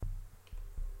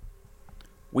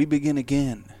we begin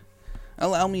again.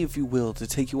 Allow me, if you will, to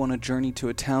take you on a journey to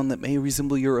a town that may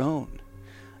resemble your own.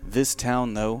 This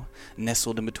town, though,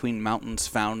 nestled in between mountains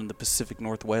found in the Pacific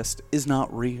Northwest, is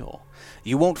not real.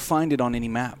 You won't find it on any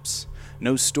maps.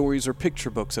 No stories or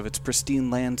picture books of its pristine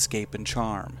landscape and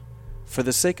charm. For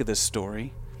the sake of this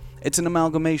story, it's an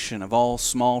amalgamation of all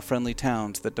small, friendly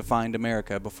towns that defined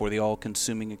America before the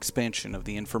all-consuming expansion of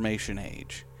the information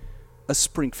age. A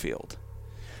Springfield.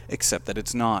 Except that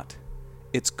it's not.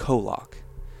 It's Kolok.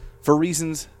 For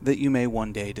reasons that you may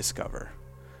one day discover.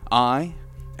 I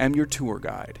am your tour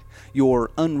guide,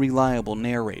 your unreliable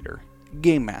narrator,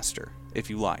 game master, if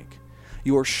you like,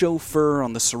 your chauffeur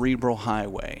on the cerebral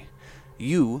highway.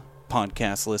 You,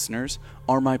 podcast listeners,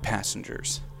 are my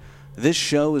passengers. This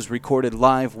show is recorded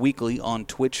live weekly on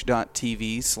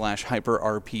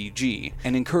twitch.tv/hyperrpg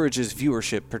and encourages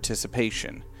viewership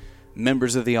participation.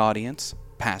 Members of the audience,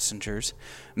 passengers,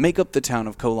 make up the town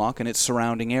of Kolok and its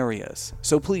surrounding areas,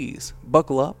 so please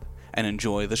buckle up and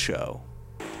enjoy the show.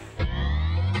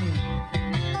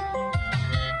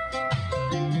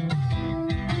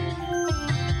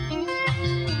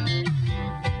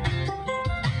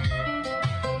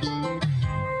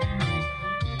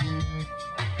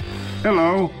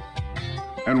 Hello,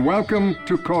 and welcome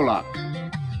to Kolok,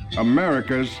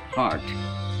 America's heart.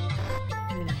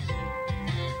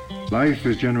 Life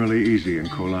is generally easy in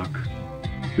Kolok.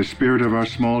 The spirit of our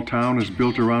small town is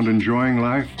built around enjoying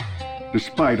life,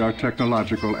 despite our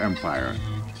technological empire.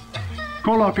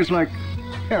 Kolok is like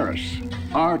Paris.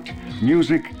 Art,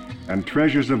 music, and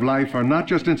treasures of life are not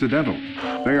just incidental.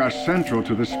 They are central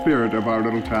to the spirit of our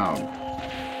little town.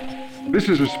 This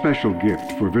is a special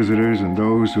gift for visitors and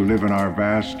those who live in our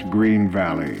vast green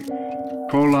valley.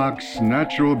 Kolok's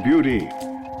natural beauty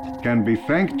can be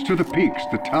thanked to the peaks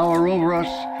that tower over us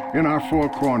in our four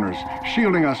corners,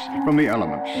 shielding us from the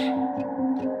elements.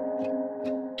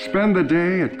 Spend the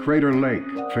day at Crater Lake,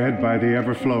 fed by the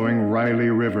ever-flowing Riley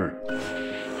River,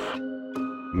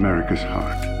 America's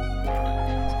heart.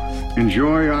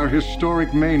 Enjoy our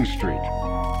historic Main Street,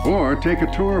 or take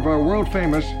a tour of our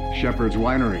world-famous Shepherd's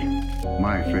Winery,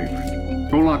 my favorite.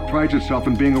 Kolok prides itself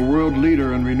in being a world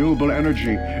leader in renewable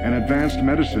energy and advanced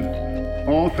medicine,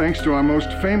 all thanks to our most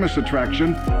famous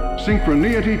attraction,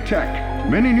 Synchroneity Tech.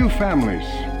 Many new families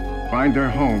find their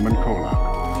home in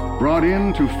Kolok. Brought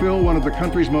in to fill one of the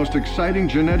country's most exciting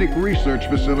genetic research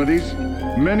facilities,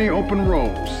 many open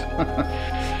roles.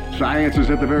 Science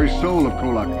is at the very soul of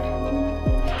Kolok,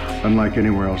 unlike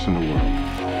anywhere else in the world.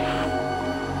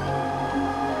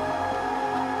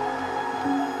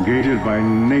 Gated by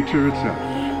nature itself.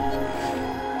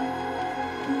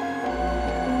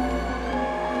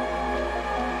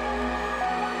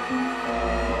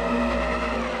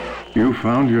 You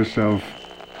found yourself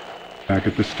back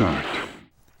at the start.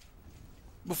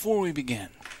 Before we begin,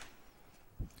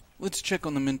 let's check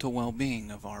on the mental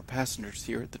well-being of our passengers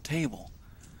here at the table.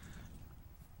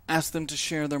 Ask them to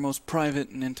share their most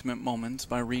private and intimate moments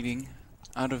by reading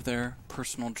out of their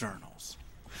personal journals.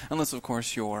 Unless, of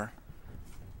course, you're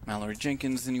Mallory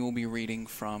Jenkins, then you will be reading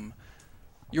from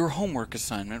your homework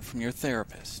assignment from your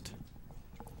therapist.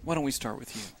 Why don't we start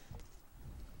with you?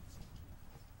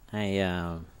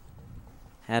 I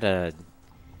had a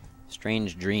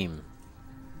strange dream.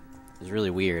 It was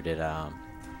really weird. It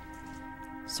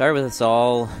started with us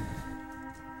all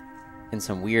in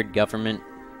some weird government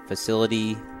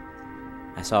facility.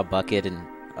 I saw a bucket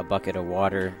of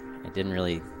water. It didn't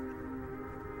really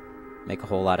make a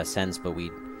whole lot of sense, but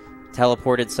we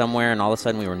teleported somewhere, and all of a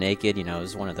sudden we were naked. You know, it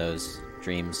was one of those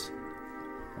dreams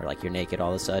where, like, you're naked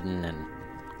all of a sudden, and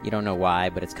you don't know why,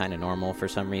 but it's kind of normal for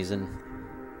some reason.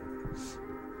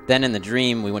 Then in the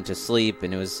dream, we went to sleep,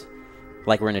 and it was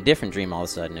like we're in a different dream all of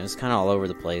a sudden. It was kind of all over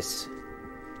the place.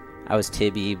 I was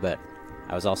Tibby, but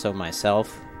I was also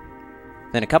myself.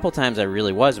 Then a couple times I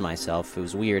really was myself. It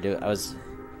was weird. It's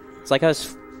like I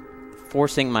was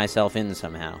forcing myself in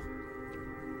somehow.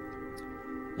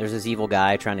 There's this evil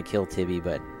guy trying to kill Tibby,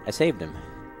 but I saved him.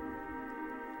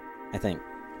 I think.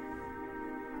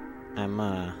 I'm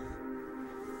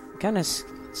kind of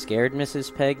scared,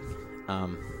 Mrs. Peg.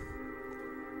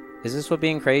 Is this what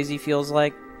being crazy feels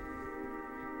like?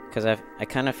 Because I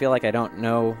kind of feel like I don't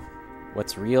know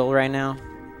what's real right now.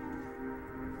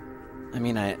 I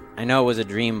mean, I know it was a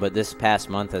dream, but this past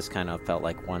month has kind of felt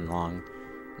like one long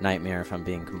nightmare, if I'm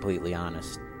being completely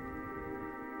honest.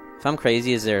 If I'm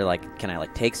crazy, can I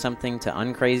take something to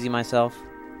uncrazy myself?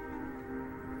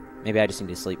 Maybe I just need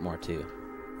to sleep more too.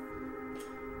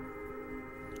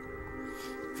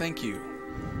 Thank you,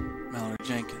 Mallory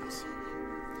Jenkins.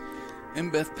 And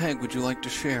Beth Peg, would you like to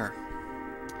share?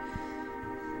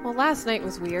 Well, last night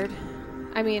was weird.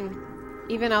 I mean,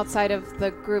 even outside of the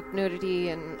group nudity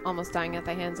and almost dying at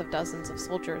the hands of dozens of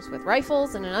soldiers with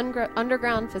rifles in an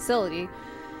underground facility,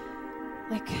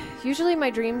 like, usually my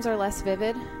dreams are less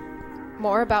vivid,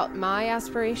 more about my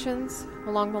aspirations,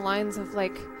 along the lines of,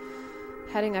 like,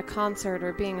 heading a concert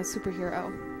or being a superhero.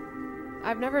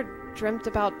 I've never dreamt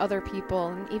about other people,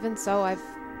 and even so, I've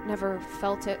never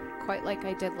felt it quite like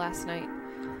I did last night.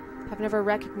 I've never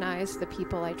recognized the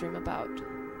people I dream about.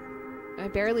 I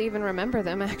barely even remember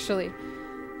them, actually.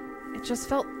 It just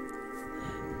felt...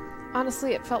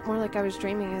 Honestly, it felt more like I was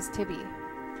dreaming as Tibby,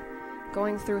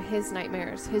 going through his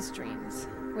nightmares, his dreams,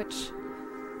 which...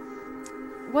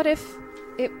 What if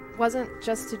it wasn't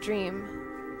just a dream?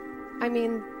 I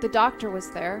mean, the doctor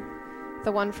was there,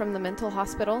 the one from the mental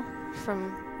hospital,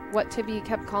 from what Tibby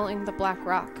kept calling the Black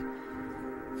Rock,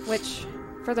 which,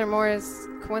 furthermore, is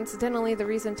coincidentally the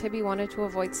reason Tibby wanted to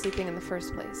avoid sleeping in the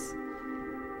first place.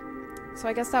 So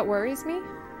I guess that worries me.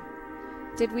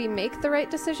 Did we make the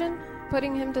right decision,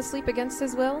 putting him to sleep against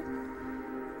his will?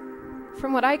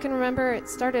 From what I can remember, it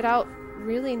started out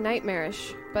really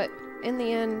nightmarish, but in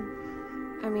the end,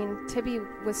 I mean, Tibby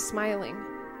was smiling.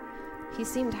 He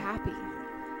seemed happy.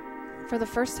 For the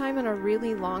first time in a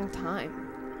really long time.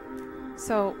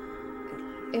 So,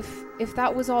 if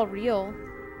that was all real,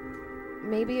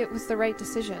 maybe it was the right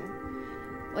decision.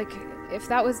 Like, if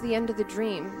that was the end of the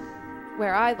dream,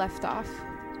 where I left off,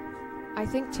 I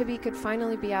think Tibby could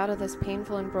finally be out of this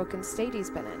painful and broken state he's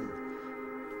been in.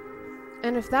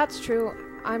 And if that's true,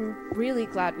 I'm really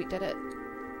glad we did it.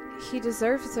 He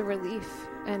deserves the relief,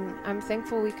 and I'm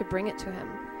thankful we could bring it to him.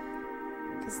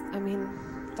 Because, I mean,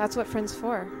 that's what friends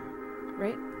for,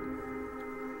 right?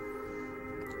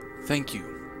 Thank you,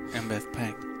 Ambeth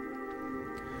Peng.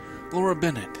 Laura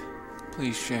Bennett,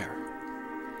 please share.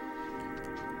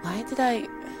 Why did I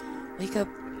wake up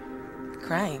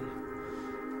crying?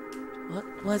 What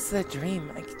was the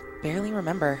dream? I barely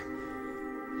remember.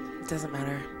 It doesn't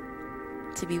matter.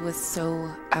 Tibby was so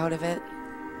out of it.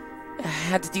 I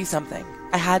had to do something.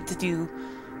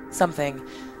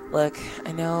 Look,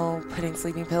 I know putting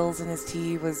sleeping pills in his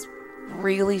tea was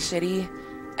really shitty,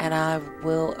 and I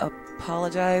will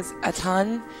apologize a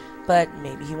ton, but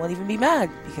maybe he won't even be mad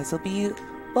because he'll be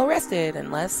well rested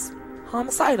and less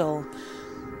homicidal.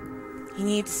 He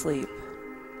needs sleep.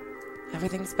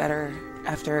 Everything's better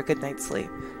after a good night's sleep.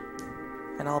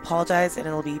 And I'll apologize and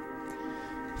it'll be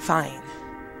fine.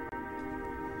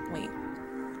 Wait,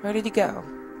 where did he go?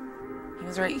 He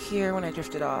was right here when I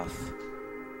drifted off.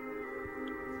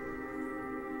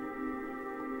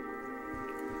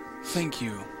 Thank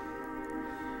you,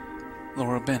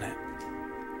 Laura Bennett.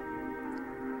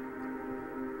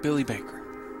 Billy Baker.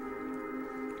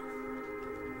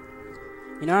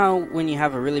 You know how when you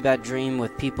have a really bad dream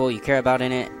with people you care about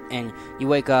in it, and you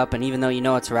wake up, and even though you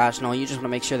know it's irrational, you just want to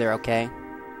make sure they're okay?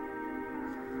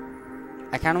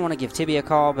 I kind of want to give Tibby a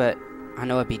call, but I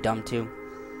know it'd be dumb too.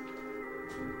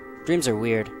 Dreams are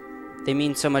weird. They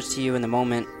mean so much to you in the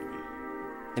moment.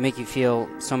 They make you feel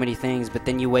so many things, but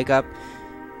then you wake up,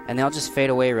 and they all just fade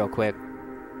away real quick.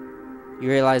 You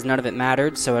realize none of it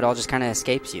mattered, so it all just kind of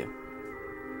escapes you.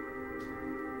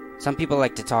 Some people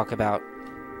like to talk about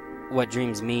what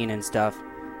dreams mean and stuff.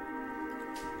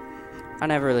 I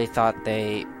never really thought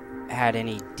they had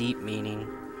any deep meaning.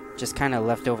 Just kind of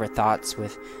leftover thoughts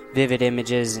with vivid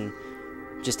images and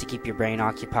just to keep your brain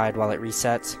occupied while it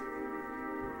resets.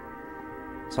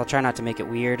 So I'll try not to make it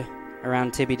weird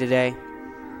around Tibby today.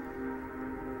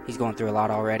 He's going through a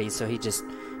lot already, so he just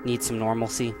needs some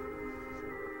normalcy.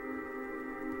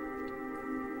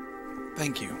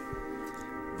 Thank you,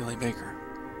 Billy Baker.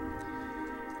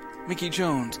 Mickey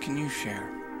Jones, can you share?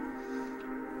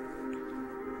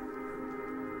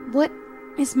 What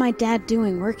is my dad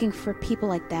doing working for people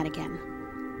like that again?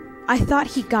 I thought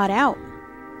he got out.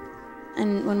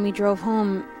 And when we drove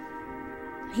home,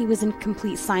 he was in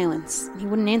complete silence. He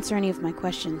wouldn't answer any of my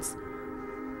questions.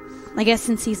 I guess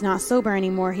since he's not sober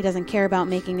anymore, he doesn't care about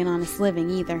making an honest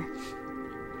living either.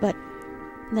 But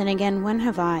then again, when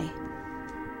have I?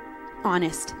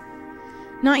 Honest.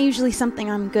 Not usually something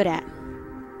I'm good at.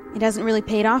 It hasn't really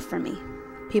paid off for me.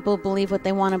 People believe what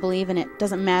they want to believe, and it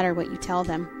doesn't matter what you tell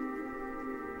them.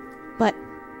 But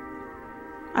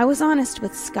I was honest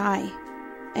with Sky,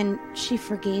 and she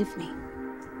forgave me.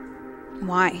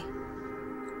 Why?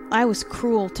 I was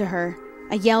cruel to her.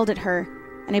 I yelled at her,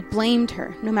 and I blamed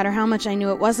her, no matter how much I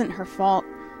knew it wasn't her fault.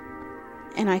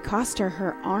 And I cost her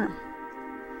her arm.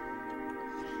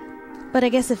 But I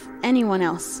guess if anyone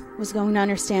else was going to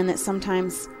understand that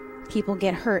sometimes people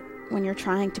get hurt when you're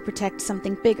trying to protect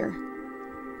something bigger,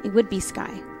 it would be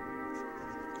Sky.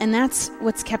 And that's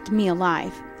what's kept me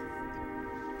alive.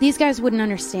 These guys wouldn't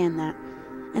understand that.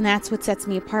 And that's what sets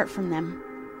me apart from them.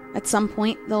 At some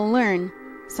point, they'll learn.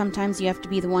 Sometimes you have to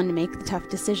be the one to make the tough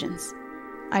decisions.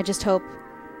 I just hope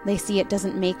they see it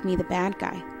doesn't make me the bad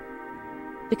guy.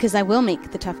 Because I will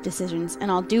make the tough decisions,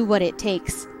 and I'll do what it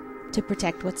takes to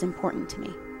protect what's important to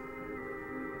me.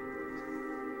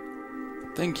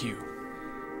 Thank you,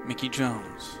 Mickey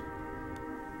Jones.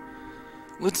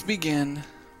 Let's begin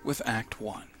with Act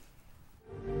 1.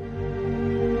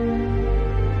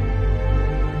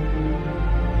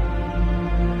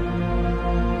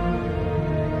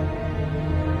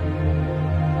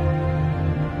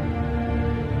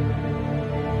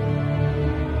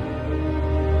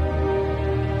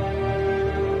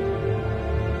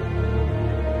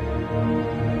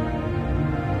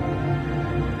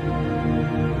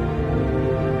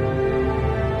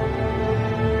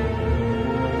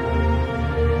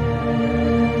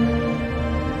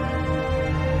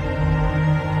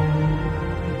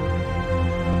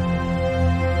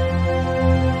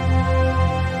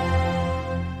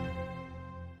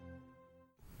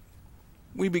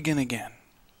 We begin again.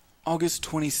 August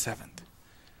 27th,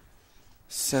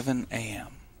 7 a.m.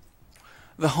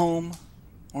 The home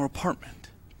or apartment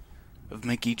of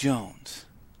Mickey Jones.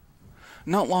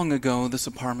 Not long ago, this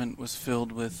apartment was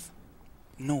filled with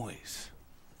noise,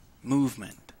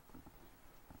 movement,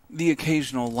 the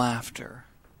occasional laughter.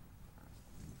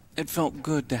 It felt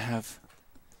good to have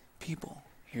people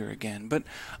here again, but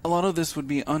a lot of this would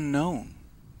be unknown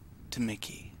to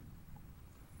Mickey.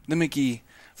 The Mickey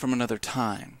from another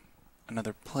time,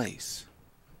 another place.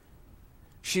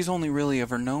 She's only really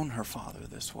ever known her father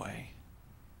this way.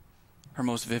 Her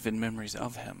most vivid memories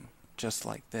of him, just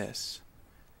like this.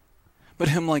 But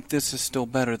him like this is still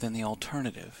better than the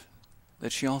alternative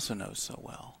that she also knows so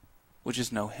well, which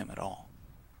is no him at all.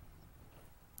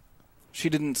 She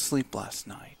didn't sleep last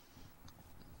night,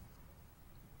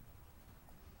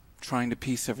 trying to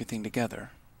piece everything together,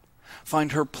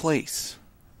 find her place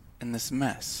in this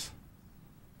mess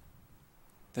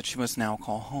that she must now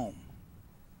call home.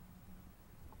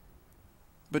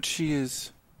 But she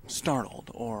is startled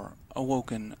or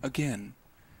awoken again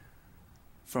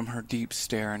from her deep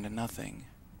stare into nothing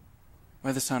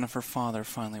by the sound of her father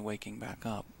finally waking back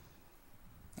up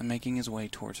and making his way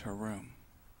towards her room.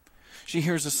 She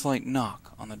hears a slight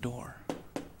knock on the door.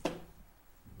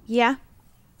 Yeah?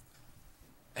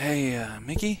 Hey,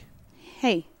 Mickey?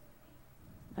 Hey.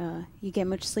 You get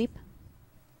much sleep?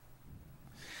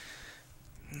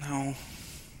 No,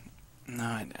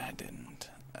 I didn't.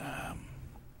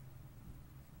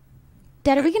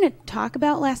 Dad, are we going to talk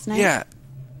about last night? Yeah,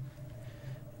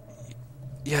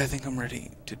 I think I'm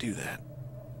ready to do that.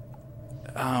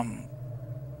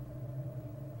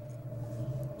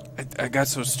 I got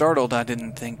so startled I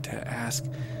didn't think to ask,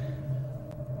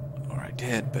 or I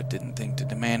did, but didn't think to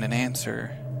demand an answer.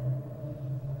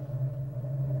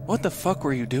 What the fuck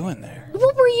were you doing there?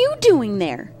 What were you doing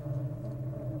there?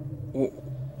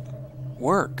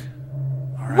 Work.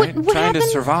 All right, what trying to happened?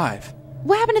 survive.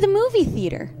 What happened to the movie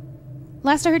theater?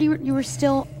 Last I heard you were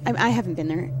still... I haven't been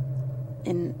there.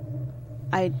 And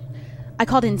I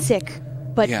called in sick,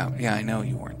 but... Yeah, I know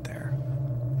you weren't there.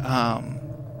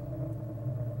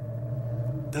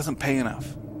 Doesn't pay enough,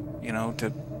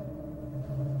 to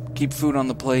keep food on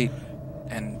the plate,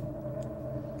 and...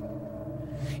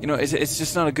 it's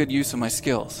just not a good use of my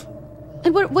skills.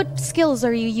 And what skills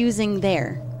are you using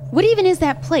there? What even is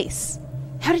that place?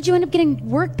 How did you end up getting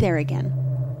work there again?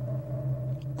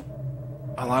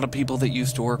 A lot of people that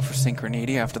used to work for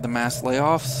Synchronity after the mass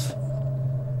layoffs,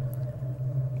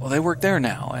 well, they work there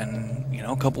now, and,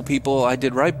 a couple people I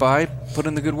did right by put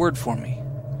in the good word for me.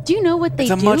 Do you know what they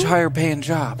do? It's a much higher paying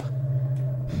job.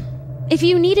 If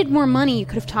you needed more money, you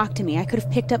could have talked to me. I could have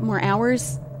picked up more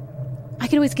hours. I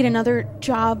could always get another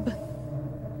job.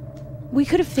 We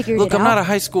could have figured it out. Look, I'm not a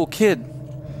high school kid.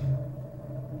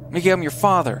 Mickey, I'm your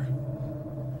father.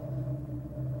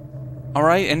 All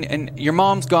right? And your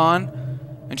mom's gone,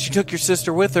 and she took your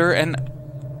sister with her, and,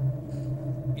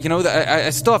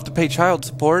 I still have to pay child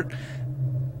support.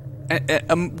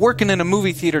 Working in a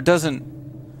movie theater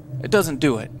doesn't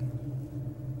do it.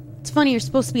 It's funny, you're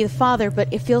supposed to be the father,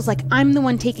 but it feels like I'm the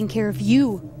one taking care of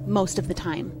you most of the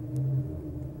time.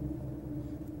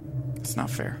 It's not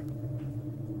fair.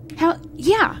 How?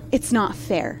 Yeah, it's not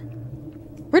fair.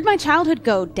 Where'd my childhood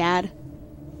go, Dad?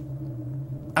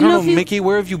 I don't know, Mickey,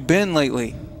 where have you been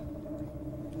lately?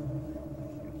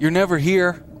 You're never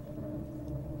here.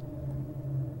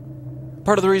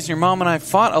 Part of the reason your mom and I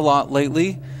fought a lot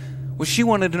lately was she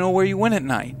wanted to know where you went at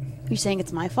night. You're saying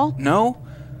it's my fault? No.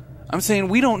 I'm saying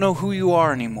we don't know who you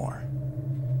are anymore.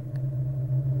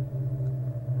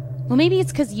 Well, maybe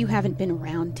it's because you haven't been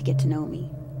around to get to know me.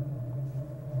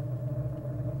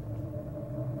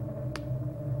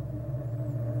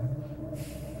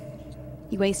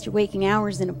 You waste your waking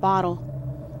hours in a bottle.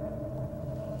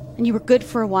 And you were good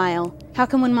for a while. How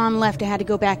come when Mom left I had to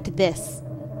go back to this?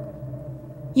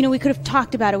 You know, we could have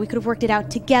talked about it. We could have worked it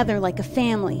out together like a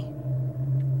family.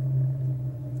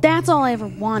 That's all I ever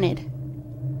wanted.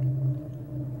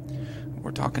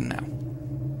 We're talking now.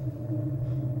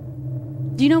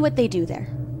 Do you know what they do there?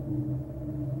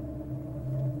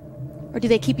 Or do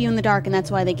they keep you in the dark and that's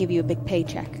why they give you a big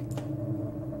paycheck?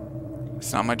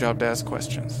 It's not my job to ask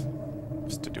questions.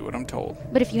 Just to do what I'm told.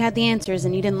 But if you had the answers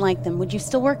and you didn't like them, would you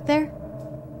still work there?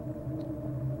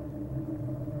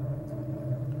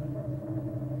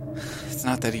 It's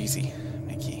not that easy,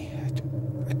 Mickey.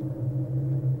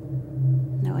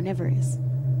 No, it never is.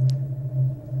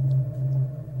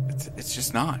 It's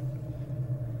just not.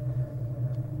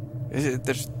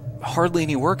 There's hardly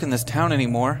any work in this town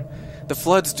anymore. The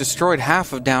floods destroyed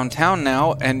half of downtown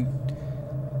now, and...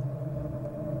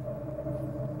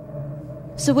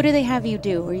 So what do they have you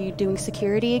do? Are you doing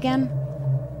security again?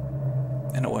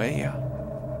 in a way, yeah.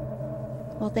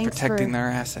 Well, thanks Protecting their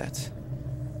assets.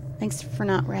 Thanks for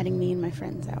not ratting me and my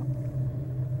friends out.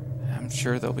 I'm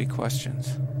sure there'll be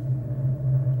questions.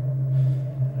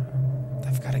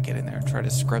 I've got to get in there and try to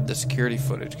scrub the security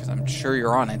footage, because I'm sure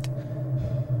you're on it.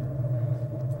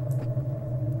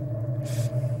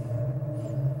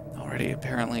 Already,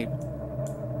 apparently,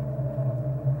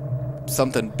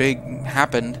 something big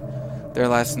happened there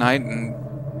last night, and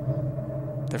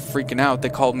they're freaking out. They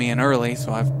called me in early,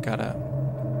 so I've got to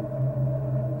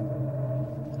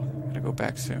go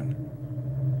back soon.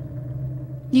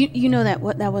 You know that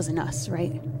that wasn't us,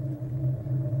 right?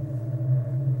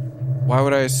 Why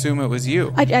would I assume it was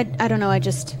you? I don't know. I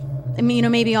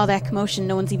mean, maybe all that commotion,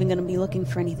 no one's even going to be looking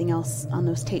for anything else on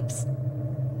those tapes.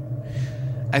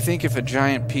 I think if a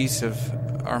giant piece of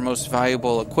our most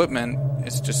valuable equipment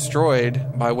is destroyed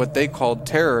by what they called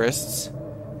terrorists,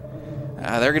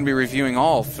 they're going to be reviewing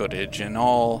all footage and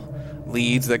all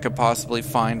leads that could possibly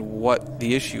find what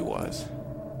the issue was.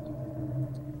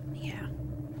 Yeah.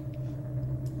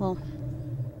 Well,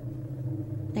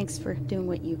 thanks for doing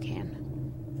what you can.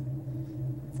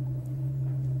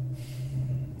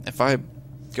 If I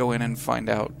go in and find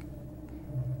out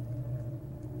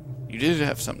you did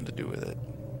have something to do with it,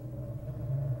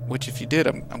 which if you did,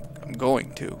 I'm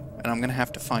going to, and I'm going to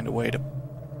have to find a way to...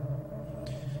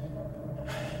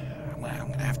 I'm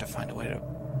going to have to find a way to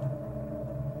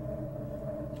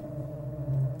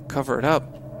cover it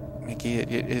up, Mickey.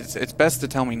 It's best to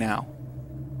tell me now.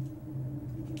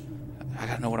 I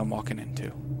gotta know what I'm walking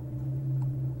into.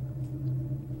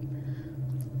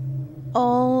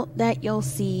 All that you'll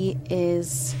see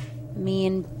is me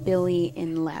and Billy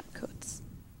in lab coats,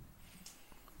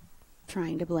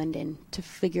 trying to blend in to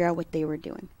figure out what they were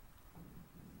doing.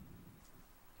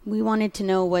 We wanted to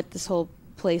know what this whole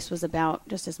place was about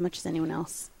just as much as anyone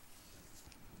else.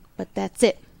 But that's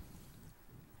it.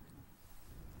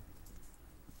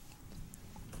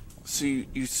 So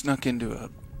you snuck into a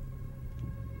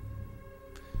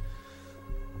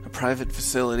private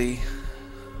facility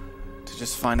to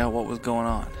just find out what was going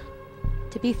on.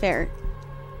 To be fair,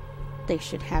 they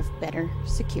should have better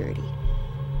security.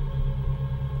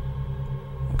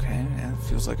 Okay, yeah, it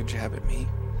feels like a jab at me.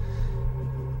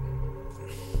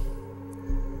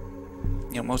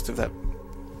 You know, most of that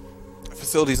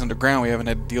facility's underground. We haven't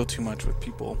had to deal too much with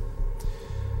people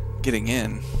getting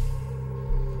in.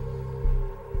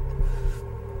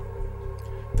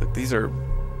 These are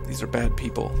bad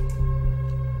people.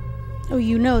 Oh,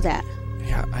 you know that.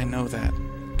 Yeah, I know that.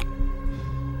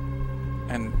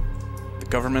 And the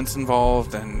government's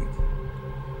involved, and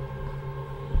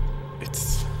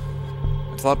it's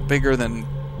a lot bigger than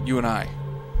you and I.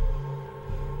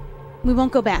 We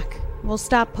won't go back. We'll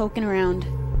stop poking around.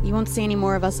 You won't see any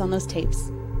more of us on those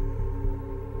tapes.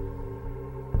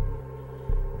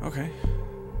 Okay.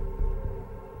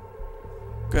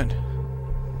 Good.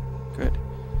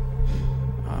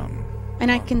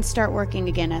 And I can start working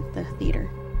again at the theater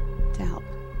to help.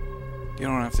 You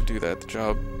don't have to do that. The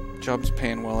job's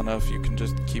paying well enough. You can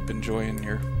just keep enjoying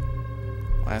your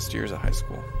last years of high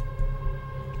school.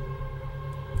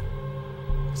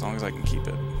 As long as I can keep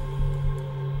it.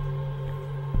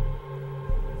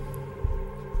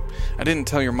 I didn't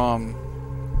tell your mom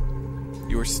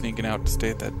you were sneaking out to stay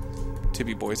at that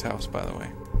Tibby boy's house, by the way.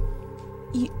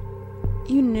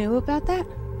 You knew about that?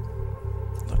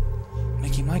 Look,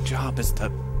 Mickey, my job is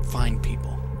to find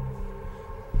people.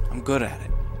 I'm good at it.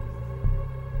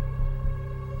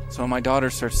 So when my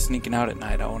daughter starts sneaking out at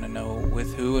night, I want to know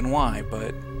with who and why,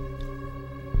 but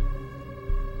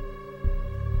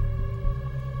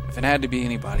if it had to be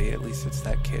anybody, at least it's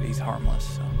that kid. He's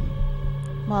harmless, so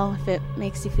Well, if it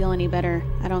makes you feel any better,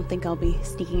 I don't think I'll be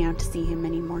sneaking out to see him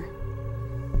anymore.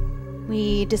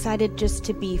 We decided just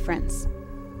to be friends.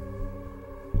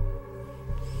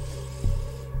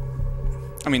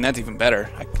 I mean, that's even better.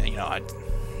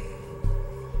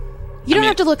 You don't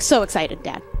have to look so excited,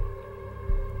 Dad.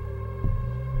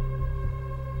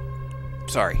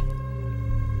 Sorry.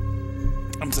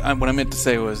 What I meant to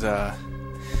say was,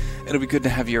 it'll be good to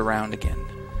have you around again.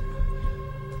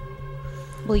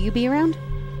 Will you be around?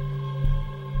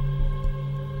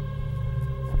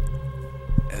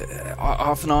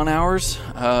 Off and on hours.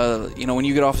 When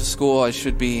you get off of school, I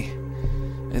should be...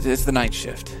 It's the night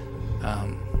shift.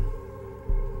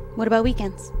 What about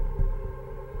weekends?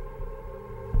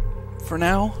 For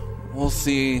now, we'll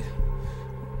see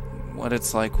what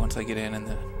it's like once I get in and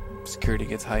the security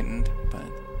gets heightened, but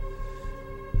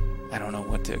I don't know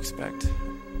what to expect.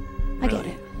 I get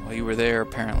it. While you were there,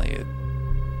 apparently it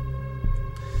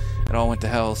all went to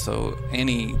hell, so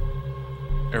any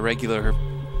irregular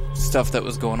stuff that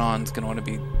was going on is going to want to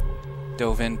be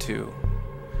dove into.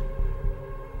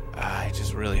 I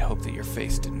just really hope that your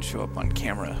face didn't show up on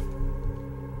camera.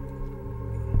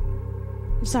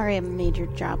 I'm sorry I made your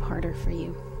job harder for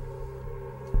you.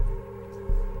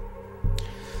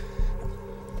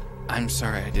 I'm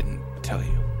sorry I didn't tell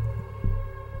you.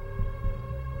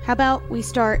 How about we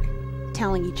start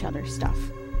telling each other stuff?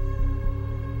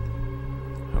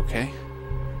 Okay.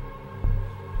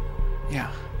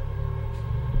 Yeah.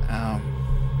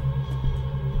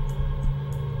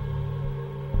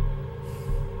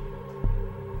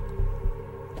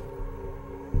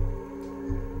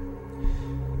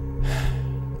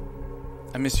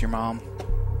 I miss your mom.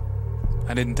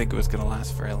 I didn't think it was gonna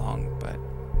last very long, but...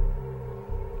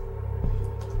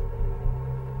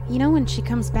 When she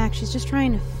comes back, she's just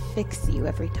trying to fix you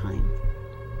every time.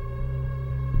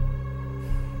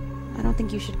 I don't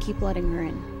think you should keep letting her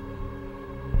in.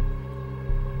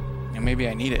 Maybe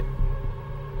I need it.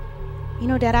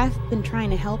 Dad, I've been trying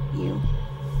to help you.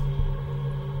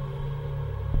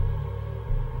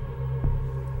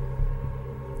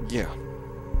 Yeah.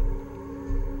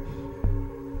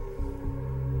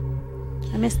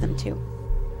 I miss them too.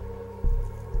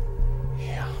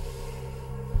 Yeah.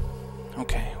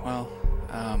 Okay, well,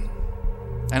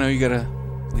 I know you gotta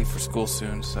leave for school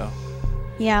soon, so...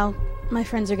 Yeah, my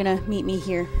friends are gonna meet me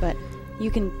here, but you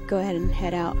can go ahead and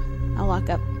head out. I'll lock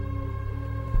up.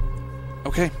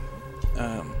 Okay.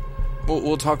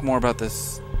 We'll talk more about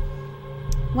this.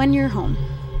 When you're home.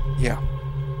 Yeah.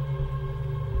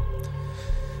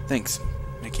 Thanks,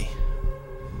 Mickey.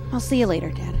 I'll see you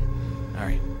later, Dad. All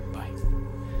right, bye.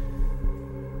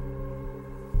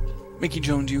 Mickey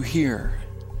Jones, you hear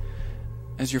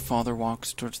as your father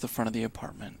walks towards the front of the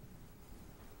apartment,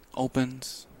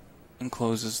 opens and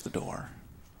closes the door,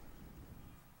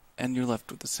 and you're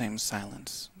left with the same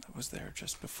silence that was there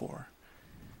just before.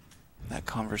 That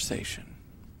conversation.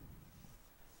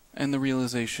 And the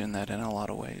realization that in a lot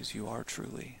of ways you are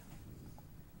truly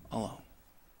alone.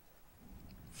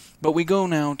 But we go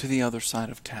now to the other side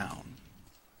of town.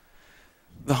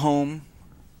 The home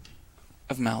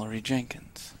of Mallory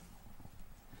Jenkins.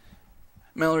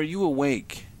 Mallory, you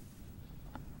awake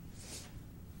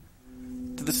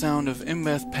to the sound of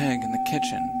Mbeth Peg in the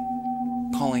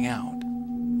kitchen calling out.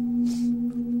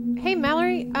 Hey,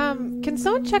 Mallory, can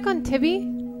someone check on Tibby?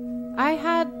 I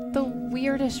had the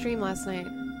weirdest dream last night.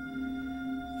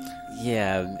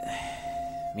 Yeah,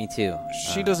 me too.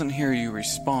 She doesn't hear you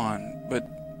respond, but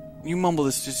you mumble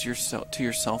this to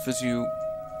yourself as you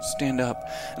stand up.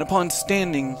 And upon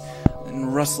standing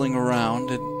and rustling around,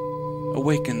 it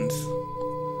awakens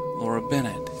Laura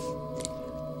Bennett.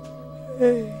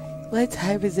 Hey, what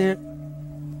time is it?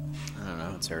 I don't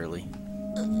know, it's early.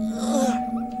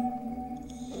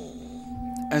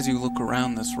 As you look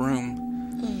around this room,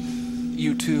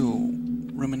 you too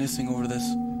reminiscing over this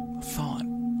thought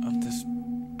of this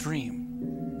dream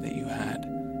that you had.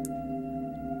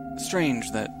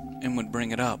 Strange that Em would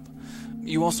bring it up.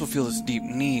 You also feel this deep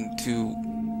need to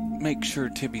make sure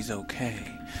Tibby's okay.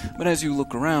 But as you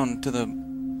look around to the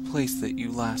place that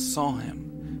you last saw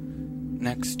him,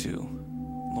 next to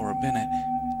Laura Bennett,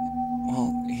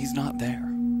 well, he's not there.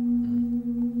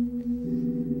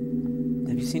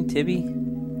 Have you seen Tibby?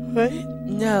 What?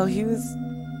 No, he was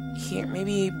here.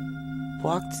 Maybe he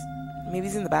walked. Maybe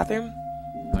he's in the bathroom.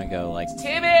 I go like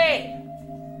Tibby!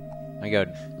 I go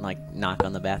like knock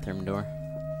on the bathroom door.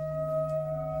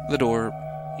 The door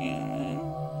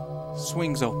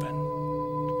swings open.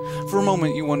 For a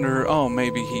moment you wonder, oh,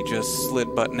 maybe he just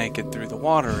slid butt naked through the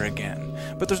water again.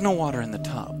 But there's no water in the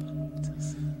tub.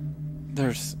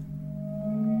 There's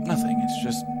nothing. It's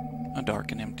just a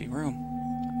dark and empty room.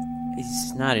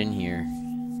 He's not in here.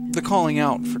 The calling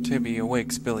out for Tibby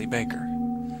awakes Billy Baker.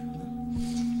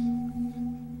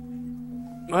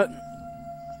 What?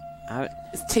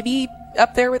 Is Tibby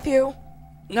up there with you?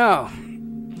 No.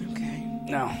 Okay.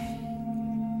 No.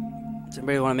 Does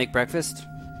anybody want to make breakfast?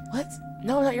 What?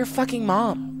 No, not your fucking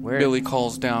mom. Where? Billy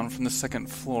calls down from the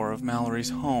second floor of Mallory's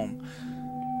home.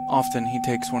 Often he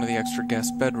takes one of the extra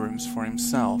guest bedrooms for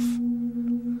himself.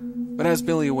 But as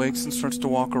Billy awakes and starts to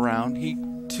walk around, he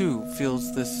too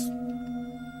feels this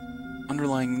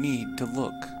underlying need to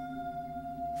look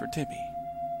for Tibby.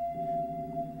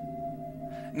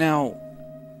 Now,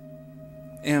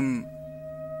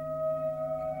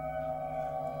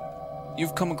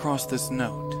 you've come across this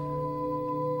note,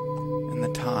 and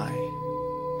the tie,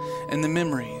 and the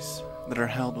memories that are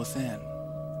held within.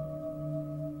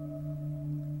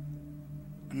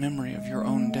 A memory of your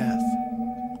own death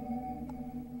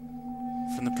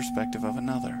from the perspective of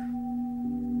another.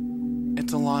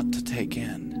 It's a lot to take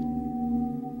in.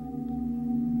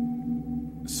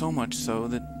 So much so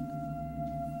that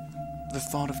the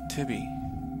thought of Tibby,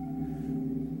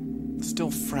 still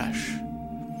fresh,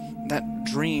 that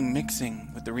dream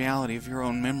mixing with the reality of your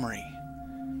own memory,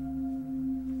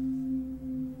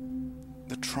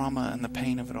 the trauma and the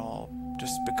pain of it all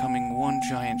just becoming one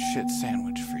giant shit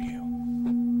sandwich for you.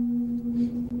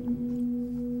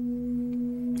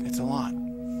 It's a lot.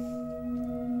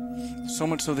 So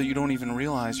much so that you don't even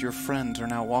realize your friends are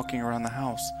now walking around the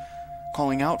house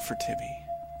calling out for Tibby.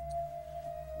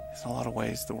 In a lot of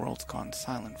ways, the world's gone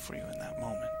silent for you in that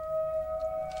moment.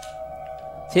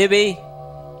 Tibby!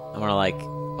 I'm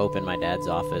gonna, open my dad's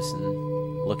office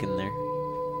and look in there.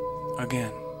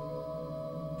 Again,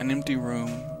 an empty room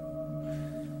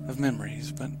of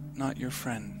memories, but not your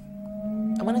friend.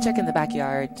 I want to check in the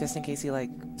backyard just in case he,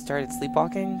 started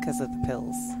sleepwalking because of the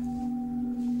pills.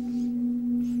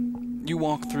 You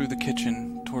walk through the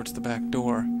kitchen towards the back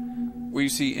door, where you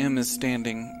see Em is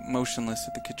standing motionless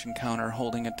at the kitchen counter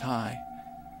holding a tie.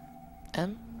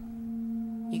 Em?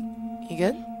 You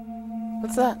good?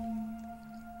 What's that?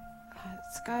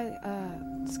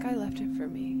 Sky left it for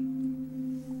me.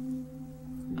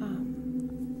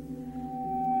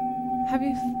 Have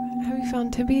you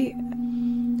found Tibby?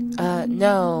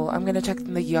 No. I'm gonna check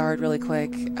in the yard really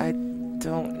quick. I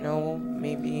don't know,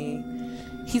 maybe...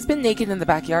 He's been naked in the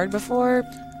backyard before.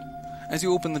 As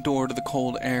you open the door to the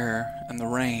cold air and the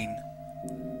rain,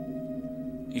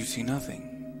 you see nothing.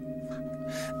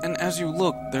 And as you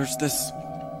look, there's this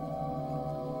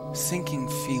sinking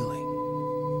feeling.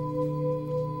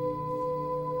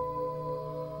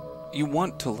 You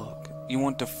want to look, you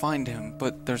want to find him,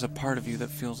 but there's a part of you that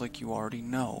feels like you already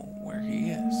know where he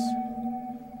is.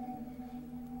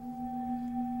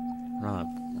 I'm gonna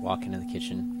walk into the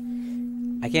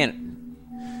kitchen. I can't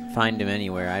find him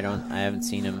anywhere. I haven't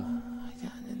seen him.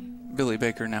 Billy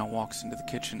Baker now walks into the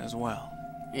kitchen as well.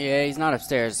 Yeah, he's not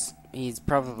upstairs. He's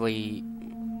probably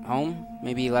home.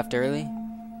 Maybe he left early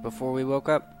before we woke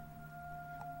up.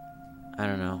 I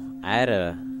don't know. I had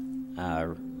a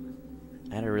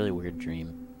really weird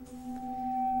dream.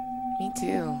 Me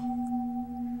too.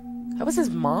 That was his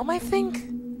mom, I think?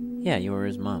 Yeah, you were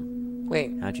his mom.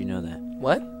 Wait, How'd you know that?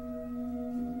 what?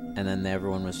 And then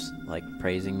everyone was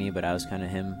praising me, but I was kind of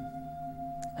him.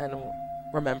 I don't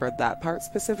remember that part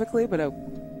specifically, but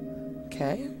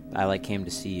okay. I came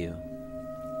to see you.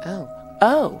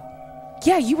 Oh.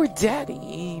 Yeah, you were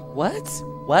daddy. What?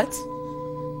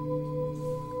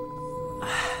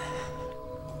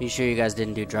 You sure you guys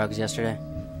didn't do drugs yesterday?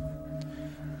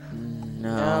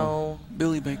 No.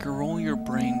 Billy Baker, roll your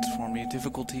brains for me,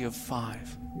 difficulty of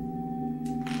 5.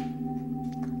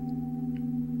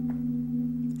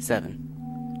 7.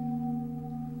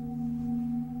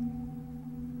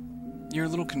 You're a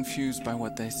little confused by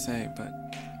what they say, but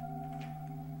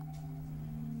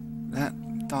that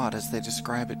thought as they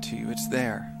describe it to you, it's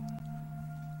there.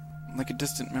 Like a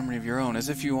distant memory of your own, as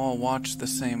if you all watched the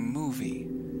same movie.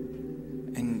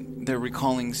 And they're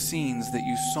recalling scenes that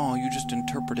you saw, you just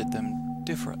interpreted them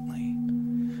differently.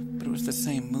 But it was the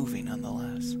same movie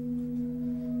nonetheless.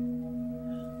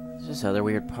 There's this other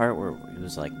weird part where he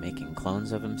was making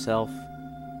clones of himself.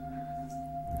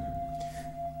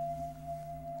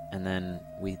 And then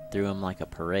we threw him a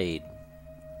parade.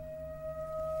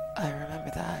 I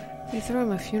remember that. We threw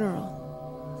him a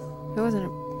funeral. It wasn't a...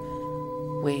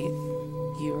 Wait,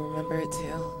 you remember it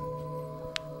too?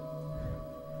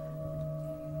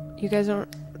 You guys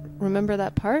don't remember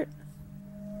that part?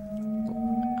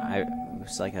 It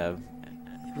was It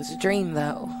was a dream,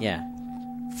 though. Yeah.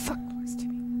 Fuck, where's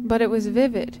Timmy? But it was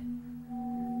vivid.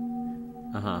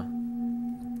 Uh-huh.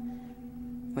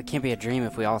 It can't be a dream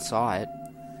if we all saw it.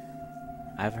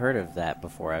 I've heard of that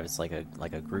before. It's like a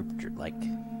group, like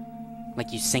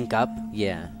Like you sync up?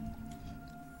 yeah.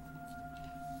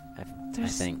 I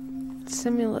There's think.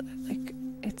 similar, like,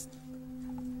 it's...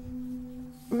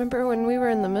 Remember when we were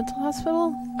in the mental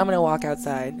hospital? I'm gonna walk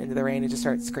outside into the rain and just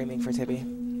start screaming for Tibby.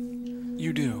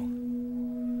 You do.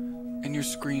 And your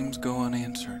screams go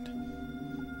unanswered.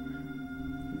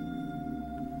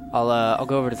 I'll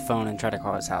go over to the phone and try to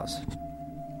call his house.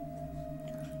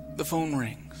 The phone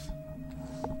rings.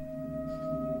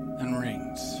 And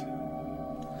rings.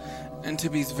 And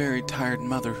Tibby's very tired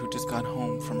mother, who just got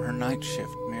home from her night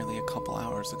shift merely a couple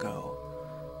hours ago,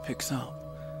 picks up.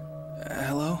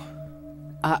 Hello?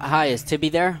 Hi, is Tibby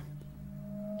there?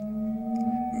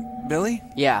 Billy?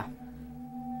 Yeah.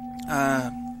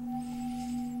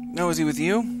 No, is he with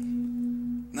you?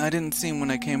 I didn't see him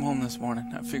when I came home this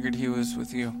morning. I figured he was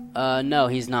with you. No,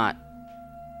 he's not.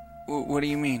 What do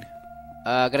you mean?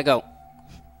 Gotta go.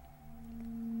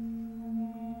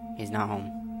 He's not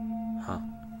home. Huh.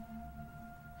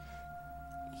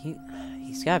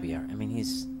 He's gotta be. I mean,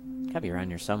 he's gotta be around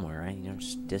here somewhere, right? You don't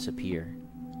just disappear.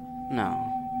 No.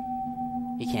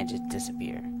 He can't just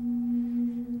disappear.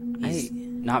 He's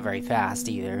not very fast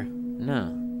either.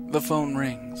 No. The phone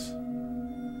rings.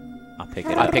 I'll pick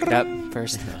it I up. picked it up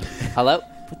first. Hello?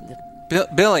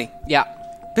 Billy! Yeah.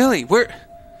 Billy, where...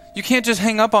 You can't just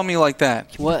hang up on me like that.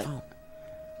 What? So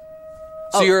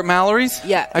Oh. you're at Mallory's?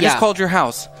 Yeah, I just yeah. called your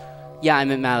house. Yeah,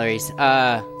 I'm at Mallory's.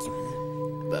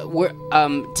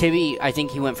 Tibby, I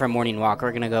think he went for a morning walk.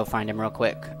 We're gonna go find him real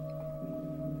quick.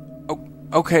 Oh,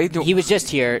 okay. He was just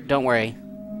here. Don't worry.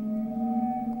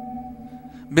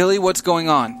 Billy, what's going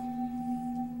on?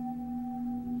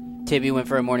 Tibby went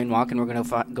for a morning walk, and we're gonna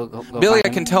go Billy, find I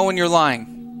him. can tell when you're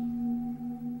lying.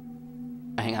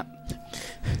 Hang up.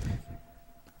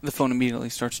 The phone immediately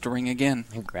starts to ring again.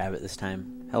 I'll grab it this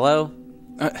time. Hello?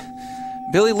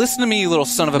 Billy, listen to me, you little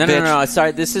son of a bitch. No.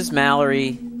 Sorry, this is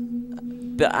Mallory.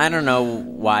 But I don't know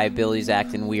why Billy's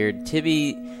acting weird.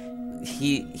 Tibby,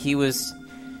 he was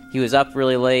up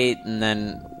really late, and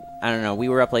then I don't know. We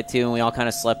were up late too, and we all kind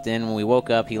of slept in. When we woke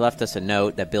up, he left us a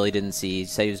note that Billy didn't see. He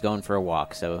said he was going for a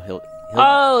walk, so he'll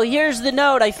Oh, here's the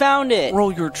note. I found it.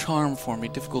 Roll your charm for me.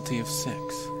 Difficulty of 6.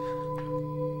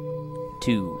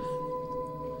 2.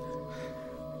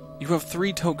 You have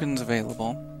 3 tokens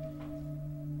available.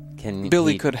 Can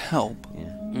Billy he- could help. Yeah,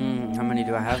 How many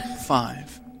do I have?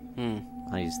 5.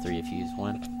 I'll use 3 if you use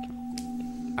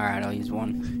 1. All right, I'll use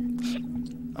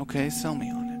 1. Okay, sell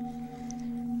me on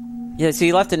it. Yeah, so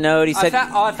he left a note. He said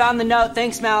I found the note.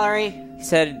 Thanks, Mallory. he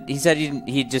said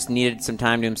he just needed some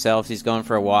time to himself. He's going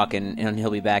for a walk, and he'll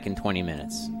be back in 20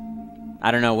 minutes. I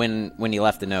don't know when he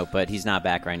left the note, but he's not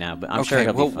back right now. But I'm sure Okay,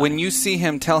 he'll well, be fine. when you see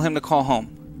him, tell him to call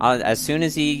home. As soon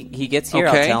as he gets here,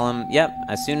 Okay. I'll tell him. Yep.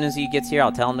 As soon as he gets here,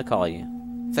 I'll tell him to call you.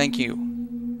 Thank you.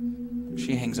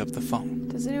 She hangs up the phone.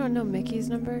 Does anyone know Mickey's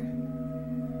number?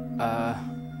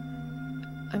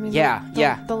 I mean, Yeah,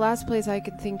 yeah. The last place I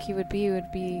could think he would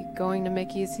be going to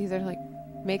Mickey's, either like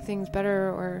make things better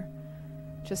or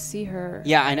just see her.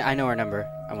 Yeah, I know her number.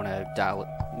 I want to dial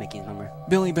Mickey's number.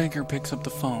 Billy Baker picks up the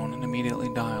phone and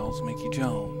immediately dials Mickey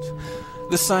Jones.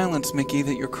 The silence, Mickey,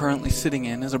 that you're currently sitting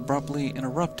in is abruptly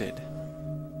interrupted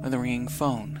by the ringing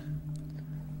phone.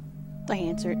 I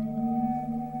answered.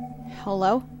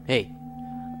 Hello? Hey.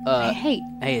 Hey.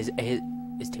 Hey,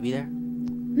 is Tibby there?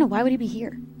 No, why would he be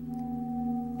here?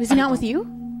 Was he not with you?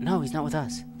 No, he's not with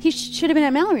us. He should have been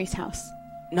at Mallory's house.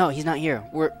 No, he's not here.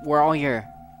 We're all here.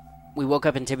 We woke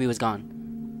up and Tibby was gone.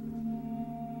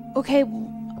 Okay,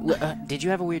 Did you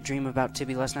have a weird dream about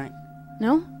Tibby last night?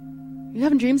 no? You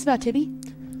having dreams about Tibby?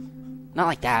 Not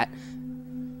like that.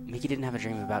 Mickey didn't have a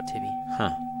dream about Tibby. Huh.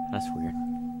 That's weird.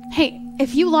 Hey,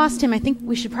 if you lost him, I think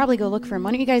we should probably go look for him.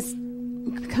 Why don't you guys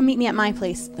come meet me at my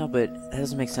place? No, but that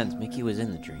doesn't make sense. Mickey was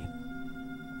in the dream.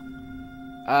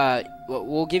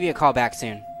 We'll give you a call back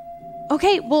soon.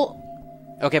 Okay, well,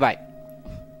 Okay, bye.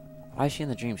 Why is she in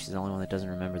the dream? She's the only one that doesn't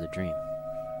remember the dream.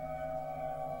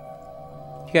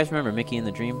 You guys remember Mickey in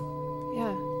the dream?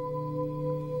 Yeah.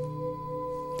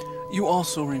 You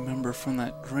also remember from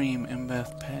that dream,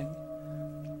 Mbeth Peg,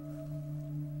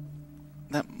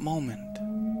 that moment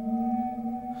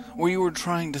where you were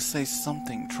trying to say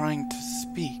something, trying to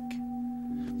speak,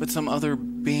 but some other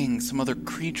being, some other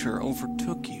creature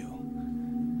overtook you.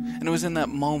 And it was in that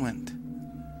moment,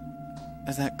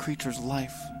 as that creature's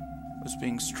life was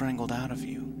being strangled out of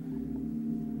you,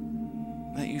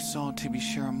 that you saw Tibby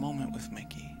share a moment with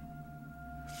Mickey.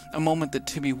 A moment that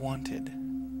Tibby wanted.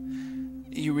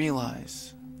 You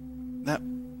realize that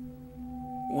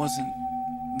wasn't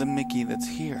the Mickey that's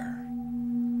here.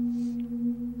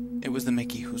 It was the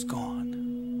Mickey who's gone.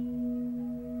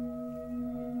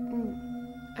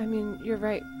 I mean, you're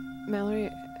right, Mallory.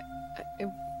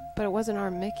 But it wasn't our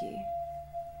Mickey.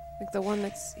 Like the one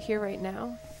that's here right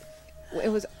now. It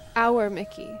was our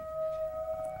Mickey.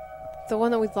 The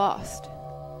one that we lost.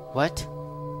 What?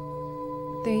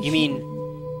 They You mean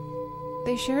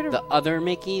they shared the other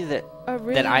Mickey that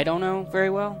really, I don't know very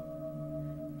well?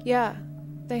 Yeah.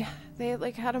 They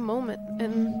like had a moment,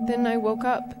 and then I woke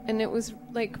up and it was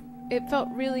like it felt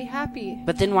really happy.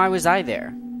 But then why was I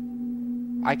there?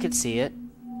 I could see it.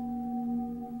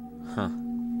 Huh.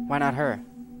 Why not her?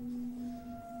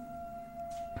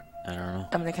 I don't know.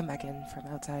 I'm gonna come back in from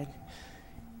outside.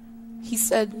 He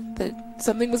said that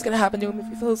something was gonna happen to him if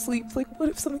he fell asleep. Like, what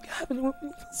if something happened to him if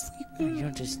he fell asleep?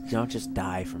 You don't just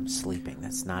die from sleeping.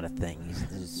 That's not a thing.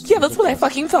 Yeah, that's what I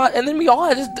fucking thought. And then we all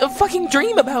had a fucking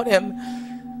dream about him.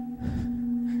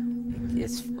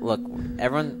 Look,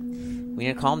 everyone, we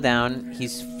need to calm down.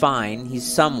 He's fine. He's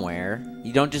somewhere.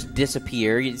 You don't just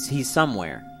disappear. He's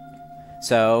somewhere.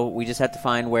 So we just have to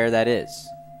find where that is.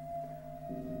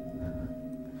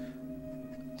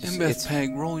 And Beth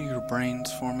Peg, roll your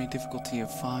brains for me. Difficulty of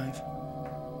 5.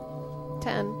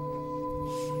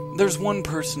 10. There's one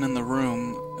person in the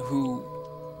room who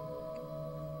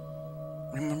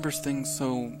remembers things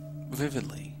so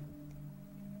vividly.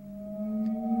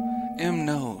 Em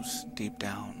knows deep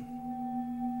down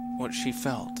what she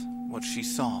felt, what she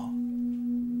saw.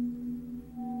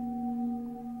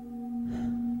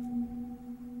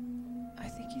 I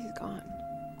think he's gone.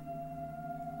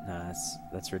 No,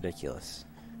 that's ridiculous.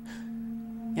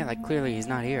 Yeah, like clearly he's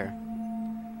not here.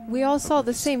 We all saw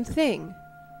the same thing.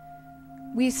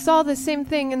 We saw the same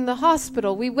thing in the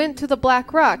hospital. We went to the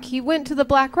Black Rock. He went to the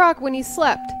Black Rock when he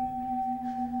slept.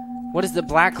 What is the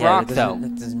Black Rock, though?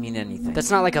 That doesn't mean anything.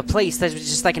 That's not like a place. That's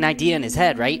just like an idea in his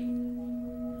head, right?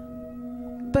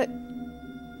 But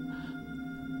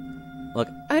Look,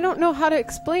 I don't know how to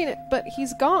explain it, but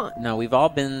he's gone. no, we've all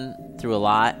been through a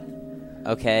lot.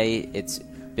 Okay, it's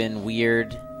been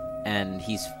weird, and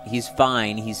he's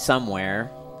fine. He's somewhere.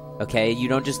 Okay, you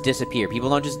don't just disappear. People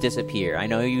don't just disappear. I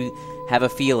know you have a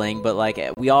feeling, but like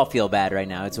we all feel bad right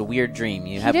now. It's a weird dream.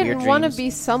 You have weird dreams. He didn't want to be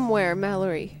somewhere,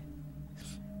 Mallory.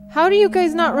 How do you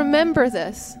guys not remember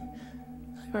this?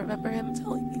 I remember him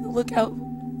telling me to look out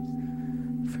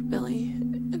for Billy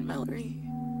and Mallory.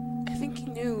 I think he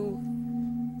knew.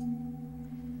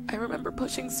 I remember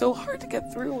pushing so hard to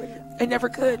get through, and I never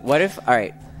could. What if? All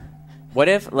right. What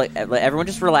if, like, everyone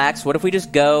just relax? What if we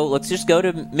just go? Let's just go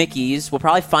to Mickey's. We'll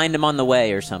probably find him on the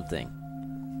way or something.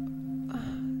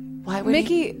 Why would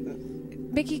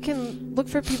Mickey can look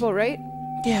for people, right?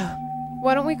 Yeah.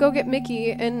 Why don't we go get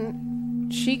Mickey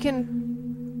and she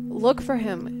can look for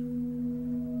him?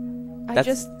 I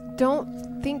just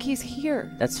don't think he's here.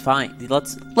 That's fine.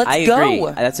 Let's I go.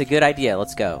 Agree. That's a good idea.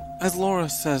 Let's go. As Laura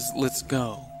says, let's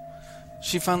go,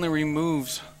 she finally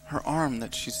removes her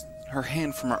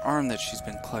hand from her arm that she's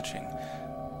been clutching.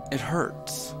 It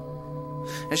hurts.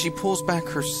 As she pulls back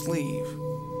her sleeve,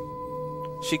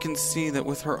 she can see that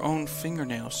with her own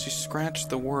fingernails, she scratched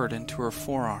the word into her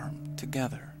forearm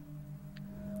together.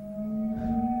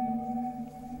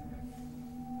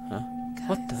 Huh?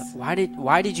 What the?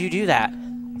 Why did you do that?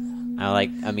 I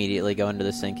immediately go into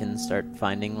the sink and start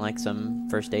finding some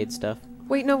first aid stuff.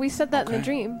 Wait, no, we said that in the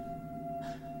dream.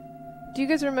 Do you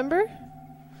guys remember?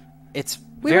 It's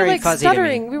We very were fuzzy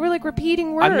stuttering. to me. We were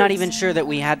repeating words. I'm not even sure that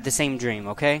we had the same dream,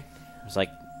 okay? It was like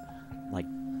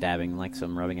dabbing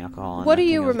some rubbing alcohol on. What do my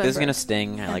you fingers. remember? This is gonna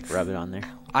sting. I rub it on there.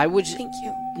 I would Thank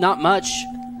you. not much.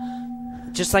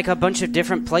 Just a bunch of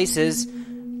different places.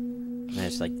 And I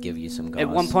just give you some gauze. At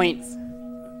one point,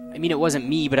 I mean, it wasn't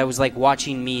me, but I was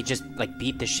watching me just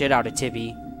beat the shit out of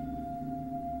Tibby.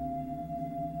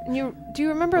 And do you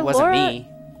remember It wasn't Laura me.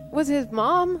 was his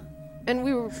mom? And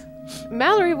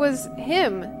Mallory was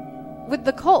him with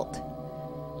the cult.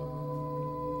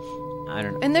 I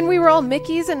don't know. And then we were all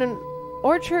Mickeys in an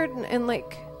orchard and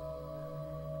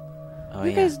Oh,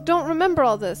 you yeah. guys don't remember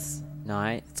all this. No,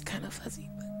 It's kind of fuzzy,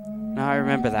 but No, I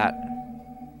remember that.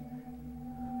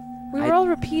 We were all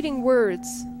repeating words.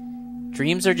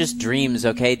 dreams are just dreams,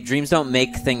 okay? Dreams don't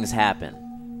make things happen.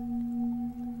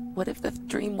 what if the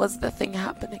dream was the thing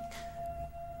happening?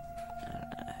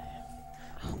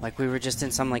 We were just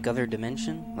in some other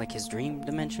dimension, his dream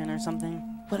dimension or something.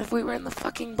 What if we were in the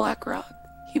fucking Black Rock?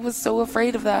 He was so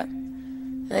afraid of that.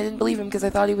 And I didn't believe him because I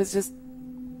thought he was just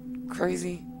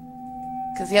crazy.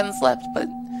 Because he hadn't slept, but...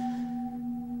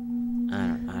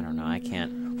 I don't know. I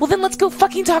can't. Well, then let's go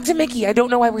fucking talk to Mickey. I don't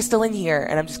know why we're still in here.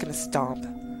 And I'm just going to stomp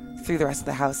through the rest of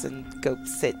the house and go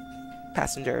sit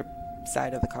passenger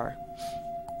side of the car.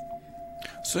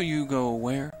 So you go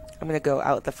where? I'm going to go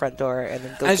out the front door and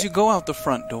then go... As you go out the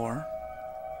front door,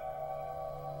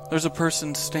 There's a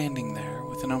person standing there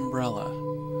with an umbrella,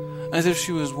 as if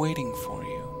she was waiting for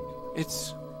you.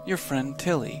 It's your friend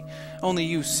Tilly. Only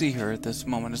you see her at this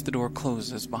moment as the door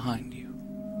closes behind you.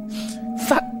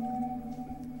 Fuck.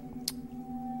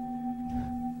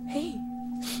 Hey.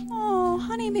 Oh,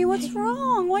 honeybee, what's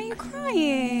wrong? Why are you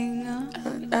crying?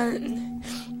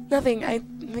 Nothing. I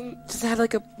just had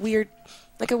like a weird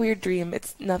dream.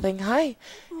 It's nothing. Hi.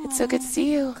 It's so good to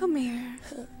see you. Come here.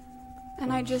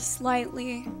 And I just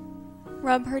slightly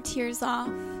rub her tears off.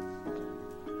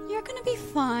 You're gonna be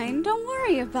fine. Don't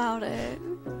worry about it.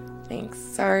 Thanks.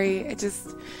 Sorry. I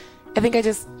think I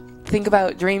just think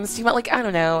about dreams too much. Like, I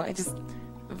don't know. I just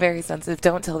very sensitive.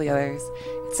 Don't tell the others.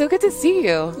 It's so good to see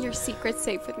you. Your secret's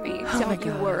safe with me. Oh my Don't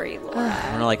you God. worry, Laura.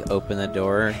 I'm gonna like open the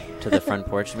door to the front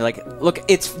porch and be like, "Look,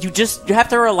 you have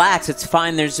to relax. It's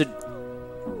fine.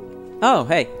 Oh,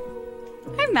 hey.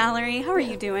 Hi, Mallory. How are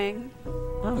you doing?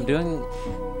 Oh, I'm doing.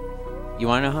 You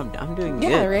want to know how I'm doing?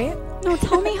 Yeah, good. right? No,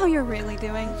 tell me how you're really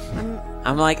doing.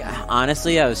 I'm like,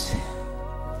 honestly, I was.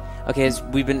 Okay,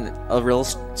 we've been a real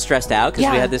stressed out because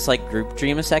we Yeah. had this like group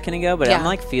dream a second ago, but Yeah. I'm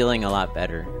like feeling a lot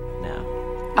better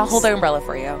now. I'll hold the umbrella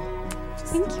for you.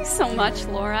 Thank you so much,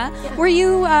 Laura. Were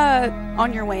you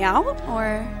on your way out,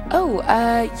 or? Oh,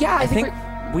 yeah. I think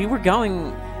we were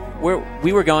going.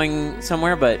 We were going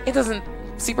somewhere, but it doesn't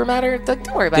super matter. Like,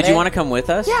 don't worry about it. did you want to come with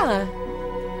us? Yeah.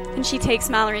 And she takes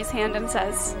Mallory's hand and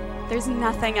says, "There's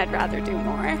nothing I'd rather do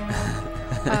more."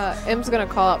 Im's gonna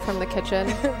call out from the kitchen.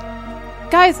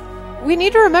 Guys, we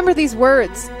need to remember these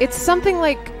words. It's something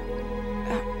like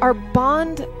our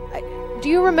bond. Do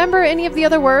you remember any of the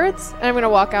other words? And I'm gonna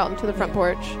walk out into the front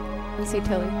porch and see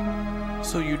Tilly.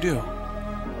 So you do.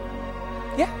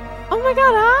 Oh my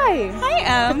god, hi!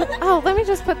 Hi, Em. Oh, let me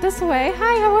just put this away.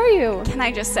 Hi, how are you? Can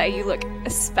I just say you look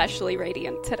especially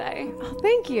radiant today? Oh,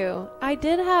 thank you. I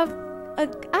did have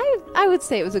I would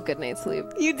say it was a good night's sleep.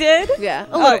 You did? Yeah,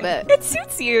 a little bit. It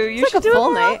suits you. You It's should like a do full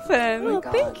it more night. often. Oh,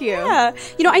 thank you. Yeah.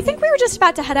 You know, I think we were just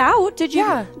about to head out. Did you?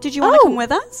 Yeah. Did you want to Oh. come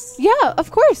with us? Yeah,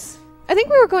 of course. I think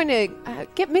we were going to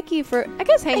get Mickey for, I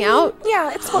guess, hang out.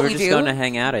 Yeah, it's what We're we just do. going to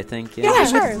hang out, I think. Yeah, Yeah. I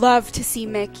sure. would love to see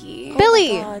Mickey.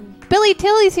 Billy! God. Billy,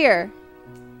 Tilly's here.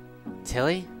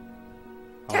 Tilly?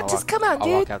 Yeah, just come out, I'll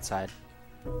dude. walk outside.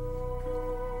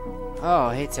 Oh,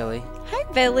 hey, Tilly. Hi,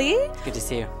 Billy. Good to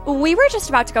see you. We were just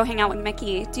about to go hang out with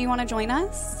Mickey. Do you want to join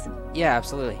us? Yeah,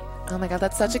 absolutely. Oh my god,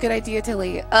 that's such a good idea,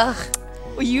 Tilly. Ugh.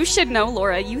 Well, you should know,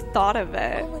 Laura. You thought of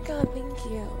it. Oh my god, thank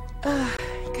you. Ugh.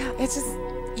 God, it's just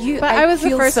you. But I was the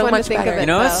feel first so one to much think of better. it. You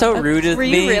know what's so Well, rude of were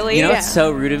me? you really? You know Yeah. what's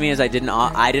so rude of me is I didn't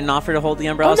offer to hold the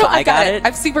umbrella, Oh no, so I got it. it.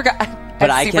 I've super got. But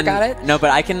I've I super can. got it. No, but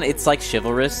I can. It's like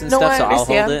chivalrous and No, stuff, I so I'll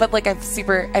understand, hold it. but like I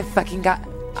fucking got.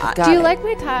 I've got Do you it. like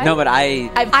my tie? No, but I.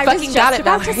 I I fucking was got just it.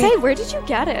 about to Mallory. say, where did you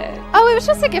get it? Oh, it was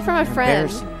just a gift from a friend.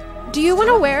 Embarrassing. Do you want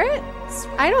to wear it?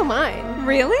 I don't mind.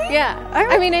 Really? Yeah.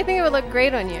 I mean, I think it would look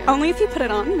great on you. Only if you put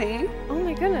it on me. Oh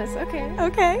my goodness. Okay.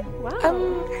 Okay. Wow.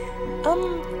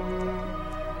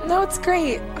 No, it's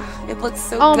great. It looks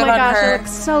so Oh good my on gosh, her. it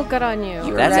looks so good on you.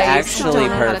 You're That's right. actually Don't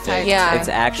know how to tie perfect. it. Yeah. It's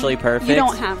actually perfect. You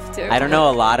don't have to. I don't know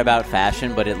a lot about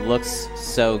fashion, but it looks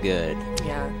so good.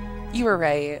 Yeah, you were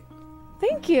right.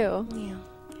 Thank you. Yeah.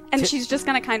 And she's just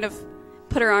going to kind of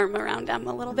put her arm around Em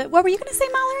a little bit. What were you going to say,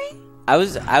 Mallory? I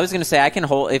was gonna say I can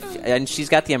hold and she's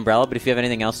got the umbrella, but if you have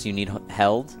anything else you need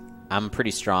held, I'm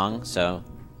pretty strong, so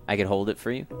I could hold it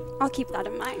for you. I'll keep that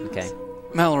in mind. Okay.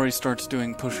 Mallory starts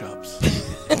doing push-ups.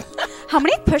 How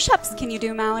many push-ups can you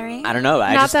do, Mallory? I don't know.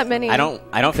 Not that many. I don't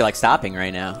feel like stopping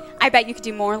right now. I bet you could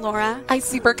do more, Laura. I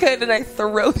super could, and I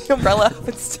throw the umbrella up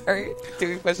and start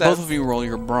doing push-ups. Both of you roll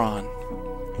your brawn.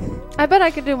 I bet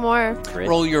I could do more. Grit.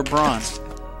 Roll your brawn.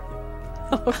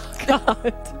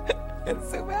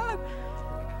 It's so bad.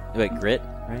 Wait, grit,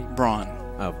 right? Brawn.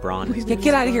 Oh, brawn. Yeah,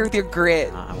 get out of here with your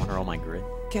grit. I want to roll my grit.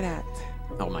 Get out.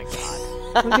 Oh my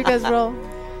god. What did you guys roll?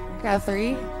 Got a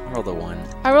 3. I rolled a 1.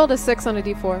 I rolled a 6 on a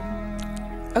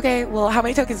d4. Okay, well, how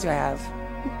many tokens do I have?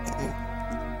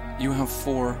 You have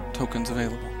 4 tokens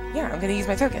available. Yeah, I'm gonna use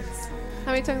my tokens.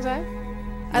 How many times I?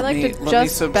 I like to Let me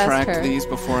just subtract best her. these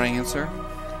before I answer.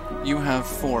 You have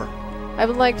 4. I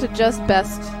would like to just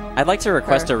best. I'd like to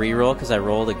request Her. a reroll because I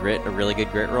rolled a really good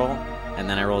grit roll, and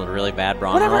then I rolled a really bad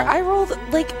brawn Whatever, roll. I rolled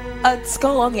like a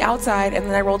skull on the outside, and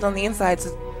then I rolled on the inside,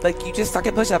 so like you just suck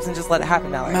at push-ups and just let it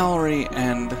happen, Mallory. Mallory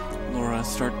and Laura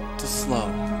start to slow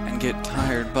and get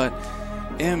tired, but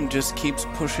Em just keeps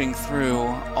pushing through,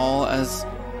 all as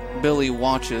Billy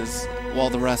watches, while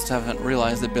the rest haven't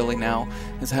realized that Billy now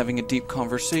is having a deep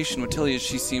conversation with Tilly as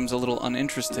she seems a little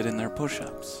uninterested in their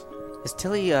push-ups. Is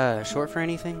Tilly short for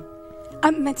anything?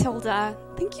 Matilda.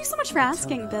 Thank you so much for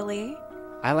asking, Billy.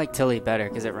 I like Tilly better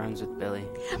because it rhymes with Billy.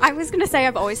 I was gonna say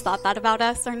I've always thought that about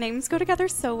us. Our names go together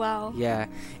so well. Yeah,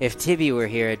 if Tibby were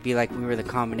here, it'd be like we were the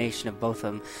combination of both of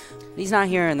them. He's not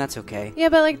here, and that's okay. Yeah,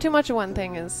 but like too much of one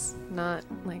thing is not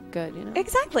like good, you know?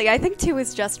 Exactly. I think 2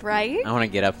 is just right. I want to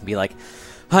get up and be like,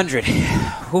 100.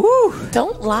 Woo!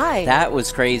 Don't lie. That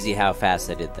was crazy how fast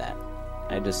I did that.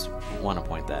 I just want to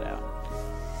point that out.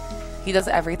 He does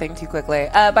everything too quickly.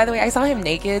 By the way, I saw him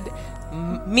naked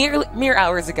mere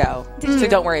hours ago. So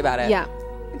don't worry about it. Yeah.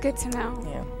 Good to know.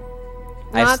 Yeah.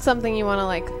 Not something you want to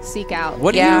like seek out.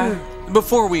 What do Yeah. you...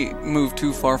 Before we move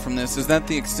too far from this, is that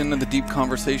the extent of the deep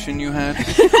conversation you had?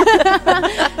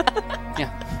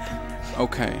 Yeah.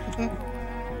 Okay.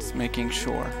 Just making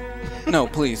sure. No,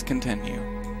 please, continue.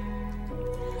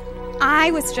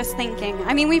 I was just thinking.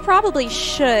 I mean, we probably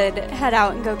should head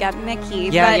out and go get Mickey.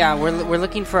 Yeah, but, yeah, we're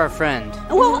looking for our friend.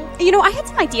 Well, you know, I had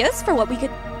some ideas for what we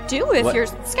could do if What- your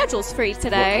schedule's free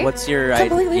today. What's your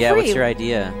Completely idea? What's free. your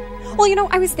idea? Well, you know,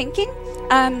 I was thinking,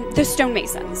 the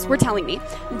stonemasons were telling me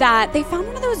that they found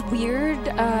one of those weird,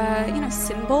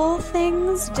 symbol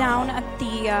things down at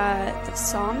the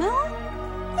sawmill.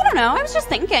 I don't know. I was just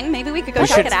thinking maybe we could go We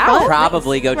check should it out.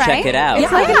 probably go check Right? it out.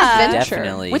 It's like an Yeah. adventure.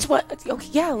 Definitely. Which one? Okay,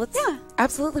 yeah, let's. Yeah.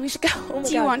 Absolutely, we should go. Oh my Do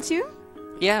you God. want to?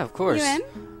 Yeah, of course. You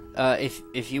in?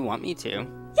 If you want me to. Yeah.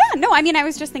 No, I mean, I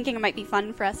was just thinking it might be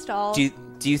fun for us to all.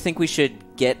 Do you think we should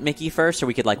get Mickey first, or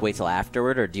we could like wait till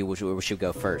afterward, or we should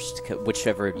go first?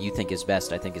 Whichever you think is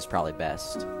best, I think is probably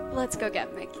best. Let's go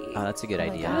get Mickey. Oh, that's a good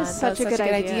idea. God, Such that's a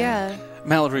good idea.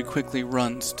 Mallory quickly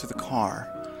runs to the car,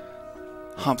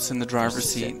 hops in the driver's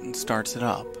seat, and starts it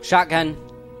up. Shotgun.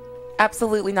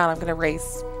 Absolutely not. I'm gonna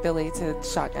race Billy to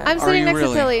shotgun. I'm Are sitting you next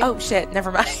really? to Tilly. Oh shit!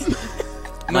 Never mind.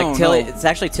 No, Tilly, no. it's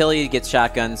actually Tilly gets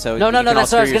shotgun. So No, you can all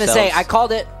that's what I was screw going to say. I yourselves.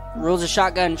 called it. Rules of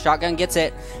shotgun. Shotgun gets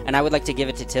it. And I would like to give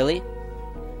it to Tilly.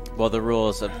 Well, the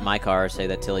rules of my car say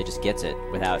that Tilly just gets it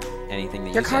without anything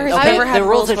that Your you car say. has Okay, never had the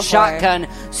rules of before. shotgun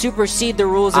supersede the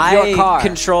rules of I your car.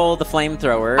 control the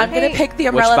flamethrower. I'm gonna pick the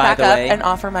umbrella by back the up way- and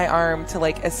offer my arm to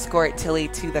like escort Tilly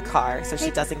to the car so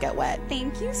she doesn't get wet.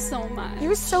 Thank you so much.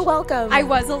 You're so welcome. I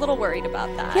was a little worried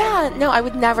about that. Yeah, no, I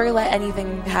would never let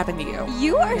anything happen to you.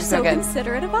 You are You're so so good.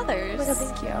 considerate of others. Oh my God,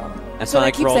 thank you. That's what why I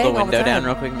I keep roll the saying all the window down time.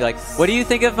 real quick and be like, "What do you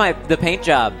think of the paint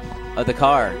job of the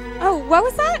car?" Oh, what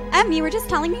was that? You were just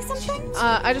telling me something?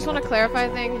 I just want to clarify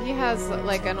a thing. He has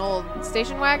like an old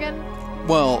station wagon,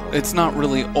 Well, it's not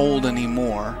really old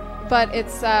anymore. but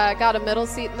it's got a middle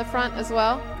seat in the front as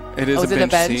well. It is Oh, a is it a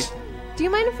bench bench? seat. Do you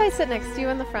mind if I sit next to you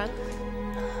in the front?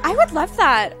 I would love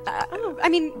that. I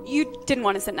mean, you didn't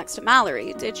want to sit next to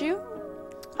Mallory, did you?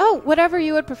 Oh, whatever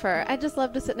you would prefer. I'd just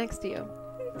love to sit next to you.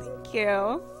 Thank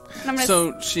you. And I'm gonna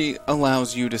So she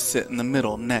allows you to sit in the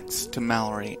middle next to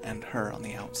Mallory and her on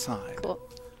the outside. Cool.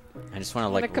 I just want to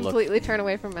I'm like gonna look completely turn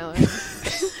away from Mallory.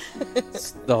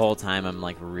 the whole time. I'm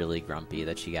like really grumpy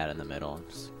that she got in the middle. I'm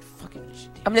just like, fucking shit.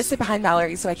 I'm gonna sit behind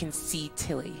Mallory so I can see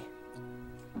Tilly.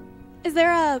 Is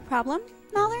there a problem,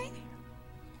 Mallory?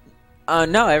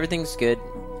 No, everything's good.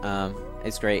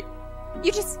 It's great.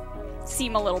 You just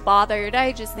seem a little bothered.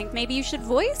 I just think maybe you should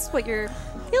voice what you're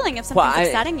feeling if something's Well,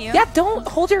 upsetting you. Yeah, don't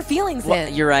hold your feelings Well,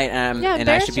 in. you're right, Yeah, and I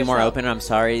embarrass should be more yourself. open. I'm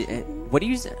sorry. What do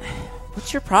you?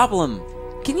 What's your problem?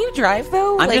 Can you drive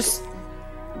though? I'm Like, just.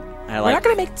 I We're like. not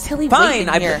gonna make Tilly wait Fine. in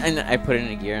I here. and I put it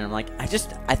in a gear, and I'm like, I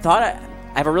thought I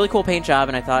have a really cool paint job,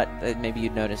 and I thought that maybe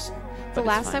you'd notice. The but it's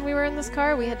last fine. time we were in this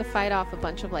car, we had to fight off a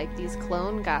bunch of like these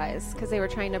clone guys because they were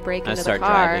trying to break into the start car.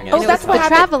 driving And it. Oh, it that's was what the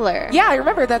happened. Traveler. Yeah, I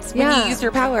remember. That's when Yeah. you used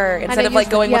your power I instead of used like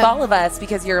the- going with yeah. all of us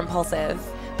because you're impulsive.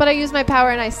 But I used my power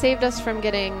and I saved us from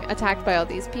getting attacked by all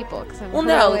these people. 'Cause I'm Well,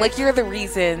 no, really- like you're the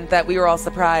reason that we were all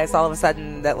surprised all of a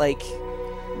sudden that like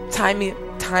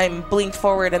time blinked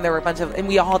forward and there were a bunch of and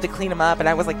we all had to clean them up and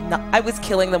I was like I was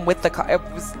killing them with the car.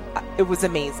 It was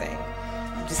amazing.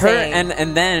 I'm just Her saying.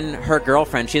 and then her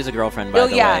girlfriend. She has a girlfriend, by oh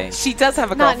the yeah, way. she does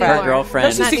have a Not girlfriend. Her anymore.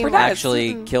 girlfriend No, she's super nice.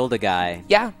 actually killed a guy,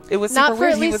 Yeah, it was not super for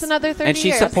weird. at He least was, another 30 and she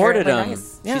years. supported him. Apparently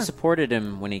nice. Yeah. She supported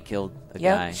him when he killed a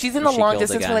Yeah, guy. she's in or a she long killed a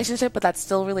distance guy. relationship, but that's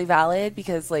still really valid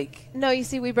because like No, you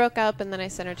see, we broke up and then I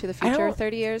sent her to the I future don't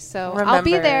 30 years. So remember. I'll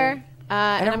be there.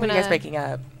 I And don't I'm remember gonna. you guys breaking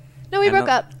up. No, we I broke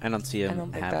don't- up. I don't see I him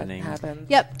don't think happening. that happened.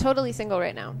 Yep, totally single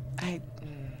right now.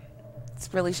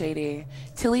 It's really shady.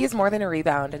 Tilly is more than a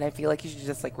rebound, and I feel like you should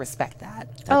just like respect that.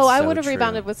 Oh, I so would have true.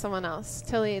 rebounded with someone else.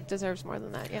 Tilly deserves more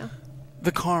than that. Yeah.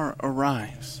 The car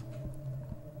arrives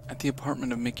at the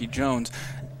apartment of Mickey Jones.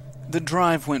 The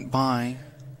drive went by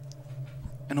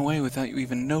and away without you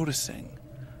even noticing.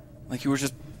 Like you were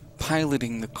just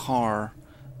piloting the car,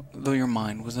 though your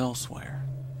mind was elsewhere.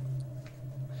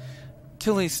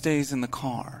 Tilly stays in the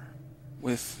car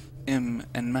with Em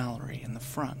and Mallory in the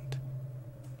front.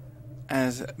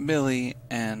 as Billy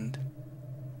and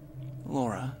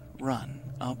Laura run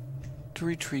up to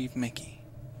retrieve Mickey.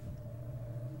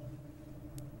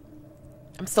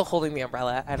 I'm still holding the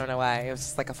umbrella. I don't know why. It was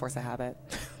just like a force of habit.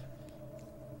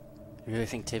 You really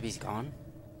think Tibby's gone?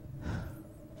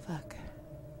 Fuck.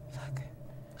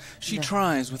 She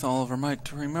tries with all of her might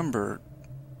to remember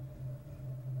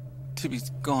Tibby's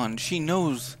gone. She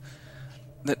knows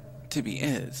that Tibby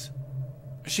is.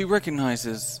 She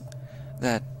recognizes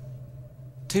that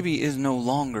Tibby is no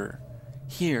longer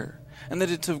here, and that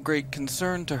it's of great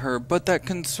concern to her, but that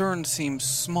concern seems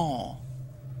small,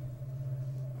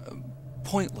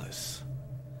 pointless,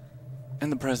 in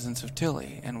the presence of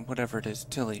Tilly and whatever it is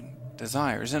Tilly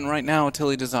desires. And right now,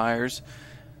 Tilly desires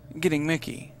getting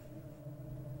Mickey.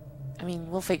 I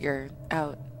mean, we'll figure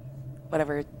out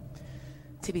whatever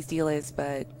Tibby's deal is,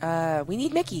 but we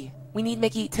need Mickey. We need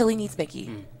Mickey. Tilly needs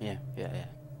Mickey. Yeah.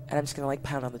 And I'm just going to, like,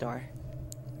 pound on the door.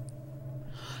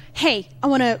 Hey, I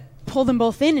want to pull them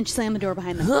both in and slam the door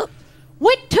behind them.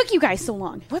 What took you guys so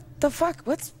long? What the fuck?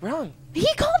 What's wrong? He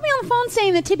called me on the phone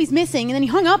saying that Tibby's missing, and then he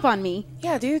hung up on me.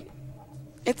 Yeah, dude.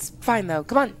 It's fine, though.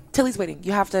 Come on. Tilly's waiting.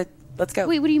 You have to... Let's go.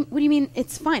 Wait, what do you mean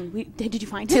it's fine? Did you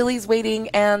find him? Tilly's waiting,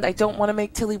 and I don't want to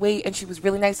make Tilly wait, and she was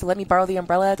really nice to let me borrow the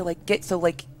umbrella to, like, get... So,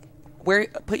 like,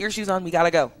 put your shoes on. We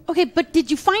gotta go. Okay, but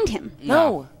did you find him?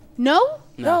 No. No?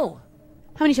 No.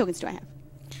 How many tokens do I have?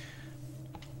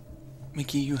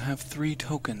 Mickey, you have 3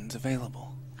 tokens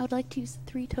available. I would like to use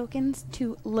 3 tokens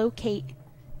to locate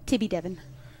Tibby Devon.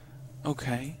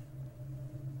 Okay.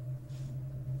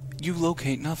 You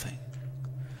locate nothing.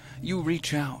 You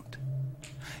reach out.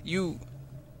 You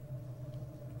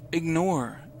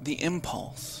ignore the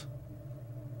impulse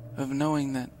of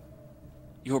knowing that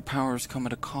your powers come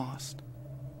at a cost.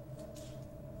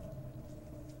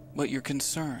 But you're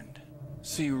concerned,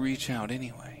 so you reach out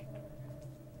anyway.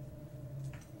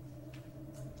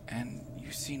 And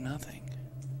you see nothing.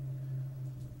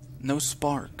 No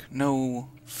spark, no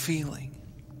feeling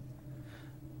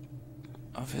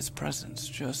of his presence,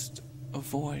 just a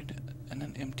void and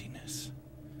an emptiness.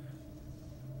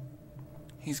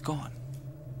 He's gone.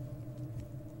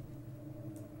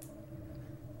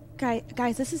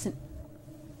 Guys, this isn't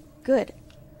good.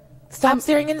 Stop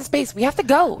staring into space. We have to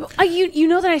go. You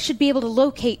know that I should be able to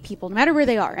locate people, no matter where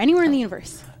they are, anywhere in the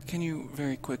universe. Can you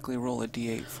very quickly roll a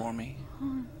d8 for me?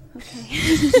 Okay.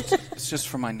 It's just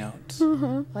for my notes.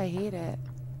 Oh, I hate it.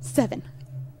 7.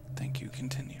 Thank you.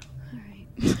 Continue. All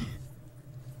right.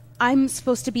 I'm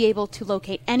supposed to be able to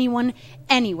locate anyone,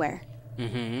 anywhere.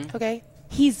 Mm-hmm. Okay.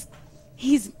 He's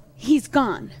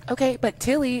gone. Okay, but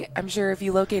Tilly, I'm sure if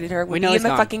you located her, would We know be in he's the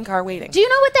gone. fucking car waiting. Do you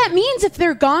know what that means if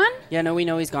they're gone? Yeah, no, we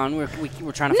know he's gone. We're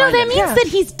trying to No, find that him. means Yeah. that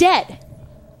he's dead.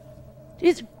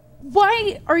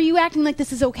 Why are you acting like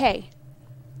this is okay?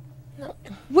 No.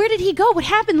 Where did he go? What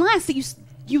happened last that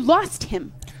you lost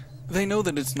him? They know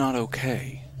that it's not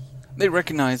okay. They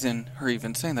recognize in her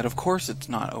even saying that, of course it's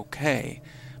not okay.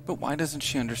 But why doesn't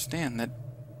she understand that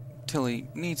Tilly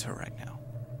needs her right now?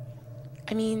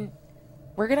 I mean,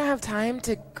 we're going to have time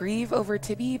to grieve over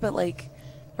Tibby, but, like,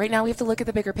 right now we have to look at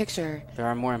the bigger picture. There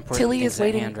are more important Tilly things is at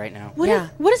waiting. hand right now.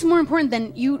 What is more important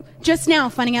than you just now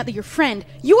finding out that your friend,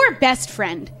 your best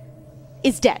friend,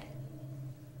 is dead?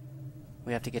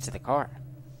 We have to get to the car.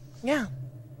 Yeah.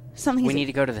 Something. We need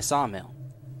to go to the sawmill.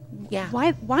 Yeah.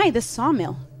 Why the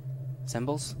sawmill?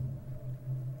 Symbols?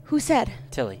 Who said?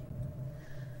 Tilly.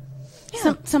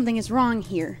 Something is wrong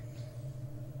here.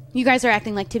 You guys are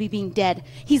acting like Tibby being dead.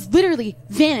 He's literally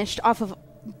vanished off of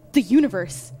the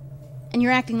universe. And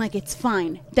you're acting like it's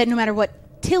fine. That no matter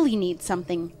what, Tilly needs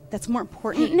something that's more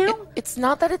important now? It's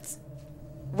not that it's...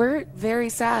 We're very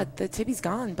sad that Tibby's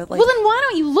gone, but, like... Well, then why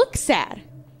don't you look sad?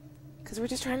 Because we're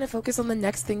just trying to focus on the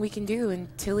next thing we can do, and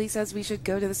Tilly says we should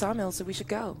go to the sawmill, so we should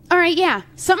go. All right, yeah.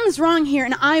 Something's wrong here,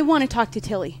 and I want to talk to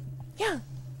Tilly. Yeah.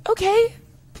 Okay.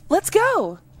 Let's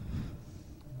go.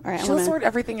 All right, I She'll want sort to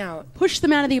everything out. push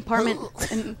them out of the apartment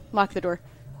and lock the door.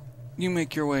 You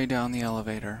make your way down the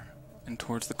elevator and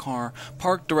towards the car,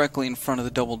 parked directly in front of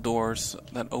the double doors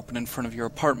that open in front of your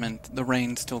apartment, the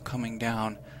rain still coming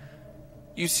down.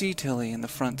 You see Tilly in the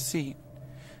front seat.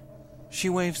 She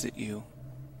waves at you,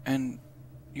 and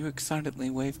you excitedly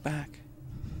wave back.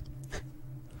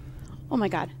 Oh my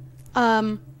god.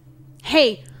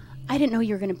 Hey, I didn't know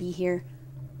you were going to be here.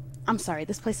 I'm sorry,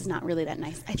 this place is not really that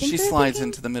nice. I think She they're slides thinking-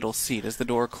 into the middle seat as the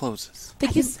door closes.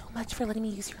 Thank you so much for letting me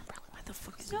use your umbrella. What the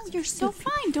fuck is No, you're so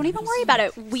fine. Don't even worry about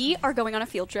it. We are going on a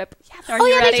field trip. Are Oh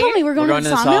you yeah, ready? they told me we're going to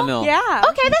the sawmill. Yeah.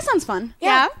 Okay, that sounds fun.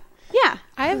 Yeah. Yeah.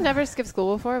 I have never skipped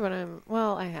school before, but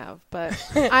I have, but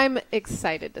I'm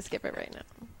excited to skip it right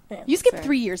now. You skipped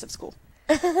 3 years of school.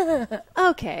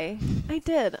 Okay, I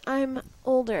did. I'm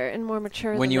older and more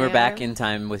mature When than you were they back are. in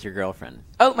time with your girlfriend.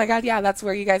 Oh my god, yeah, that's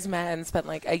where you guys met and spent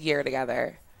like a year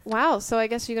together. Wow, so I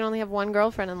guess you can only have one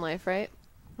girlfriend in life, right?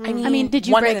 I mean, did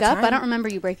you one at break a up? I time. don't remember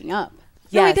you breaking up.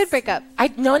 No, we Yes. did break up.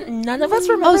 None of us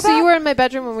remember Oh, so that? you were in my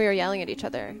bedroom when we were yelling at each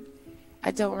other. I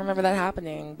don't remember that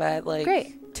happening, but like...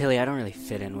 Great. Tilly, I don't really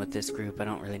fit in with this group. I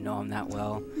don't really know them that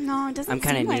well. No, it doesn't I'm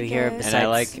kinda seem new like here, it. And I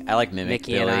like Mimic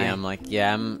Mickey Billy. and I. I'm like,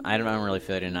 yeah, I don't really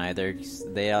fit in either. 'Cause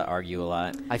they argue a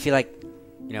lot. I feel like,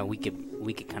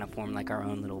 we could kind of form like our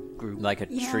own little group. Like a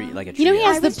Yeah. tree, like a You know, he trio.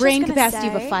 I has the was just brain gonna capacity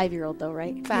of a say- 5-year-old, though,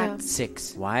 right? Fact.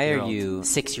 6. Why are you?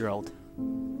 6-year-old.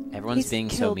 Everyone's He's being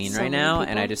so killed mean so right many now, and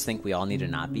people. I just think we all need to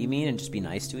not be mean and just be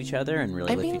nice to each other and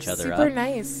really I'm lift being each other super up.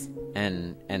 nice.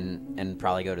 And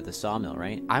probably go to the sawmill,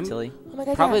 right? I'm Tilly. Oh my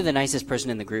god, Probably yeah. the nicest person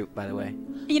in the group, by the way.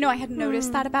 I had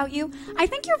noticed that about you. I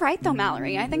think you're right, though,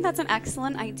 Mallory. I think that's an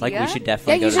excellent idea. Like we should Yeah,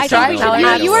 definitely you go to should the drive, sawmill. Mallory.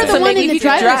 right you are away. the So one maybe in the if you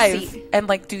could driver's drive seat. and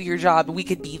like do your job, we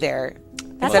could be there.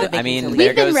 Well, Instead of I making mean, Tilly there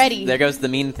We've been goes ready. there goes the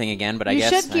mean thing again. But I You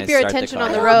guess should keep I your start the attention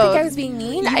on car. the I road. don't think I was being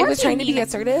mean. I weren't was trying to being be mean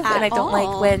assertive, at and I don't like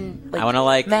all. when like I want to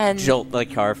like men jolt the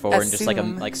car forward and just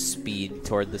assume. like speed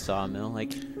toward the sawmill.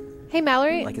 Like Hey,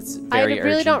 Mallory. Like it's I very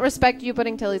really urgent. don't respect you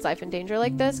putting Tilly's life in danger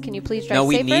like this. Can you please drive no,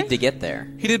 we safer? need to get there.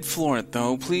 He did floor it,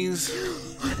 though. Please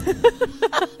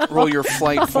roll your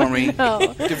flight for me.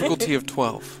 no. Difficulty of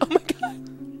 12.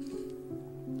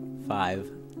 5.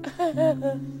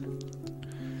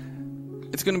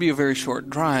 It's going to be a very short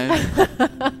drive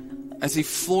as he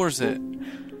floors it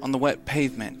on the wet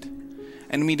pavement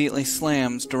and immediately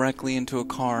slams directly into a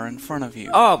car in front of you.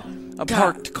 Oh, A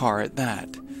parked car at that.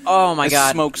 oh my As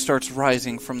God! smoke starts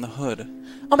rising from the hood.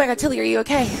 Oh my god, Tilly, are you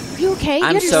okay? Are you okay? You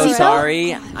I'm have your so seatbelt?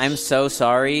 sorry. I'm so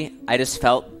sorry. I just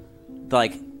felt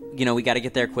like we got to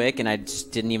get there quick, and I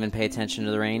just didn't even pay attention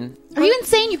to the rain. Are you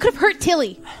insane? You could have hurt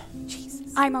Tilly.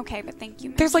 I'm okay, but thank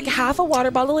you. There's like Mickey. half a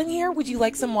water bottle in here. Would you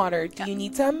like some water? Do you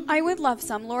need some? I would love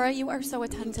some. Laura, you are so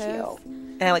Thank attentive. you.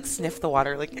 And I like sniff the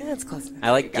water, like it's close enough.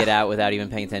 I like get out without even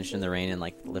paying attention to the rain and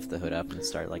like lift the hood up and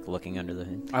start like looking under the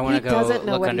hood. I want to He go doesn't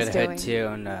know look what under he's the hood doing. too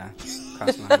and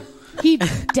cross my arm. He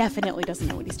definitely doesn't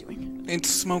know what he's doing. It's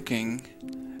smoking,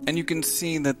 and you can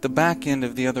see that the back end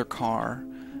of the other car,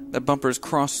 that bumpers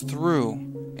cross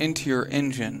through into your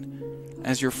engine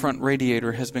as your front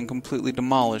radiator has been completely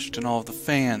demolished and all of the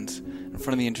fans in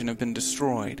front of the engine have been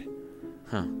destroyed.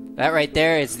 That right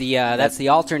there is the that's the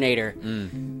alternator.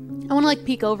 I want to like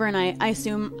peek over, and I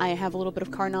assume I have a little bit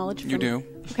of car knowledge. You from- do?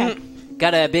 Okay.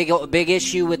 Got a big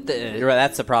issue with the. You're right,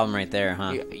 that's the problem right there,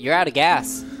 huh? You're out of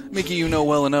gas. Mickey, you know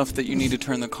well enough that you need to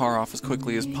turn the car off as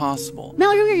quickly as possible.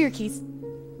 Mallory, where are your keys?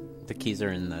 The keys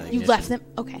are in the. You ignition. left them?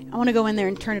 Okay. I want to go in there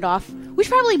and turn it off. We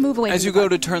should probably move away As from you the go car.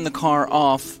 to turn the car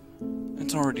off,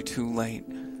 it's already too late.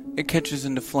 It catches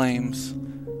into flames.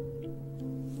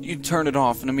 You turn it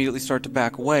off and immediately start to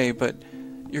back away, but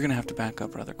you're going to have to back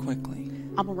up rather quickly.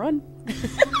 I'm gonna run.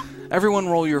 Everyone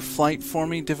roll your flight for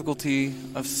me, difficulty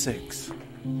of 6.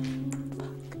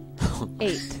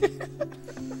 8.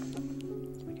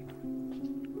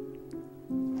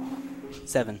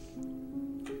 7.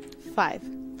 5.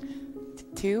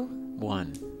 2.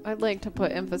 1. I'd like to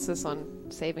put emphasis on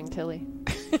saving Tilly.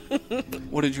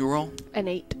 What did you roll? An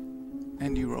 8.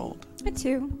 And you rolled. A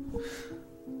 2.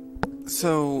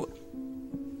 So,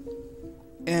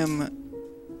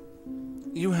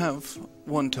 you have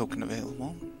 1 token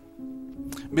available.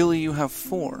 Billy, you have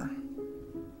 4.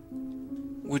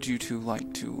 Would you two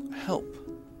like to help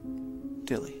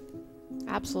Dilly?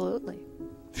 Absolutely.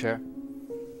 Sure.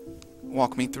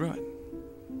 Walk me through it.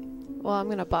 Well, I'm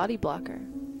going to body block her.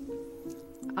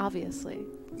 Obviously.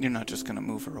 You're not just going to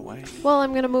move her away. Well,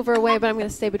 I'm going to move her away, but I'm going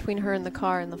to stay between her and the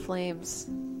car and the flames.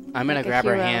 I'm gonna Like a grab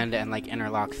her hero. hand and like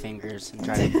interlock fingers and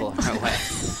try to pull her away.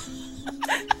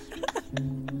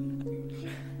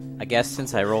 I guess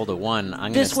since I rolled a 1, I'm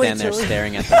going to This way, stand there Tilly.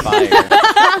 staring at the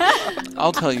fire.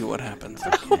 I'll tell you what happens.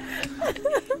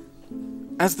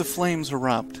 As the flames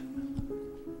erupt,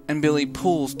 and Billy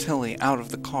pulls Tilly out of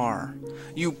the car,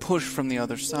 you push from the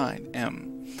other side,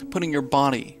 M, putting your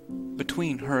body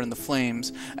between her and the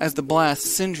flames as the blast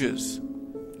singes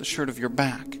the shirt of your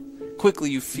back.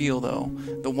 Quickly you feel, though,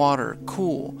 the water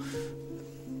cool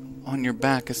on your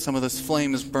back as some of this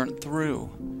flame is burnt through.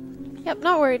 Yep,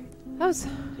 not worried.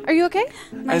 Are you okay?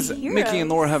 As Mickey and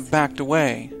Laura have backed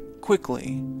away,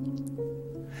 quickly,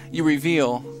 you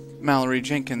reveal Mallory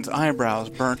Jenkins' eyebrows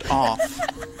burnt off.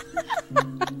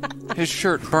 His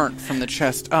shirt burnt from the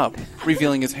chest up,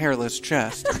 revealing his hairless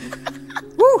chest.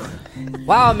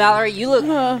 Wow, Mallory, you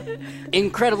look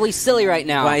incredibly silly right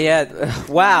now.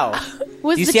 Wow.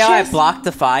 Was You the see how I chest- blocked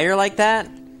the fire like that?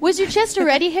 Was your chest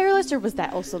already hairless, or was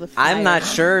that also the fire? I'm not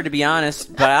sure, to be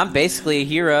honest, but I'm basically a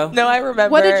hero. No, I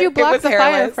remember. What did you It block was the fire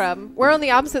hairless. from? We're on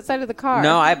the opposite side of the car.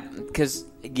 No, because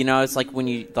it's like when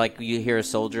you hear a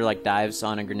soldier like dives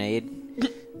on a grenade.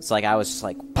 It's like I was just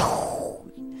like,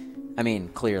 I mean,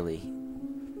 clearly.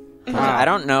 I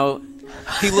don't know.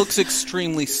 He looks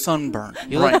extremely sunburned,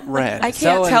 You look- red. I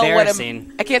So can't tell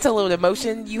embarrassing. I can't tell what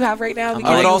emotion you have right now because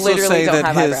I would you also literally say don't that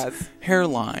have his eyebrows.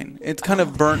 hairline, it's kind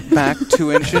of burnt back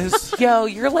 2 inches. Yo,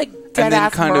 you're like and dead then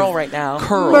ass kind Merle of right now.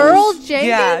 curls. Merle Jenkins,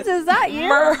 Yeah. is that you?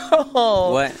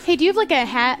 Merle. What? Hey, do you have like a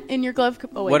hat in your glove?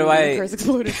 Oh, wait, What do my I- car's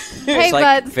exploded. Hey, It's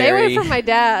like bud, stay away very- from my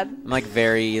dad. I'm like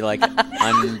very like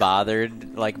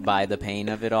unbothered like by the pain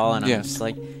of it all, and I'm Yes. just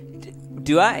like,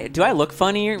 do I look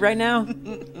funny right now?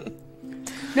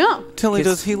 No. Tilly,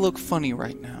 'Cause- does he look funny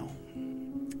right now?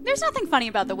 There's nothing funny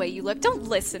about the way you look. Don't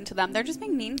listen to them. They're just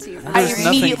being mean to you. I There's nothing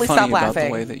immediately funny stopped about the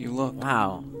laughing. way that you look.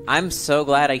 Wow, I'm so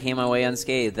glad I came away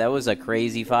unscathed. That was a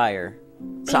crazy fire.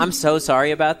 So I'm so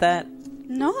sorry about that.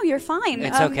 No, you're fine.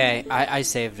 It's okay. I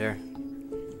saved her.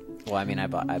 Well, I mean, I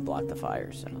blocked the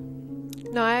fire, so.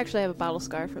 No, I actually have a battle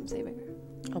scar from saving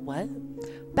her. A what?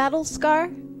 Battle scar?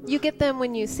 You get them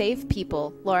when you save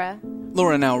people, Laura.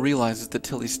 Laura now realizes that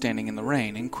Tilly's standing in the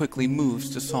rain and quickly moves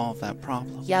to solve that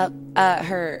problem. Yep.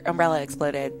 Her umbrella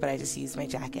exploded, but I just used my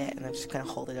jacket and I'm just gonna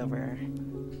hold it over her.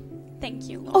 Thank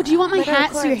you. Oh, do you want my But of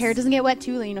hat so your course. hair doesn't get wet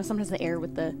too? You know, sometimes the air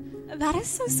with the. That is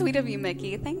so sweet of you,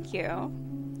 Mickey. Thank you.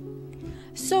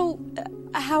 So,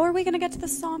 how are we going to get to the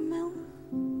sawmill?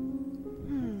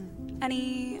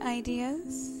 Any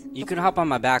ideas? You can hop on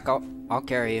my back. I'll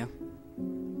carry you.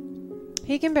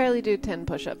 He can barely do 10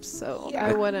 push-ups, so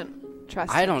I wouldn't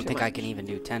trust I him don't too think much. I can even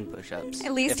do 10 push-ups.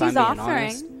 At least if I'm he's being offering.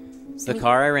 honest. So the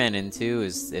car I ran into,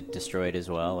 is it destroyed as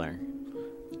well, or?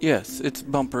 Yes, its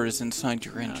bumper is inside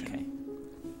your engine. Okay.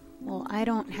 Well, I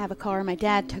don't have a car. My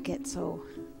dad took it, so.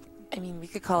 I mean, we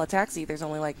could call a taxi. There's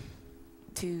only like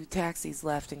 2 taxis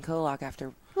left in Kolok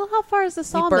after Well, how far is the we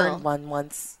sawmill? burned one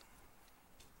once.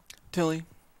 Tilly,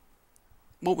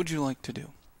 what would you like to do?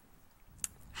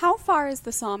 How far is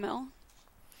the sawmill?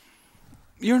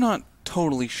 You're not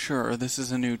totally sure this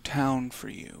is a new town for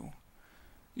you.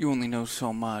 You only know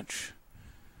so much.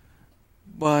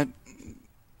 But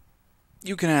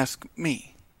you can ask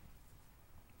me.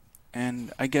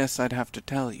 And I guess I'd have to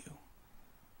tell you.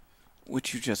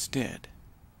 Which you just did.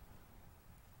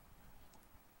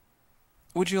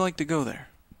 Would you like to go there?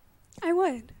 I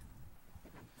would.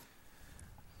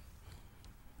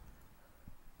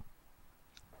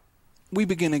 We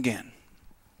begin again.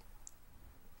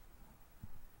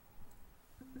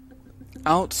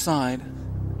 Outside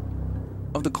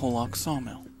of the Kolok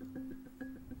sawmill.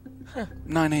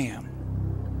 9 a.m.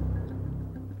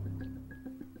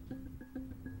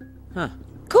 Huh.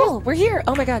 Cool, we're here.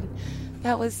 Oh my god.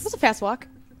 That It was was a fast walk.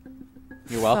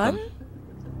 You're welcome.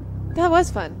 fun. That was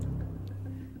fun.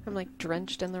 I'm like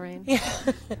drenched in the rain. Yeah.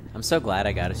 I'm so glad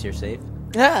I got us here safe.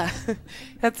 Yeah.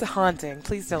 That's haunting.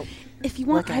 Please don't. If you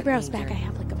want Look at eyebrows me, back, Gary. I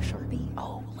have like a Sharpie.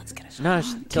 Oh, let's get a No,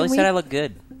 Tilly we- said I look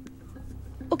good.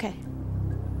 Okay.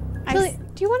 Tilly,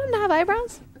 do you want him to have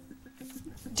eyebrows?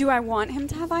 Do I want him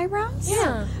to have eyebrows?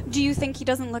 Yeah. Do you think he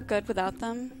doesn't look good without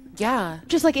them? Yeah.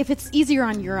 Just like if it's easier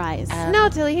on your eyes. No,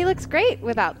 Tilly, he looks great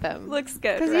without them. Looks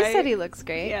good, Because you said he looks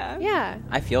great. Yeah. Yeah.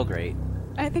 I feel great.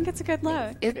 I think it's a good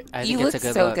look. I You think look it's a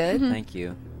good so look. good. Thank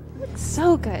you.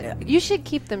 So good. You should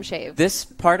keep them shaved. This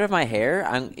part of my hair,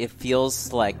 it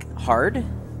feels like hard.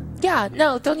 Yeah,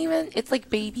 no, don't even. It's like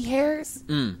baby hairs,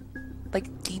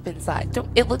 like deep inside. Don't.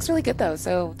 It looks really good though,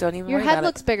 so don't even. Your worry head about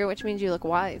looks bigger, which means you look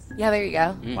wise. it. Yeah, there you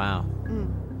go. Wow.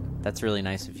 That's really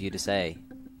nice of you to say.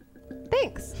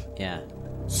 Thanks. Yeah.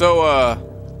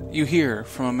 So, you hear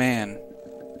from a man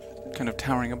kind of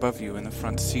towering above you in the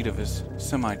front seat of his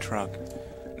semi-truck.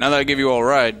 Now that I give you all a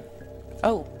ride,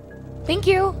 Oh, thank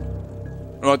you.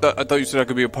 oh, I thought you said I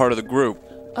could be a part of the group.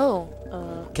 Oh,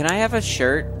 Can I have a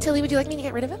shirt? Tilly, would you like me to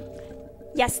get rid of him?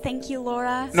 Yes, thank you,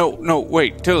 Laura. No,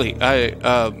 wait, Tilly,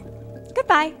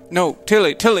 Goodbye. no,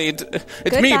 Tilly, it's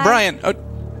me, Goodbye. Brian.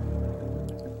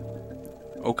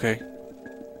 Okay.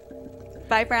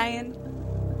 Bye, Brian.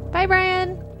 Bye,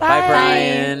 Brian. Bye,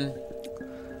 Brian.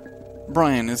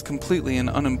 Brian is completely an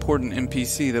unimportant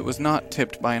NPC that was not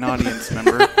tipped by an audience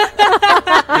member.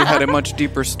 He had a much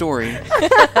deeper story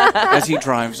as he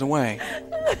drives away.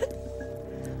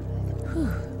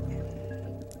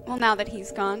 Well, now that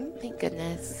he's gone, Thank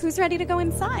goodness. who's ready to go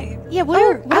inside? Yeah, what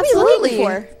are you absolutely. looking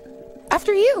for?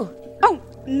 After you. Oh,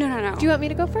 no. Do you want me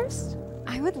to go first?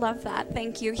 I would love that.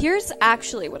 Thank you. Here's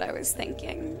actually what I was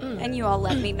thinking, and you all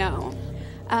let me know.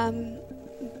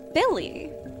 Billy,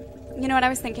 You know what I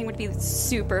was thinking would be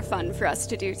super fun for us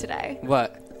to do today?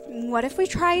 What? What if we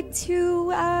tried to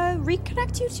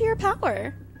reconnect you to your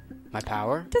power? My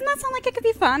power? Doesn't that sound like it could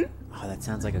be fun? Oh, that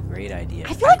sounds like a great idea.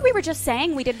 I feel like we were just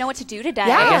saying we didn't know what to do today.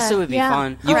 Yeah. I guess it would be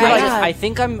fun. You Alright. guys, Yeah. I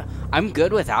think I'm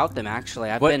good without them. Actually,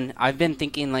 I've been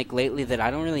thinking like lately that I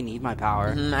don't really need my power.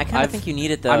 I kind of think you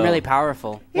need it though. I'm really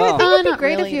powerful. Yeah, I think it would be not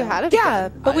great really, if you though. had it. Yeah,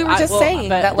 but we were just saying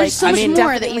but that, like, there's so much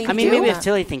more that you definitely can I mean, do. maybe if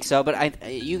Tilly thinks so,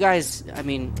 but you guys, I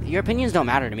mean, your opinions don't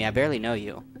matter to me. I barely know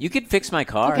you. You could fix my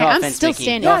car. Okay, No I'm offense, still Vicky.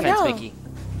 standing. No Yeah, offense, no. Vicky.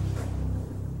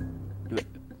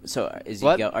 So,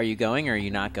 What? are you going or are you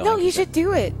not going? No, you should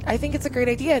do it. I think it's a great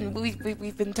idea, and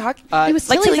we've been talking. It was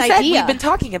like Tilly's Tilly said, idea. we've been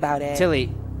talking about it.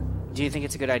 Tilly, do you think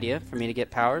it's a good idea for me to get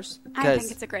powers? I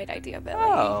think it's a great idea, Billy.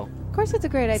 Oh, Of course, it's a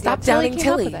great idea. Stop Tilly doubting came up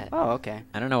Tilly. with it. oh, okay.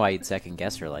 I don't know why you'd second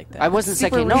guess her like that. I wasn't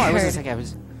Super second. No, I wasn't weird.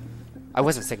 second. I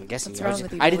wasn't second guessing. What's you. I, wrong was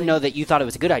with just- you, I didn't Billy? know that you thought it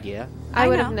was a good idea I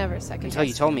would know. have never second until you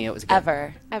guessed told me it was good.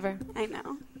 Ever. ever. I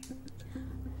know.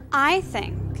 I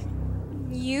think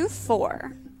you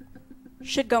four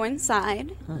should go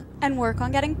inside and work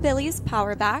on getting Billy's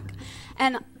power back,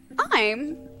 and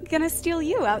I'm gonna steal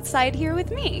you outside here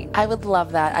with me. I would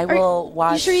love that. I will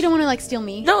watch. You sure you don't want to like steal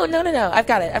me? No. I've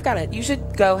got it. You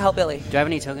should go help Billy. Do I have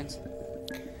any tokens?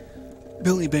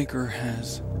 Billy Baker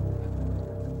has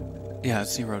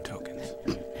 0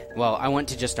 tokens. Well, I want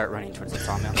to just start running towards the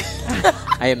sawmill.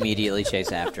 I immediately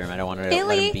chase after him. I don't want to let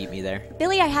Billy? him beat me there.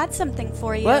 Billy, I had something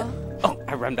for you. What? Oh,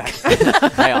 I run back.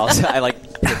 I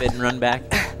like pivot and run back,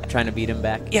 trying to beat him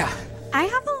back. Yeah. I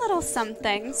have a little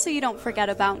something so you don't forget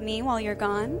about me while you're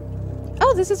gone.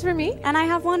 Oh, this is for me? And I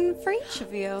have one for each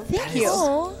of you. Thank you.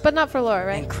 Oh. But not for Laura,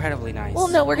 right? Incredibly nice. Well,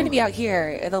 no, we're gonna be out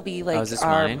here. It'll be like is this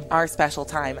mine? our special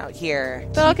time out here.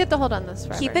 But I'll get to hold on this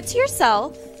forever. Keep it to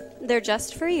yourself. They're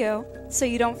just for you, so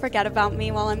you don't forget about me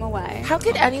while I'm away. How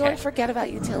could anyone forget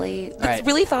about you, Tilly? That's right.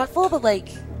 really thoughtful, but like,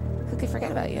 who could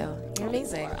forget about you? You're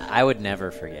amazing, I would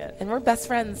never forget. and we're best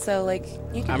friends. So like,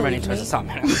 you can. I'm running believe towards me.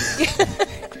 the sawmill.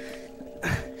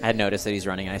 I had noticed that he's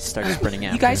running. I started sprinting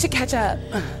after You guys him. should catch up.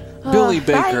 Billy bye.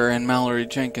 Baker and Mallory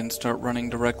Jenkins start running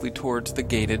directly towards the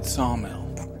gated sawmill.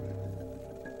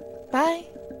 Bye.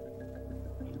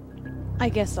 I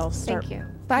guess I'll start. Thank you.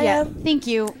 Bye. Yeah, Em. thank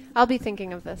you. I'll be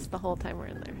thinking of this the whole time we're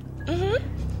in there.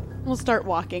 We'll start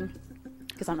walking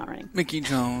because I'm not running. Mickey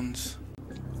Jones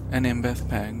and Mbeth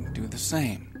Peg do the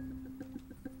same.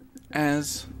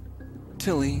 As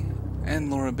Tilly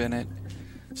and Laura Bennett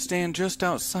stand just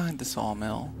outside the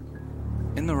sawmill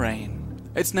in the rain.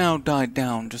 It's now died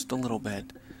down just a little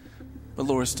bit, but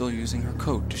Laura's still using her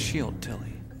coat to shield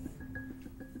Tilly.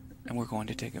 And we're going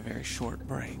to take a very short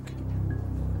break.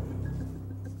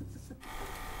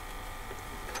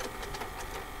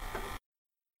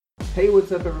 Hey,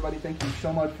 what's up, everybody? Thank you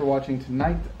so much for watching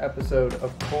tonight's episode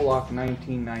of Kolok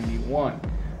 1991.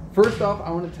 First off,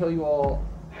 I want to tell you all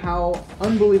how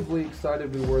unbelievably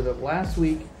excited we were that last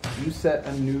week you set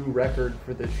a new record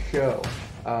for this show.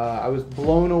 I was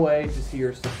blown away to see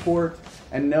your support,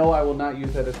 and no, I will not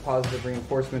use that as positive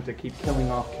reinforcement to keep killing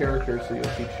off characters so you'll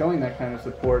keep showing that kind of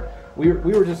support. We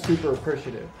were just super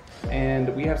appreciative. And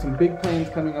we have some big plans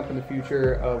coming up in the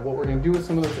future of what we're going to do with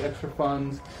some of those extra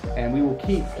funds, and we will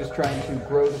keep just trying to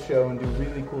grow the show and do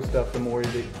really cool stuff the more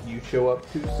that you show up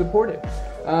to support it.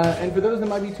 And for those that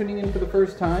might be tuning in for the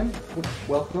first time,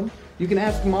 welcome. You can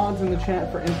ask mods in the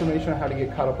chat for information on how to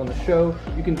get caught up on the show.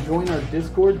 You can join our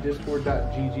Discord,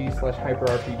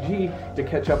 discord.gg/hyperrpg, to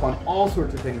catch up on all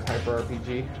sorts of things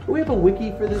HyperRPG. But we have a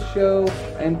wiki for this show,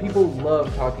 and people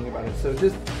love talking about it. So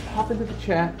just hop into the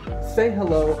chat, say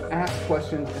hello, ask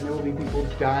questions, and there will be people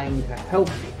dying to help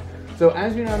you. So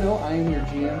as you now know, I am your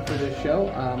GM for this show.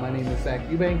 My name is Zach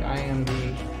Eubank. I am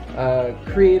the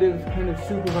creative kind of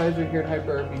supervisor here at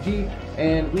HyperRPG,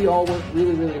 and we all work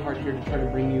really, really hard here to try to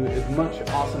bring you as much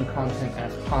awesome content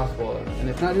as possible. And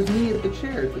it's not just me at the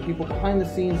chair, it's the people behind the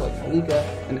scenes like Malika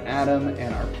and Adam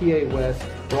and our PA Wes.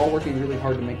 We're all working really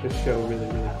hard to make this show really,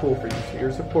 really cool for you. So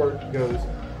your support goes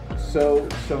so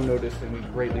noticed, and we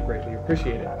greatly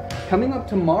appreciate it. Coming up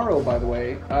tomorrow, by the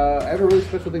way, I have a really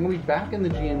special thing. We'll be back in the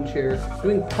GM chair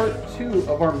doing part 2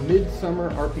 of our Midsummer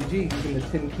RPG using the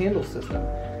Tin Candle system.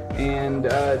 And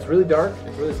it's really dark,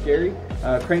 it's really scary.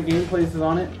 Crank Gameplays is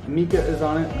on it, Mika is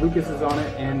on it, Lucas is on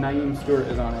it, and Naeem Stewart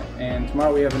is on it. And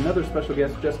tomorrow we have another special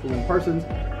guest, Jessica Lynn Parsons,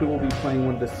 who will be playing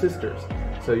one of the sisters.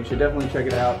 So you should definitely check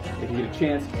it out if you get a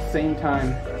chance. Same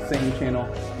time, same channel.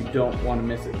 You don't want to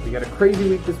miss it. We got a crazy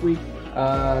week this week.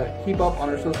 Keep up on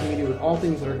our social media with all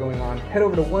things that are going on. Head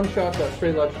over to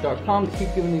oneshot.straylogic.com to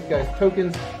keep giving these guys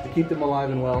tokens to keep them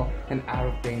alive and well and out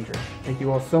of danger. Thank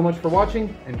you all so much for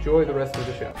watching. Enjoy the rest of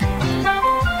the show.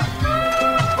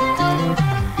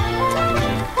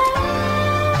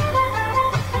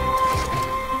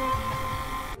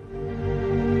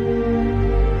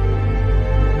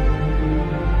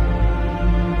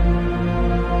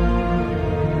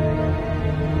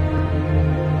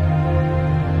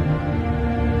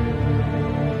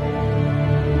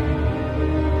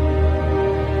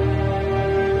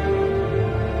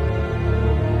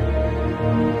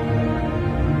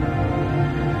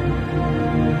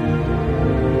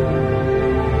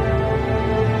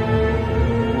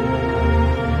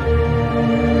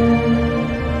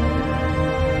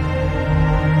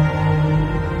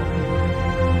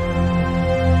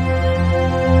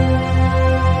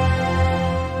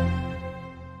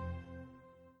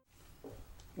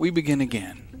 begin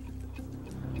again.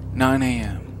 9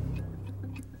 a.m.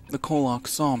 The Coloc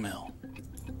Sawmill.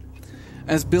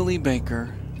 As Billy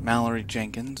Baker, Mallory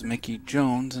Jenkins, Mickey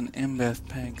Jones, and Mbeth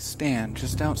Peg stand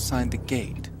just outside the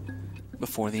gate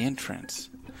before the entrance,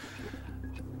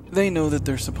 they know that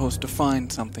they're supposed to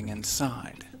find something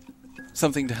inside.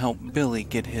 Something to help Billy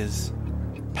get his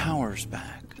powers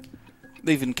back.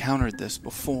 They've encountered this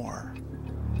before.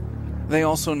 They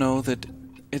also know that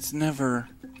it's never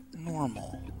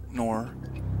normal nor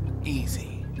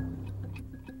easy.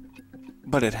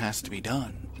 But it has to be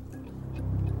done.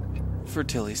 For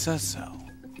Tilly says so.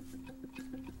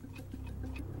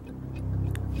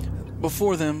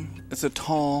 Before them is a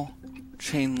tall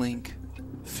chain link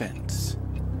fence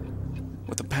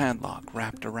with a padlock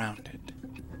wrapped around it.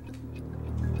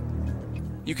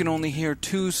 You can only hear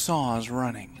 2 saws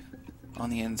running on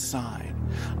the inside,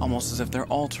 almost as if they're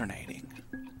alternating.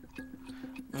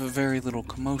 With very little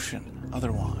commotion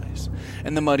otherwise.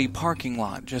 In the muddy parking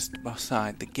lot just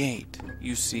beside the gate,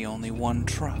 you see only one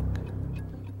truck.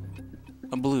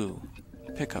 A blue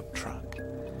pickup truck.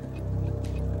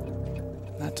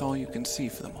 That's all you can see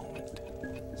for the moment.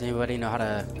 Does anybody know how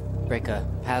to break a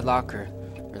padlock or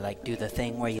like do the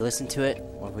thing where you listen to it?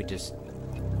 Or we just...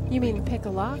 You mean pick a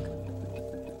lock?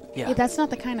 Yeah, that's not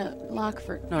the kind of lock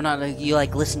for... No, not like you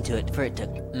like listen to it for it to...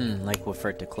 Like for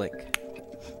it to click.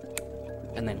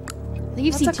 And then...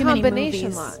 You've seen That's a too many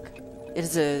combination movies. lock. It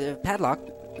is a padlock.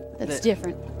 That's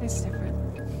different. It's different.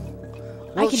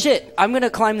 Well, shit, I'm gonna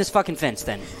climb this fucking fence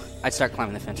then. I'd start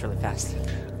climbing the fence really fast.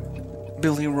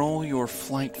 Billy, roll your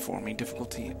flight for me,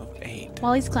 difficulty of 8.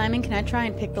 While he's climbing, can I try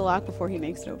and pick the lock before he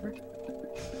makes it over?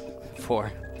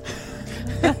 4.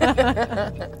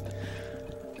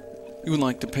 You would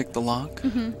like to pick the lock?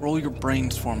 Mm-hmm. Roll your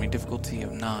brains for me, difficulty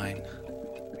of 9.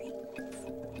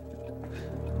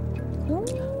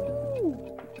 Ooh.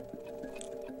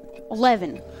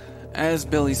 11. As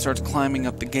Billy starts climbing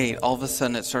up the gate, all of a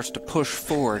sudden it starts to push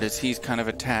forward as he's kind of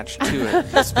attached to it.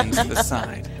 It spins to the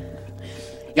side.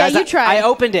 Yeah, Guys, you tried. I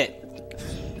opened it.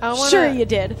 Sure you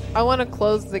did. I want to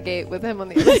close the gate with him on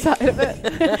the other side of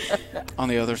it. On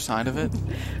the other side of it?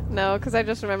 No, because I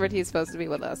just remembered he's supposed to be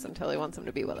with us until he wants him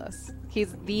to be with us.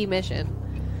 He's the mission.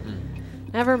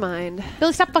 Never mind.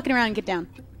 Billy, stop fucking around and get down.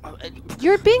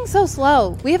 You're being so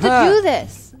slow. We have to do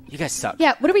this. You guys suck.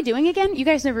 Yeah, what are we doing again? You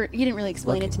guys you didn't really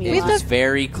explain it to me a It lot. was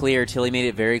very clear. Tilly made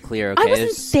it very clear. Okay, I wasn't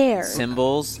there's there.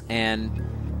 symbols and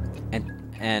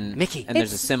Mickey. and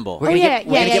there's a symbol. We're gonna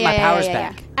get my powers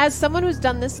back. As someone who's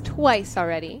done this twice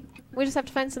already, we just have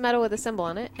to find some metal with a symbol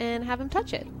on it and have him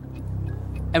touch it.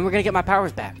 And we're gonna get my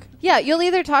powers back. Yeah, you'll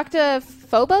either talk to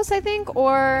Phobos, I think,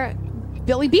 or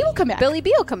Billy B will come back. Billy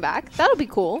B will come back. That'll be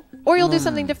cool. Or you'll do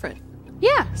something different.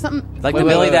 Yeah, something. Like Wait, the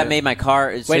wait, Billy wait, that wait. made my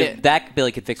car. So Wait, that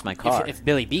Billy could fix my car. If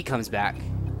Billy B comes back,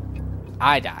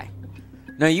 I die.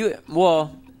 No, you.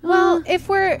 Well, Well, if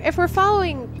we're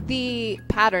following the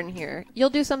pattern here, you'll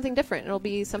do something different. It'll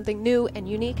be something new and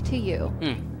unique to you.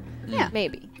 Yeah,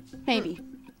 Maybe. maybe.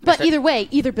 But either way,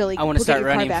 either Billy. I want to will get start your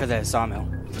car running back. for the sawmill.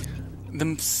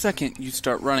 The second you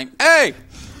start running, hey,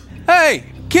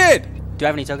 kid! Do I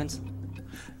have any tokens?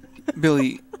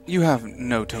 Billy, you have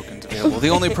no tokens available. The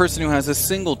only person who has a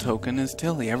single token is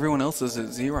Tilly. Everyone else is at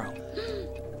 0.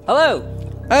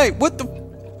 Hello. Hey, what the?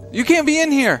 You can't be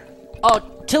in here. Oh,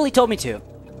 Tilly told me to.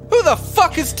 Who the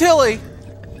fuck is Tilly?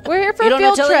 We're here for You a don't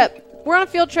know field Tilly? trip. We're on a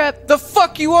field trip. The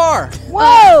fuck you are?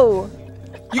 Whoa!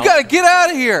 You gotta get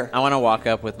out of here. I want to walk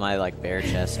up with my bare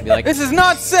chest and be like, This is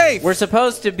not safe. "We're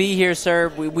supposed to be here, sir.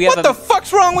 We have What the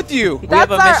fuck's wrong with you? we That's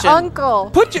have a our mission."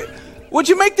 uncle. Would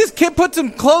you make this kid put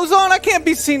some clothes on? I can't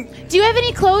be seen. Do you have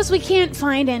any clothes? We can't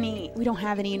find any. We don't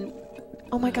have any.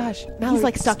 Oh my gosh. Mallory,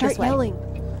 like stuck start this way.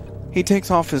 yelling. He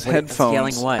takes off his headphones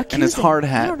yelling what? and his hard I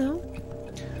hat. don't know.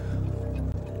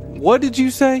 What did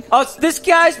you say? Oh, this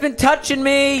guy's been touching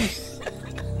me.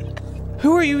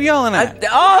 Who are you yelling at?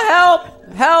 Help!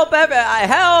 Help!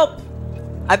 Help!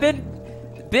 I've been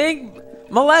being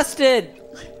molested.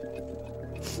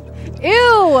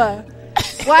 Ew!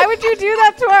 Why would you do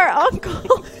that to our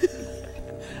uncle?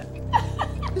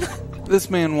 This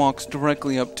man walks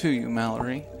directly up to you,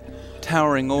 Mallory,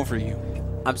 towering over you.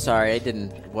 I'm sorry, I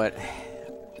didn't. What?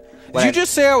 Did you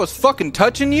just say I was fucking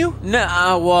touching you?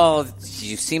 No, well,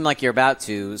 you seem like you're about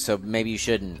to, so maybe you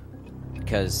shouldn't,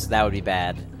 because that would be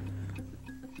bad.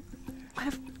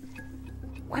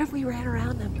 What if we ran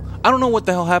around them? I don't know what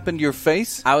the hell happened to your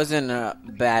face. I was in a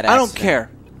bad accident. I don't care.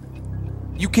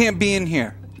 You can't be in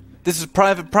here. This is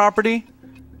private property.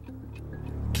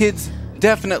 Kids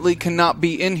definitely cannot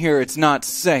be in here. It's not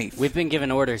safe. We've been given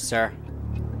orders, sir.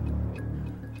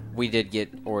 We did get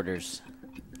orders.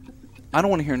 I don't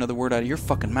want to hear another word out of your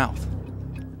fucking mouth.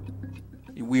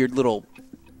 You weird little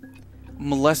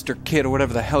molester kid or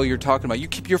whatever the hell you're talking about. You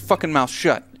keep your fucking mouth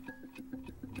shut.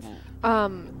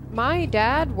 My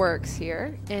dad works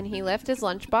here, and he left his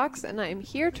lunchbox, and I'm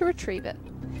here to retrieve it.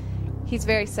 He's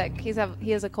very sick. He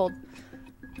has a cold.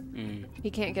 He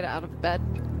can't get out of bed.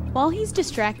 While he's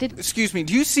distracted, Excuse me,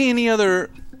 do you see any other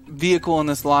vehicle in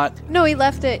this lot? No, he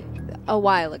left it a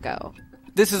while ago.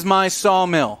 This is my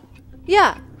sawmill.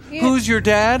 Yeah. Who's your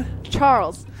dad?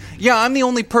 Charles? Yeah, I'm the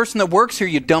only person that works here,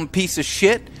 you dumb piece of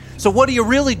shit. So what are you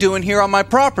really doing here on my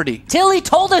property? Tilly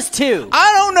told us to.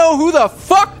 I don't know who the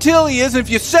fuck Tilly is, and if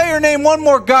you say her name one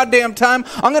more goddamn time,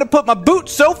 I'm gonna put my boot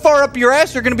so far up your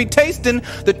ass you're gonna be tasting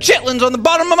the chitlins on the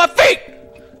bottom of my feet!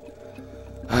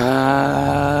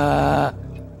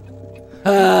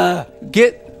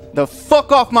 Get the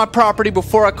fuck off my property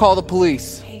before I call the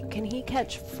police. Hey, can he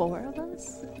catch 4 of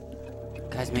us?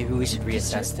 Guys, maybe we should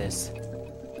reassess this.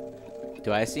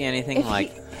 Do I see anything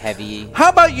like heavy? How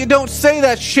about you don't say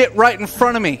that shit right in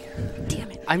front of me?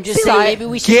 I'm just saying maybe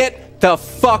we should... Get the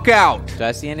fuck out! Do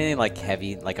I see anything like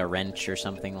heavy, like a wrench or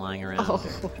something lying around?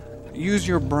 Oh. Use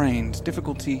your brains.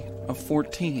 Difficulty of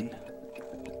 14.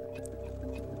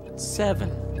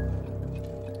 7.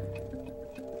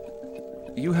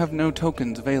 You have no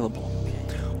tokens available.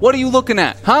 What are you looking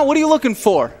at? Huh? What are you looking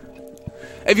for?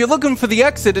 If you're looking for the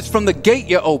exit, it's from the gate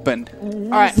you opened. All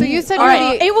right. So you said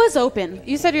it was open.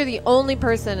 You said you're the only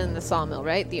person in the sawmill,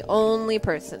 right? The only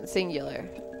person, singular.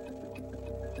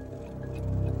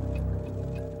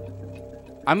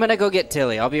 I'm gonna go get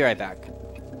Tilly. I'll be right back.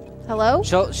 Hello?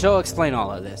 She'll explain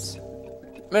all of this.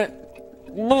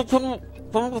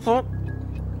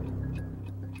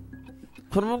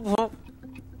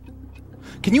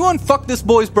 Can you unfuck this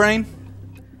boy's brain?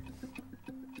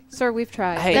 Sir, we've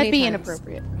tried. Hey, That'd be many times.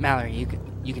 inappropriate. Mallory,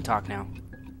 you can talk now.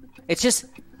 It's just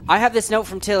I have this note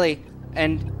from Tilly,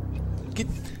 and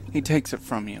He takes it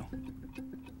from you.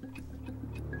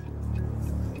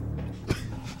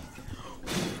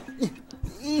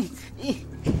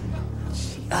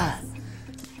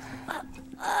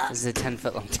 this is a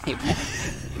 10-foot long table.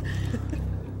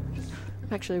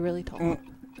 I'm actually really tall.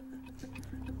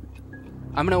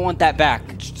 I'm gonna want that back.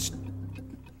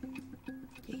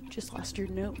 You just lost your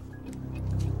note.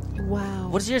 Wow.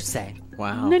 What does yours say?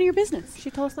 Wow. None of your business.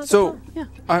 She told us not to So, tell.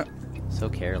 Yeah. So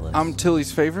careless. I'm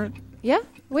Tilly's favorite. Yeah?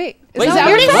 Wait. Wait, that is what that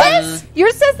yours says?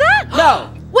 Yours says that?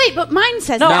 No, Wait, but mine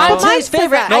says no, that. I'm Tilly's says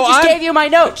favorite. that. No, I just I'm- gave you my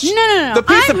notes. No. The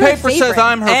piece I'm of her paper says favorite.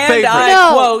 I'm her and favorite. I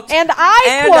No, quote. and I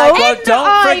and quote. I quote. Don't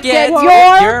I forget,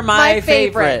 get you're my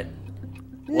favorite.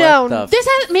 No, What the This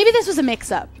maybe this was a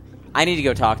mix-up. I need to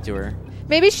go talk to her.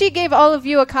 maybe she gave all of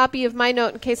you a copy of my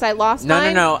note in case I lost No,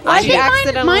 mine. no. I I She think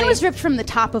accidentally. mine was ripped from the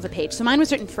top of a page, so mine was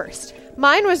written first.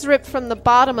 Mine was ripped from the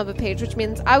bottom of a page, which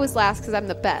means I was last because I'm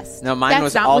the best. No, mine That's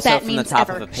was not what also that from the means top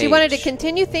ever. of a page. She wanted to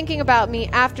continue thinking about me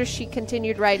after she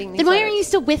continued writing these Then why letters. aren't you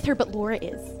still with her, but Laura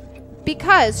is?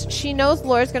 Because she knows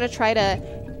Laura's going to try to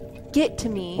get to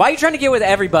me. Why are you trying to get with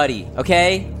everybody?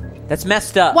 Okay, that's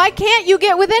messed up. Why can't you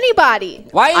get with anybody?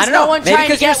 Why I is don't no know. one Maybe trying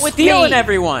to because get you're with stealing me?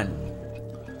 everyone.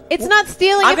 It's not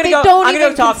stealing I'm if gonna they go- don't I'm gonna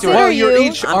even go talk to her. consider Well, you're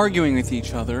you. each arguing with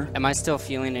each other. Am I still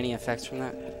feeling any effects from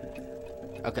that?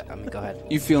 Okay, go ahead.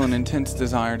 You feel an intense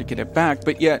desire to get it back,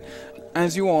 but yet,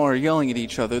 as you all are yelling at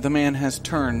each other, the man has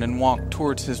turned and walked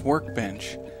towards his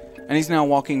workbench, and he's now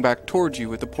walking back towards you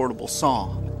with the portable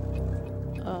saw.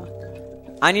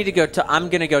 I need to go. I'm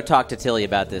gonna go talk to Tilly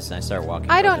about this, and I start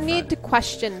walking. I toward don't the need front. to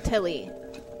question Tilly.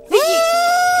 Hey,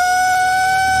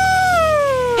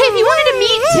 if you wanted to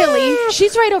meet Tilly,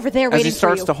 she's right over there As waiting he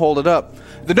starts for to you. hold it up,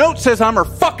 the note says I'm her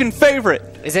fucking favorite.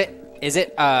 Is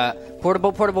it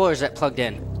portable, or is it plugged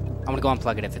in? I'm gonna go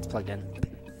unplug it if it's plugged in.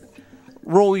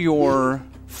 Roll your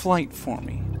flight for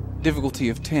me. Difficulty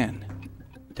of 10.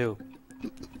 2,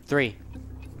 3.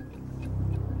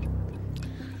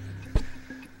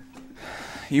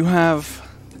 You have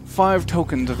 5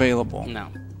 tokens available, No.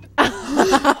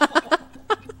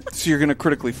 so you're going to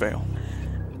critically fail.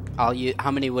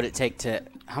 How many would it take to?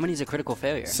 How many is a critical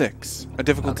failure? 6. A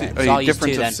difficulty, Okay, so I'll a use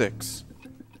difference 2 of then. 6.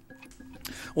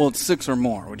 Well, it's 6 or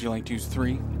more. Would you like to use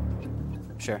 3?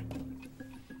 Sure.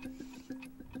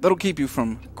 That'll keep you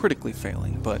from critically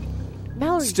failing, but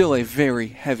Mallory. still a very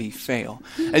heavy fail.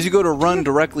 As you go to run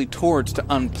directly towards to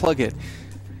unplug it,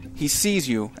 he sees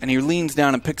you, and he leans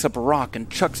down and picks up a rock and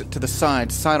chucks it to the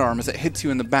sidearm as it hits you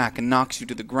in the back and knocks you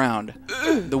to the ground.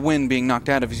 The wind being knocked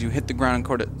out of as you hit the ground and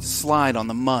sort of slide on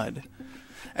the mud.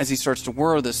 As he starts to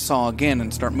whir this saw again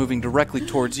and start moving directly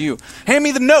towards you. Hand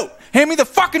me the note! Hand me the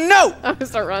fucking note! I'm gonna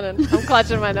start running. I'm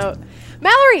clutching my note.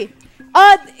 Mallory!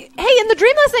 Hey, in the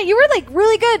dream last night, you were, like,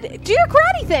 really good. Do your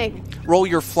karate thing. Roll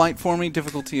your flight for me,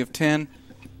 difficulty of 10.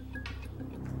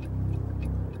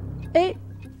 8.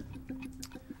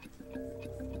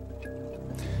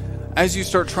 As you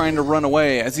start trying to run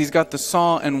away, as he's got the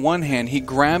saw in one hand, he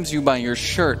grabs you by your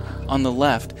shirt on the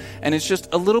left, and it's just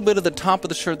a little bit of the top of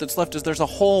the shirt that's left as there's a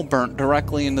hole burnt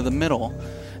directly into the middle.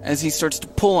 As he starts to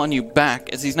pull on you back,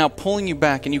 as he's now pulling you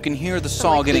back, and you can hear the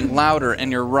saw getting louder in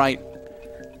your right.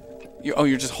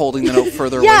 You're just holding the note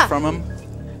further away from him?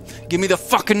 Give me the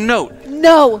fucking note!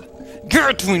 No! Give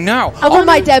it to me now! I want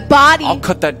my dead body! I'll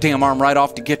cut that damn arm right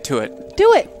off to get to it.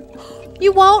 Do it!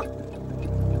 You won't?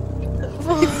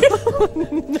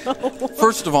 No.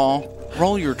 First of all,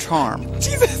 roll your charm.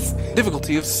 Jesus!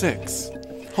 Difficulty of 6.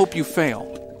 Hope you fail.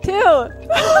 2.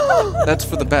 That's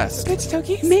for the best. Bitch,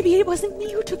 Toki. Maybe it wasn't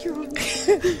me who took your arm.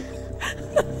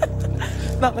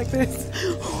 Not like this.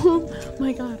 Oh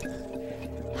my god.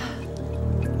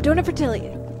 Doing it for Tilly.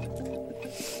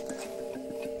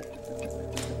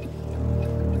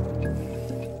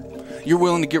 You're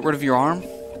willing to get rid of your arm?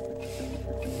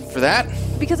 For that?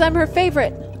 Because I'm her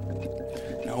favorite.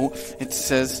 No, it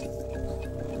says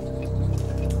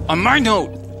on my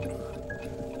note.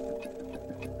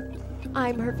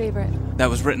 I'm her favorite. That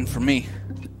was written for me.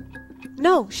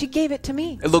 No, she gave it to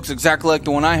me. It looks exactly like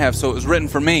the one I have, so it was written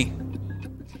for me.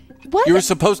 What? You were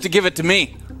supposed to give it to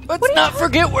me. Let's not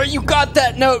forget where you got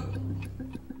that note.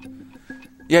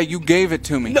 Yeah, you gave it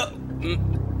to me. No.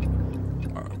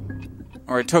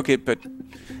 Or I took it, but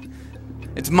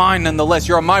it's mine nonetheless.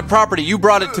 You're on my property. You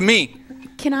brought it to me.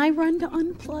 Can I run to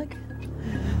unplug?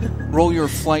 Roll your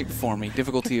flight for me.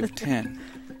 Difficulty of 10.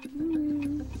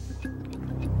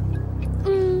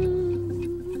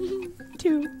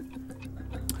 2.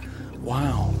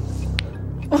 Wow.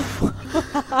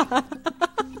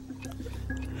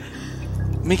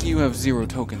 Mickey, you have 0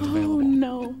 tokens available. Oh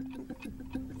no.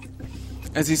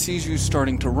 As he sees you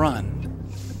starting to run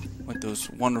with those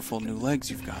wonderful new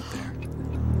legs you've got there,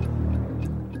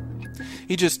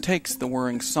 he just takes the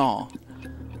whirring saw,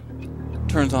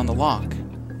 turns on the lock,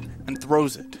 and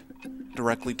throws it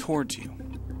directly towards you.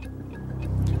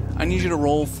 I need you to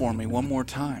roll for me one more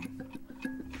time.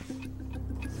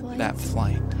 Flight. That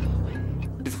flight.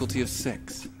 Difficulty of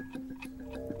 6.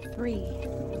 3.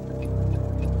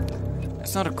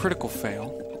 It's not a critical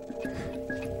fail.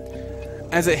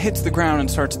 As it hits the ground and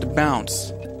starts to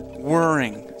bounce,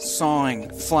 whirring, sawing,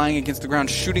 flying against the ground,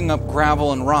 shooting up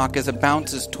gravel and rock as it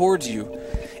bounces towards you,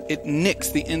 it nicks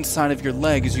the inside of your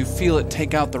leg as you feel it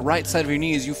take out the right side of your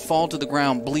knee as you fall to the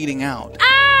ground, bleeding out.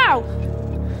 Ow!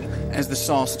 As the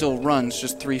saw still runs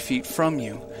just 3 feet from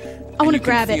you. I want to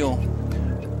grab it.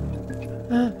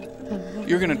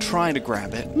 You're going to try to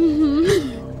grab it.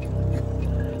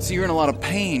 See, you're in a lot of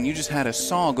pain. You just had a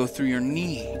saw go through your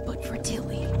knee. But for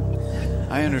Tilly.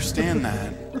 I understand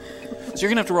that. So you're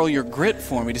going to have to roll your grit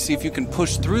for me to see if you can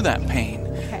push through that pain.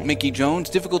 Okay. Mickey Jones,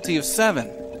 difficulty of 7.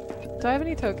 Do I have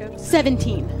any tokens?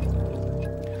 17.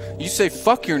 You say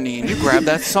fuck your knee and you grab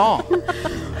that saw.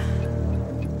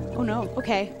 Oh no.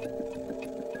 Okay.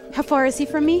 How far is he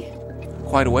from me?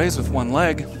 Quite a ways with one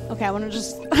leg. Okay, I want to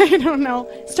just, I don't know,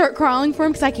 start crawling for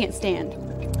him because I can't stand.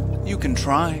 You can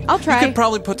try. I'll try. You can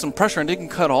probably put some pressure and it can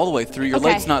cut all the way through. Your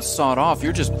Okay. leg's not sawed off.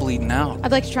 You're just bleeding out.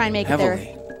 I'd like to try and make Heavily.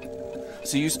 it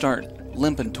So you start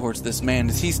limping towards this man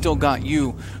as he still got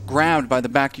you grabbed by the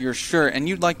back of your shirt, and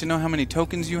you'd like to know how many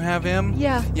tokens you have him?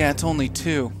 Yeah. Yeah, it's only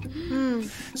 2.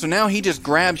 So now he just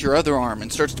grabs your other arm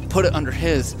and starts to put it under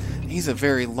his. He's a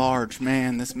very large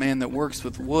man, this man that works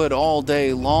with wood all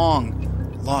day long.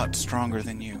 A lot stronger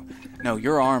than you. No,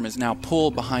 your arm is now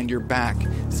pulled behind your back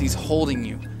as he's holding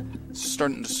you,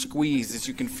 starting to squeeze as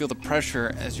you can feel the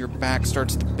pressure as your back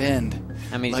starts to bend.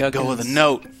 How many Let go of the tokens?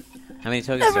 note. How many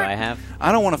tokens do I have?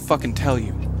 I don't want to fucking tell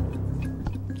you.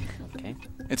 Okay.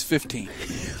 It's 15.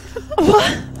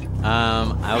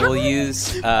 I will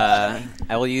use. I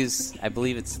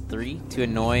believe it's 3 to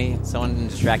annoy someone and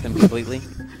distract them completely.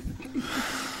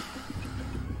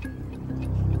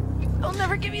 I'll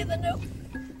never give you the note.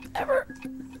 Ever.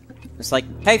 It's like,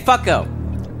 hey, fucko.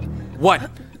 What?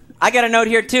 I got a note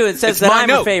here too. It says It's that my I'm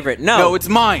her note. favorite. No, it's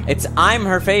mine. It's I'm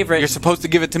her favorite. You're supposed to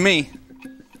give it to me.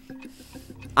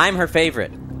 I'm her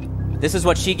favorite. This is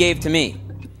what she gave to me.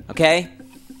 Okay?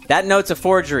 That note's a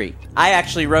forgery. I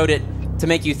actually wrote it to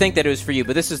make you think that it was for you,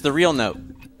 but this is the real note.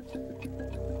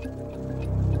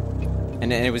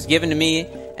 And it was given to me,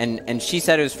 and she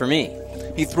said it was for me.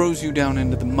 He throws you down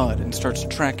into the mud and starts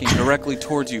tracking directly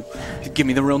towards you. Give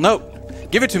me the real note.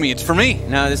 Give it to me. It's for me.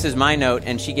 No, this is my note,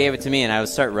 and she gave it to me, and I would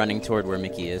start running toward where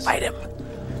Mickey is. Fight him.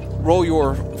 Roll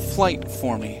your flight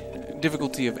for me.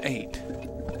 Difficulty of 8.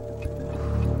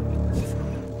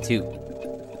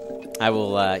 2. I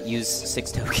will use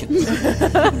 6 tokens.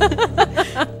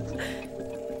 I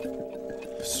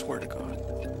swear to God.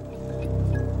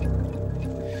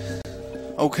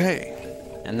 Okay.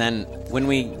 And then when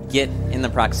we get in the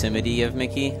proximity of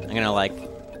Mickey, I'm going to, like,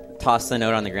 toss the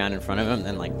note on the ground in front of him and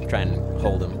then, like, try and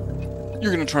hold him.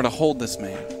 You're going to try to hold this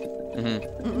man.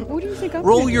 Mm-hmm. What do you think?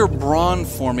 Roll your brawn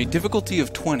for me. Difficulty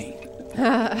of 20.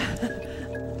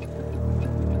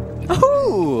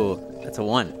 Ooh! That's a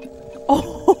 1.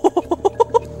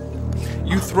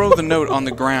 You throw the note on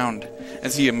the ground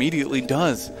as he immediately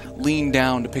does lean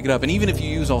down to pick it up. And even if you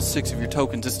use all 6 of your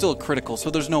tokens, it's still a critical, so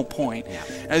there's no point. Yeah.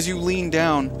 As you lean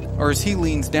down, or as he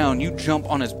leans down, you jump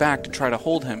on his back to try to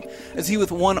hold him. As he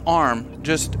with one arm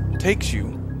just takes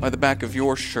you by the back of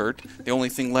your shirt. The only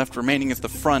thing left remaining is the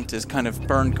front is kind of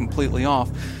burned completely off.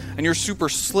 And your super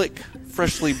slick,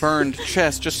 freshly burned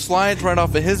chest just slides right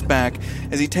off of his back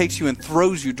as he takes you and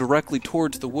throws you directly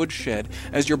towards the woodshed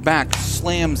as your back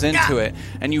slams into it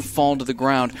and you fall to the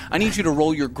ground. I need you to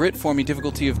roll your grit for me,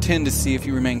 difficulty of 10, to see if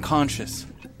you remain conscious.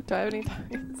 Do I have any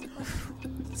targets?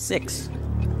 6.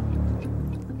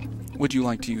 Would you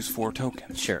like to use 4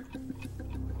 tokens? Sure.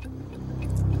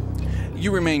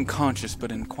 You remain conscious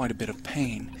but in quite a bit of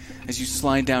pain as you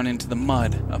slide down into the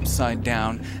mud, upside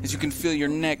down, as you can feel your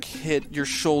neck hit your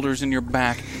shoulders and your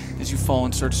back as you fall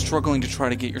and start struggling to try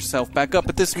to get yourself back up.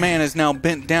 But this man is now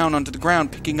bent down onto the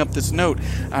ground, picking up this note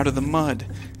out of the mud.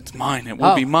 It's mine. It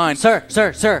will be mine. Sir.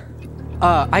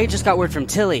 I just got word from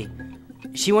Tilly.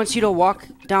 She wants you to walk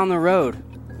down the road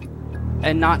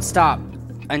and not stop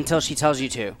until she tells you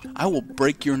to. I will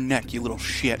break your neck, you little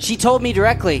shit. She told me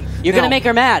directly. You're Now- going to make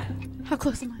her mad. How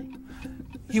close am I?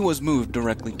 He was moved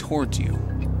directly towards you.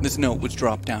 This note was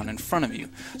dropped down in front of you.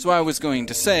 So I was going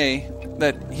to say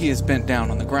that he is bent down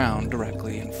on the ground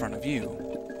directly in front of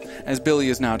you. As Billy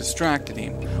is now distracted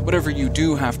him, whatever you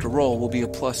do have to roll will be a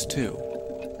 +2.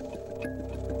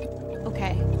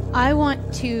 Okay. I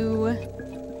want to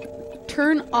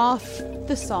turn off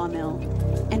the sawmill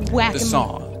and whack The him.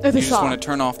 saw. The You just saw. want to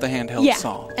turn off the handheld yeah.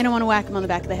 saw. And I want to whack him on the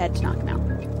back of the head to knock him out.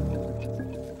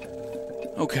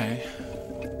 Okay.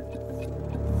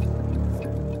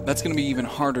 That's going to be even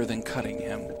harder than cutting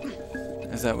him,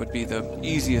 as that would be the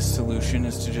easiest solution,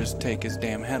 is to just take his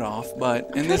damn head off.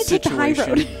 But in this to take the high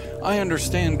situation, road. I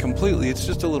understand completely. It's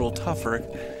just a little tougher.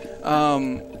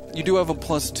 You do have a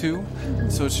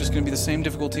 +2, so it's just going to be the same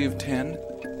difficulty of 10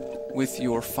 with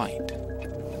your fight,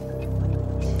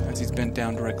 as he's bent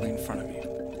down directly in front of you.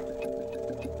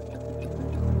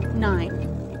 9.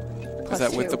 Is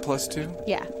that with the +2. +2?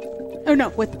 Yeah. Oh no,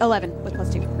 with 11 with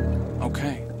 +2.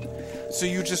 Okay. So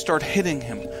you just start hitting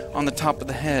him on the top of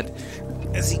the head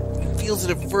as he feels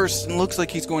it at first and looks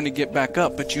like he's going to get back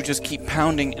up, but you just keep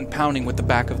pounding and pounding with the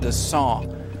back of this saw,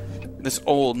 this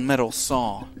old metal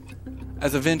saw,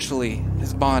 as eventually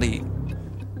his body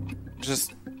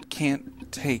just can't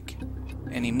take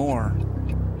anymore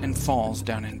and falls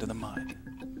down into the mud.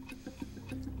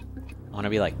 I want to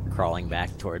be, like, crawling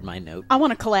back toward my note. I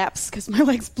want to collapse because my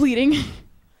leg's bleeding.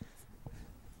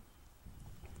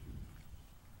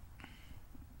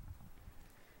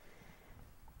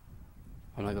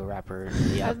 I'm going to go wrap her.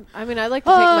 Yeah. I mean, I'd like to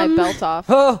take my belt off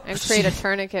Oh, and create a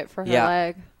tourniquet for her Yeah.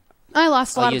 leg. I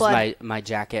lost a I'll lot of use blood. my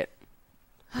jacket.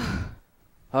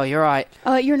 Oh, you're right.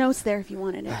 Your note's there if you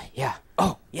wanted it. Yeah.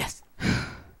 Oh, yes.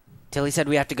 Tilly said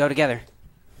we have to go together.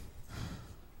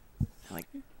 I, like,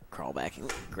 crawl back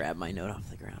and grab my note off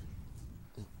the ground.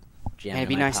 Jam Man,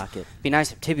 it in my pocket. Be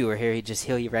nice if Tibby were here. He'd just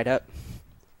heal you right up.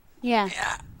 Yeah.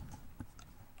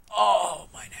 Oh,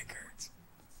 my neck hurts.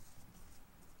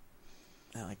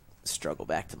 I, like, struggle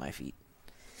back to my feet.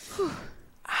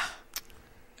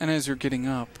 And as you're getting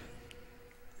up,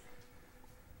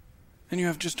 and you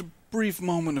have just a brief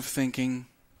moment of thinking,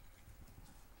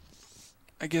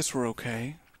 I guess we're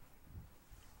okay.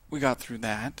 We got through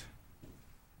that.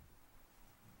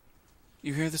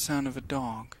 You hear the sound of a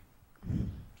dog.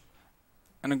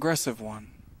 An aggressive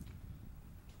one.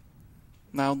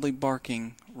 Loudly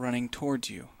barking, running towards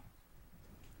you.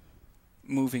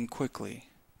 Moving quickly.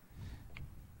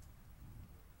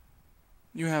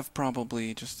 You have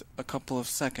probably just a couple of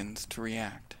seconds to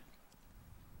react.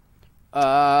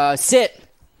 Sit.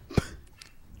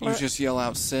 You just yell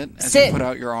out sit as Sit. you put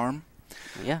out your arm.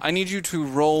 Yeah. I need you to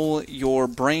roll your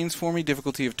brains for me,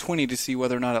 difficulty of 20, to see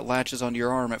whether or not it latches onto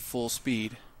your arm at full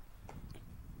speed.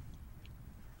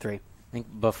 3. I think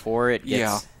before it gets...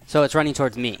 Yeah. So it's running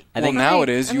towards me. I Well, think now it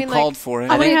is. I You mean, called like, for it.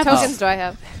 How many have tokens do I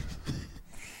have?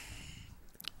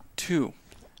 2.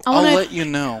 I I'll wanna- let you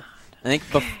know. I think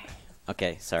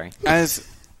okay, sorry. As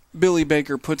Billy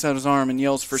Baker puts out his arm and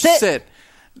yells for Sit. sit,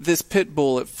 This pit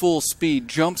bull at full speed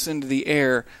jumps into the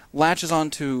air, latches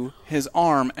onto his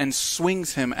arm, and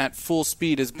swings him at full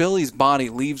speed as Billy's body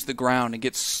leaves the ground and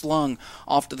gets slung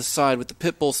off to the side with the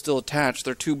pit bull still attached,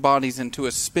 their two bodies into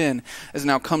a spin as it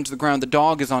now comes to the ground. The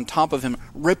dog is on top of him,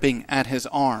 ripping at his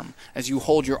arm as you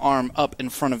hold your arm up in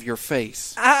front of your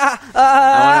face.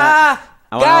 I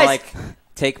want to, like,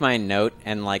 take my note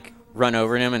and, like, run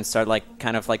over to him and start, like,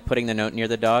 kind of, like, putting the note near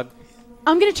the dog.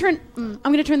 I'm gonna turn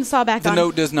the saw back on. The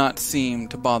note does not seem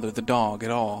to bother the dog at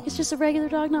all. It's just a regular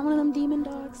dog, not one of them demon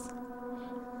dogs.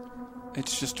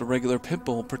 It's just a regular pit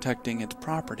bull protecting its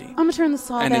property. I'm gonna turn the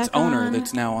saw back on. And its owner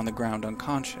that's now on the ground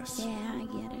unconscious. Yeah, I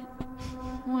get it.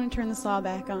 I want to turn the saw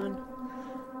back on.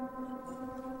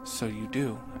 So you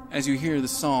do. As you hear the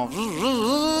saw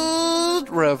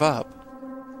rev up.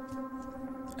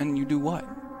 And you do what?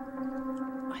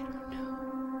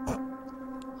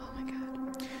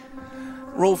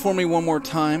 Roll for me one more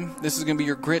time. This is going to be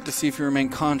your grit to see if you remain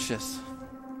conscious.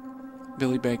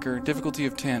 Billy Baker, difficulty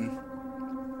of 10.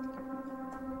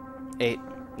 8,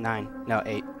 9, no,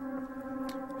 8.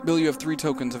 Bill, you have 3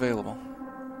 tokens available.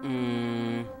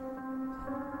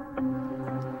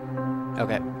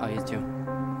 Okay, I'll use 2.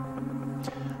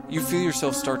 You feel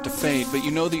yourself start to fade, but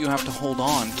you know that you have to hold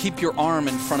on. Keep your arm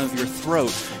in front of your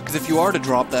throat, because if you are to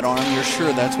drop that arm, you're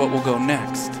sure that's what will go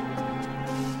next.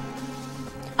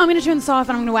 I'm going to turn the saw off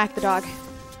and I'm going to whack the dog.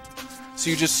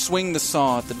 So you just swing the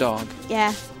saw at the dog.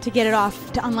 Yeah, to get it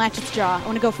off, to unlatch its jaw. I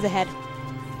want to go for the head.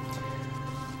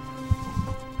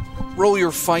 Roll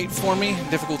your fight for me.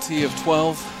 Difficulty of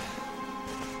 12.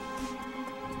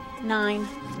 9.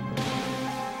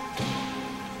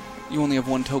 You only have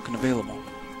 1 token available.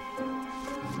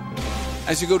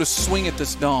 As you go to swing at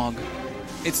this dog,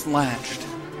 it's latched.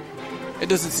 It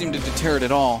doesn't seem to deter it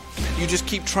at all. You just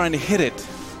keep trying to hit it.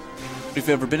 But if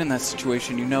you've ever been in that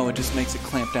situation, you know it just makes it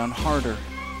clamp down harder.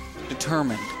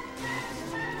 Determined.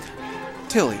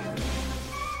 Tilly,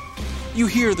 you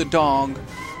hear the dog,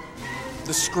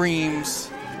 the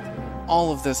screams,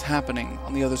 all of this happening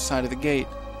on the other side of the gate.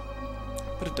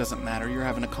 But it doesn't matter. You're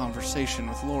having a conversation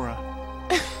with Laura.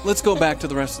 Let's go back to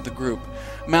the rest of the group.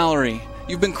 Mallory,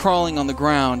 you've been crawling on the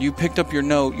ground. You picked up your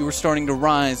note. You were starting to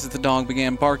rise as the dog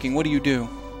began barking. What do?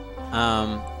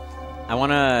 I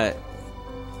want to...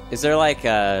 Is there, like,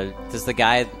 does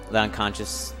the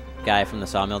unconscious guy from the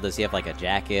sawmill, does he have, like, a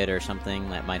jacket or something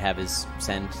that might have his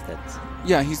scent?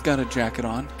 Yeah, he's got a jacket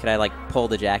on. Could I, like, pull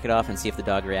the jacket off and see if the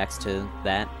dog reacts to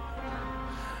that?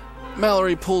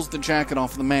 Mallory pulls the jacket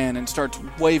off the man and starts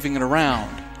waving it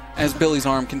around as Billy's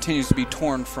arm continues to be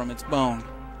torn from its bone.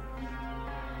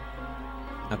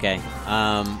 Okay.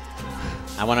 I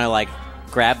want to, like,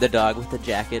 grab the dog with the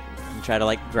jacket and try to,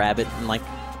 like, grab it and, like,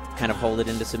 kind of hold it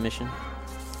into submission.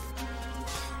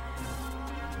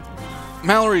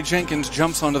 Mallory Jenkins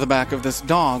jumps onto the back of this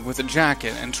dog with a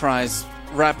jacket and tries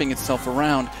wrapping itself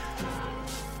around.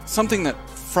 Something that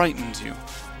frightens you,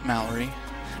 Mallory.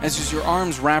 As your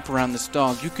arms wrap around this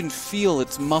dog, you can feel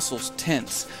its muscles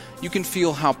tense. You can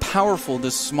feel how powerful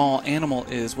this small animal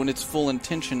is when its full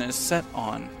intention is set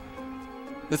on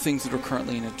the things that are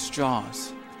currently in its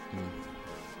jaws.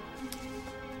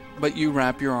 But you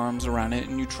wrap your arms around it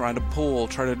and you try to pull,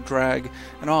 try to drag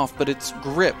it off, but its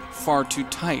grip far too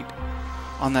tight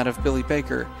on that of Billy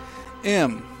Baker.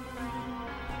 I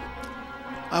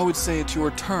would say it's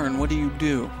your turn. What do you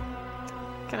do?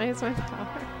 Can I use my power?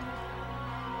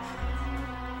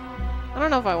 I don't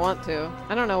know if I want to.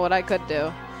 I don't know what I could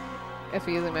do if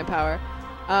using my power.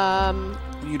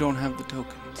 You don't have the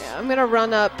tokens. Yeah, I'm gonna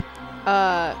run up.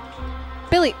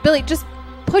 Billy, just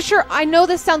push your... I know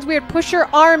this sounds weird. Push your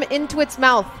arm into its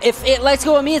mouth. If it lets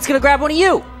go of me, it's going to grab one of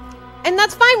you. And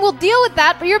that's fine. We'll deal with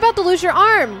that, but you're about to lose your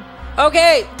arm.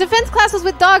 Okay. Defense classes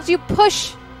with dogs, you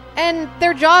push, and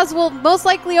their jaws will most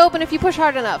likely open if you push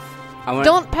hard enough.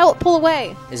 Don't pull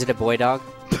away. Is it a boy dog?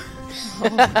 You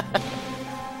know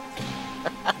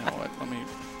what? Let me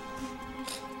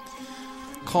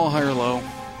call high or low.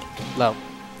 Low.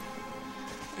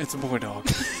 It's a boy dog.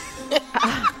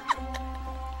 I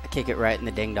kick it right in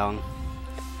the ding dong.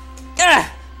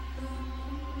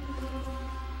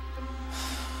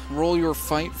 Roll your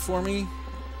fight for me.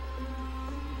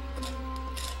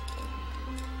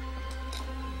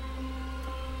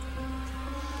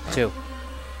 Two.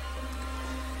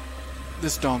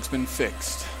 This dog's been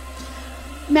fixed.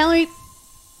 Mallory,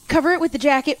 cover it with the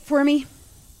jacket for me.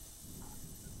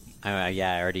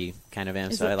 Yeah, I already kind of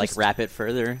am. Is So it I, like, just- wrap it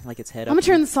further, like its head I'm up.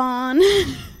 gonna turn this on.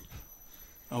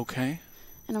 Okay.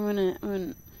 And I'm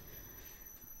gonna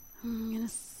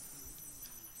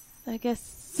I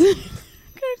guess.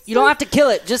 You don't have to kill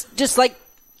it. Just like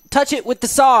touch it with the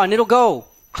saw and it'll go.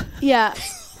 Yeah.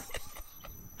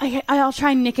 I'll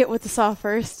try and nick it with the saw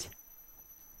first.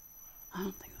 I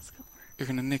don't think that's gonna work. You're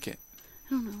gonna nick it. I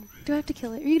don't know. Do I have to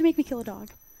kill it? Are you gonna make me kill a dog?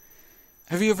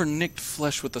 Have you ever nicked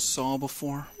flesh with a saw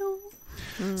before?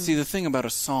 No. See, the thing about a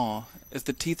saw is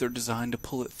the teeth are designed to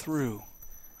pull it through.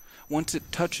 Once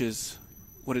it touches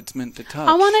what it's meant to touch.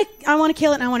 I wanna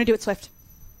kill it, and I wanna do it swift.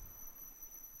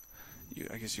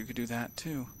 I guess you could do that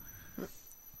too.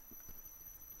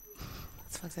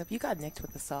 That's fucked up. You got nicked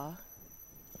with a saw.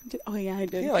 Oh yeah, I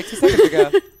did. Yeah, like 2 seconds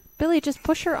ago. Billy, just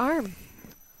push her arm.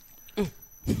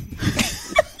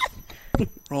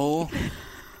 Roll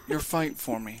your fight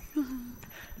for me.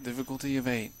 Difficulty of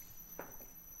 8.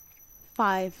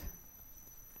 5.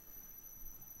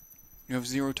 You have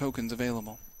 0 tokens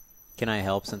available. Can I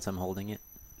help since I'm holding it?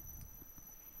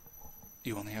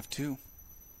 You only have 2.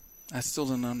 That's still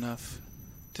not enough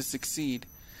to succeed.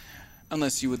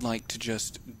 Unless you would like to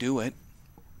just do it.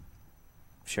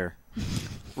 Sure.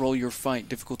 Roll your fight.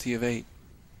 Difficulty of 8.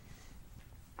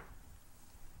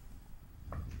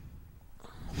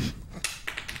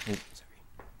 Oops,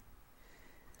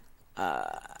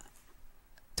 sorry.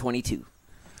 22.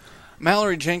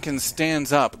 Mallory Jenkins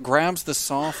stands up, grabs the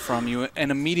saw from you, and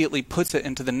immediately puts it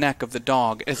into the neck of the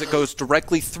dog as it goes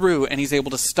directly through, and he's able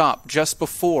to stop just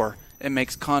before it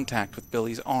makes contact with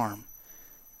Billy's arm.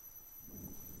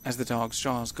 As the dog's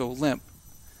jaws go limp,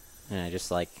 And I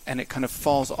just and it kind of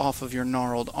falls off of your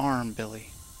gnarled arm, Billy.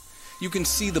 You can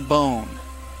see the bone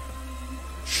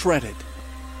shredded.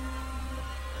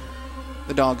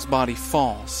 The dog's body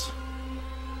falls.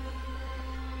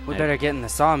 We better get in the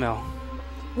sawmill.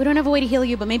 We don't have a way to heal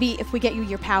you, but maybe if we get you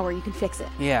your power, you can fix it.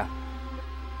 Yeah.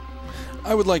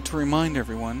 I would like to remind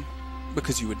everyone,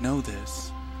 because you would know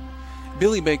this,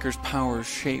 Billy Baker's powers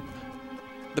shape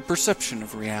the perception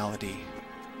of reality.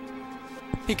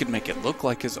 He could make it look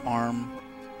like his arm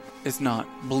is not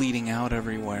bleeding out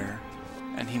everywhere,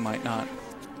 and he might not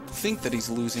think that he's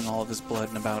losing all of his blood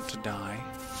and about to die.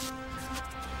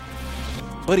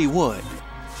 But he would.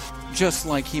 Just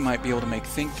like he might be able to make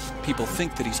people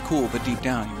think that he's cool, but deep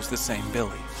down he was the same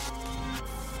Billy.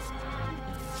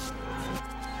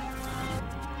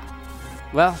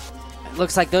 Well, it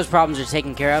looks like those problems are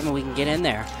taken care of and we can get in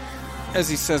there. As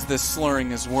he says this, slurring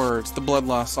his words, the blood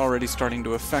loss already starting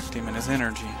to affect him and his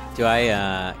energy.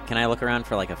 can I look around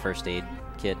for like a first aid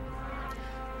kit?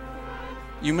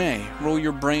 You may. Roll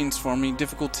your brains for me.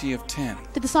 Difficulty of 10.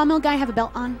 Did the sawmill guy have a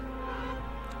belt on?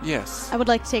 Yes. I would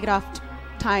like to take it off,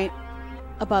 tie it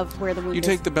above where the wound You is.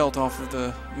 take the belt off of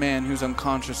the man who's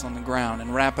unconscious on the ground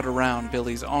and wrap it around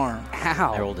Billy's arm.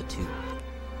 Ow. I rolled a 2.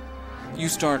 You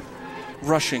start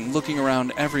rushing, looking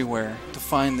around everywhere to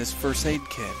find this first aid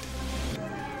kit.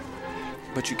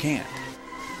 But you can't.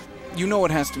 You know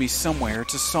it has to be somewhere.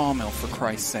 It's a sawmill, for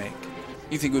Christ's sake.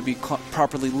 You think it would be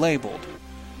properly labeled.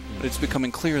 But it's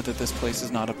becoming clear that this place is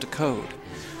not up to code.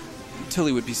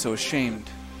 Tilly would be so ashamed.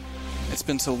 It's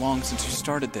been so long since you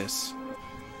started this.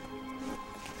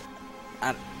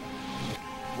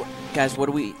 Guys, what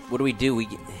do we do?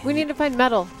 We need to find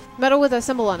metal. Metal with a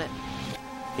symbol on it.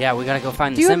 Yeah, we gotta go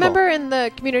find Do the you symbol. remember in the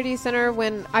community center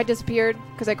when I disappeared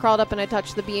because I crawled up and I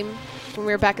touched the beam when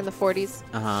we were back in the 40s?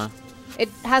 Uh-huh. It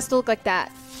has to look like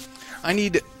that. I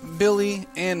need Billy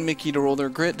and Mickey to roll their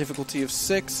grit, difficulty of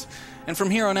 6. And from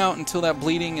here on out, until that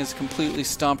bleeding is completely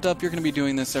stopped up, you're going to be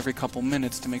doing this every couple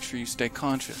minutes to make sure you stay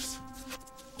conscious.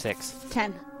 6.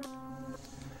 10.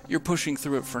 You're pushing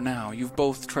through it for now. You've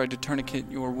both tried to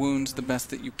tourniquet your wounds the best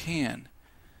that you can.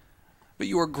 But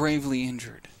you are gravely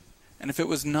injured. And if it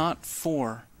was not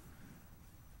for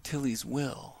Tilly's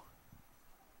will,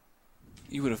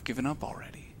 you would have given up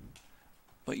already.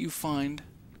 But you find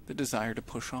the desire to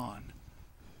push on,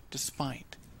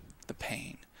 despite the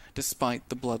pain, despite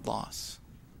the blood loss.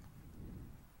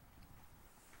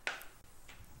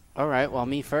 All right, well,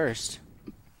 me first.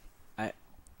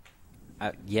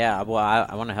 I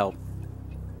want to help.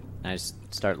 I just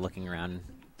start looking around,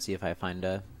 see if I find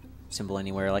a symbol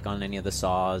anywhere, like on any of the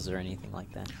saws or anything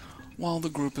like that. While the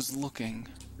group is looking,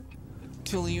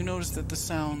 Tilly, you notice that the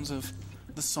sounds of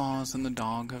the saws and the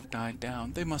dog have died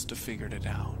down. They must have figured it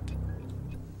out.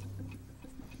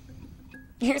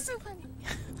 You're so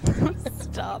funny.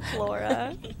 Stop,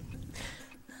 Laura.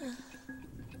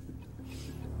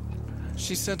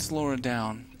 She sets Laura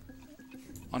down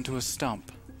onto a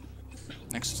stump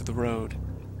next to the road,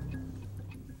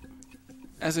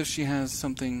 as if she has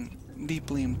something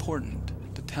deeply important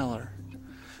to tell her.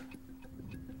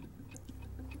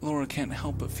 Laura can't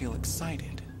help but feel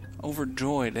excited,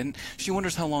 overjoyed, and she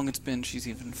wonders how long it's been she's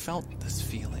even felt this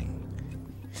feeling.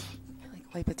 I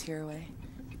wipe a tear away.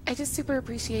 I just super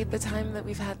appreciate the time that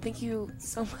we've had. Thank you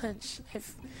so much.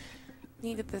 I've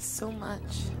needed this so much.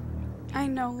 I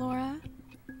know, Laura.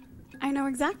 I know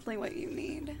exactly what you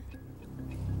need.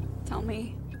 Tell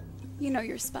me, you know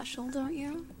you're special, don't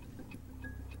you?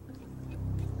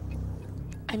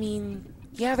 I mean,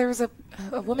 yeah, there was a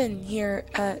woman here.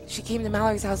 She came to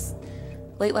Mallory's house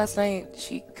late last night.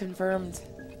 She confirmed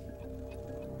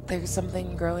there's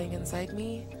something growing inside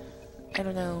me. I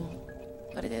don't know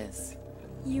what it is.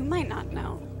 You might not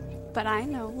know, but I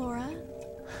know, Laura.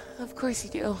 Of course you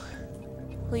do.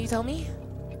 Will you tell me?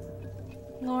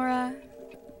 Laura,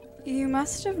 you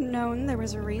must have known there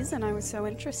was a reason I was so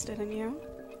interested in you.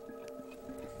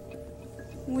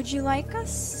 Would you like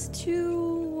us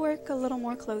to work a little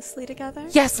more closely together?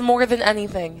 Yes, more than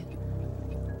anything.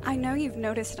 I know you've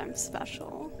noticed I'm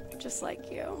special, just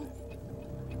like you.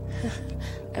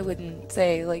 I wouldn't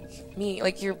say, like, me.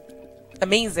 Like, you're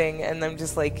amazing, and I'm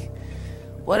just like,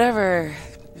 whatever.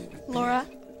 Laura,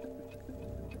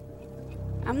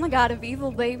 I'm the god of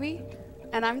evil, baby,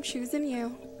 and I'm choosing you.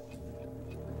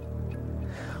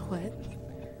 What?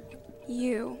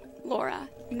 You, Laura,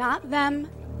 not them,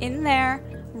 in there,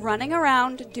 running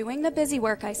around, doing the busy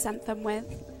work I sent them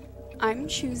with. I'm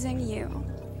choosing you.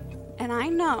 And I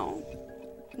know,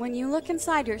 when you look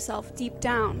inside yourself deep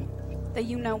down, that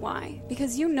you know why.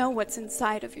 Because you know what's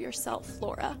inside of yourself,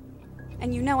 Laura.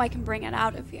 And you know I can bring it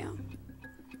out of you.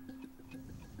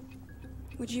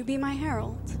 Would you be my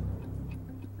herald?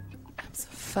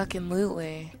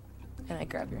 Abso-fucking-lutely. And I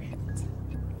grab your hand.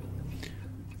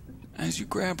 As you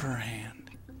grab her hand,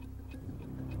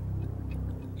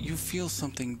 you feel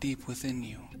something deep within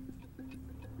you.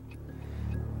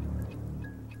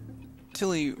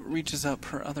 Tilly reaches up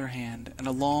her other hand, and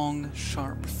a long,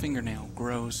 sharp fingernail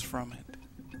grows from it.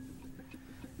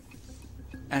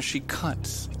 As she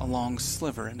cuts a long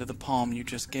sliver into the palm you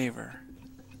just gave her,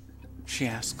 she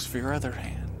asks for your other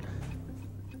hand,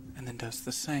 and then does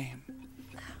the same.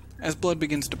 As blood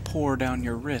begins to pour down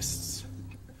your wrists,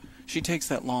 she takes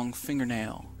that long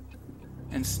fingernail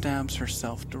and stabs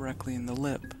herself directly in the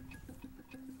lip,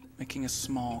 making a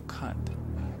small cut.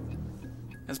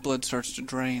 As blood starts to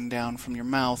drain down from your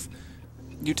mouth,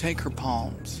 you take her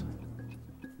palms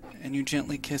and you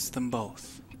gently kiss them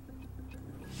both.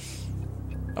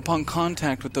 Upon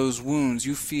contact with those wounds,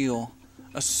 you feel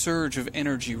a surge of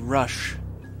energy rush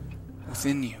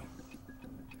within you,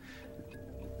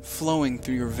 flowing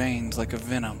through your veins like a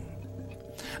venom.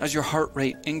 As your heart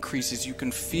rate increases, you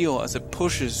can feel as it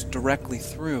pushes directly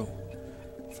through,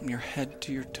 from your head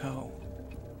to your toe.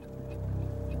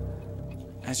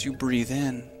 As you breathe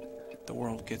in, the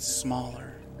world gets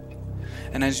smaller.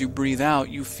 And as you breathe out,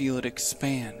 you feel it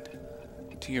expand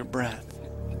to your breath.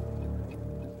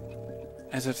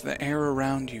 As if the air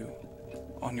around you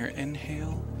on your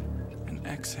inhale and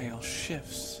exhale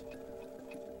shifts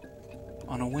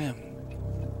on a whim.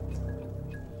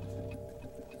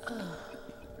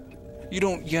 You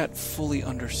don't yet fully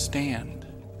understand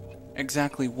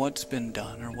exactly what's been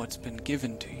done or what's been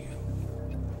given to you.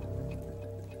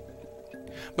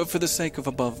 But for the sake of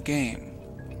above game,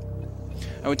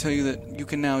 I would tell you that you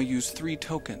can now use 3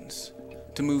 tokens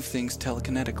to move things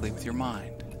telekinetically with your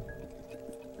mind.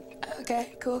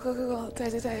 Okay, cool.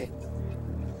 Tight.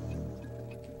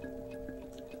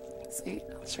 Sweet,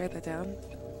 I'll share that down.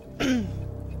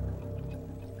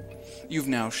 You've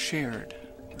now shared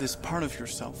this part of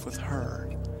yourself with her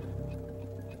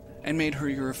and made her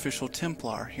your official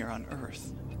Templar here on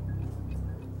Earth.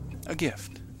 A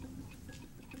gift.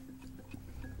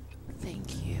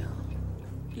 Thank you.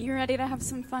 You ready to have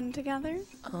some fun together?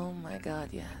 Oh my god,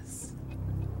 yes.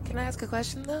 Can I ask a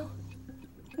question, though?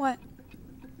 What?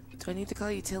 Do I need to call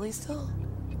you Tilly still?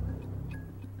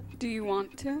 Do you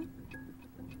want to?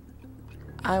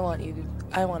 I want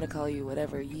to call you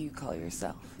whatever you call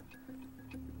yourself.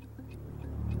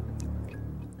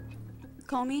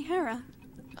 Call me Hera.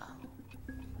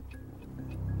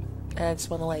 And I just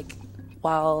want to,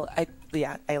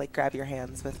 I grab your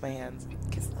hands with my hands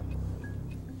and kiss them.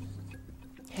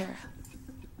 Hera.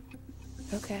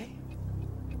 Okay.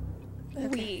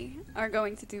 We are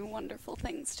going to do wonderful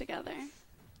things together.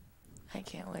 I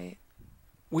can't wait.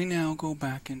 We now go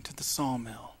back into the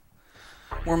sawmill,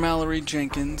 where Mallory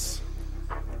Jenkins,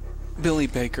 Billy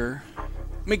Baker,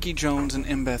 Mickey Jones, and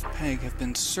Embeth Pegg have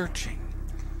been searching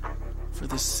for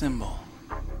this symbol.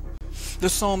 The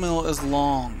sawmill is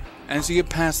long. As you get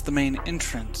past the main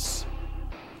entrance,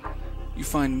 you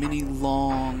find many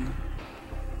long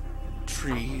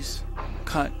trees,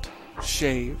 cut,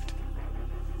 shaved,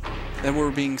 that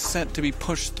were being set to be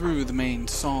pushed through the main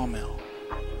sawmill.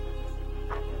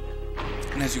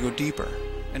 And as you go deeper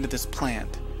into this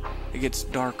plant, it gets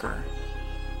darker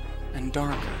and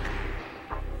darker.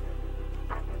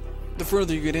 The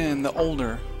further you get in, the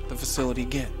older the facility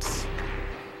gets.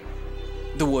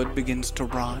 The wood begins to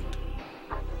rot.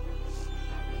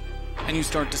 And you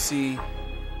start to see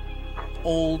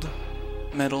old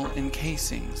metal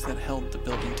encasings that held the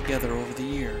building together over the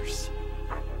years.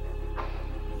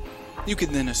 You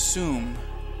can then assume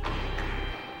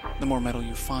the more metal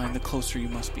you find, the closer you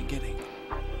must be getting.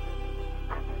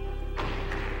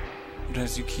 But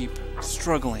as you keep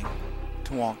struggling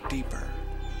to walk deeper,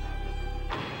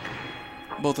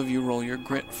 both of you roll your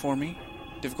grit for me.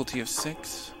 Difficulty of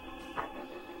 6.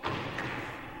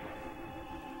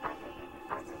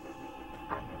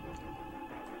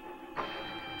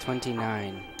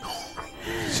 $29.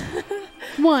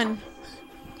 1.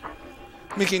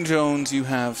 Mickey and Jones, you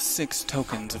have 6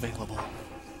 tokens available.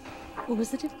 What was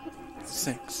the difficulty?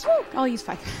 6. I'll use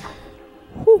 5.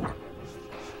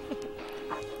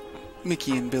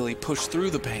 Mickey and Billy push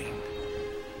through the pain.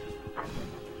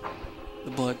 The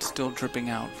blood still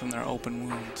dripping out from their open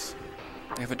wounds.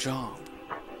 They have a job.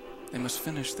 They must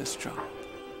finish this job.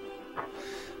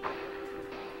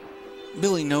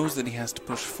 Billy knows that he has to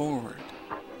push forward.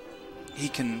 He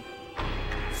can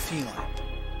feel it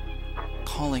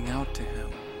calling out to him.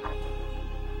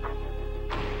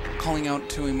 Calling out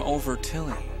to him over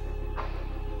Tilly.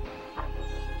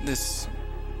 This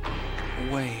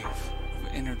wave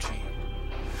of energy.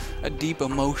 A deep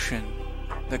emotion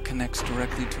that connects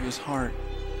directly to his heart.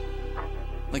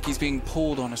 Like he's being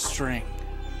pulled on a string.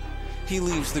 He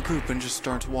leaves the group and just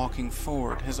starts walking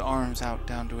forward, his arms out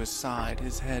down to his side,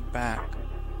 his head back.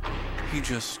 He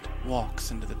just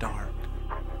walks into the dark.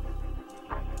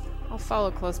 I'll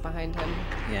follow close behind him.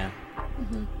 Yeah.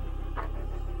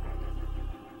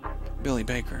 Billy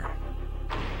Baker,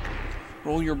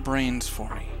 roll your brains for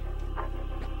me.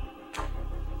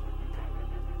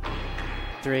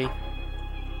 3.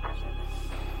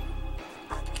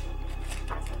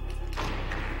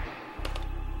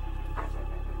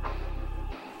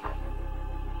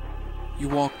 You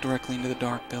walk directly into the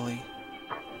dark, Billy.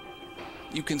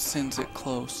 You can sense it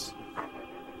close.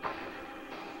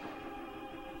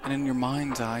 And in your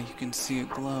mind's eye, you can see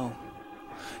it glow.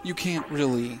 You can't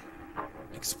really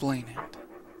explain it,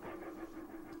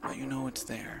 but you know it's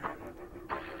there.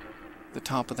 The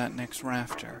top of that next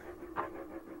rafter.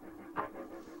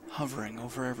 Hovering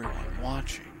over everyone,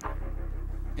 watching,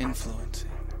 influencing.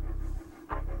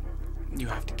 You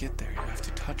have to get there, you have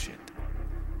to touch it.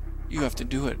 You have to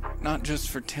do it, not just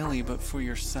for Tilly, but for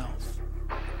yourself.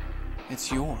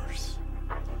 It's yours.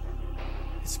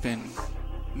 It's been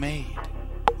made,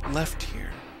 left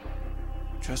here,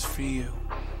 just for you.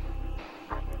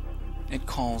 It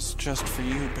calls just for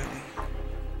you, Billy.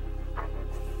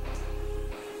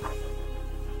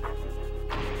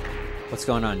 What's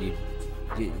going on?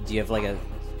 Do you have like a...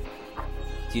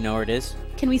 Do you know where it is?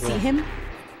 Can we see him?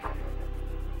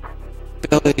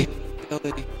 Billy.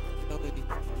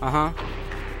 Uh-huh.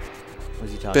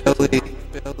 Who's he talking Billy.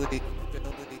 to? Billy.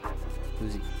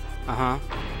 Who's he? Uh-huh.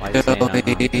 Why is he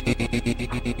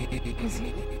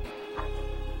saying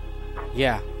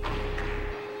Yeah.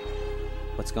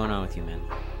 What's going on with you, man?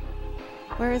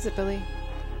 Where is it, Billy?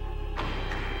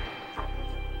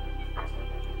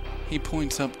 He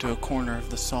points up to a corner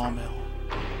of the sawmill.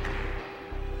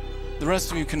 The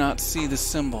rest of you cannot see the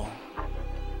symbol,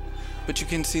 but you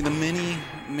can see the many,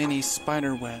 many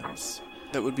spider webs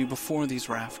that would be before these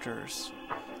rafters.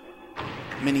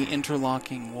 Many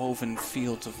interlocking, woven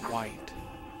fields of white.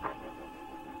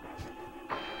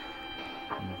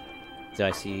 Do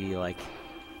I see, like,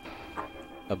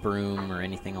 a broom or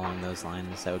anything along those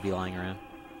lines that would be lying around?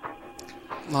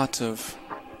 Lots of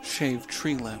shaved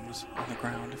tree limbs on the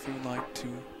ground, if you would like to.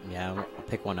 Yeah, I'll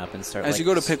pick one up and start, As like, you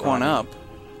go to pick one swatting. up,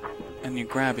 and you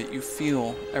grab it, you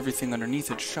feel everything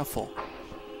underneath it shuffle.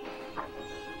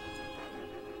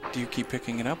 Do you keep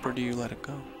picking it up, or do you let it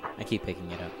go? I keep picking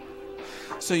it up.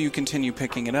 So you continue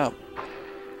picking it up.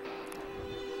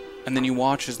 And then you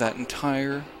watch as that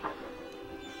entire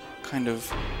kind of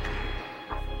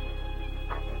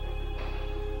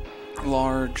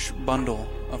large bundle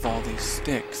of all these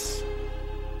sticks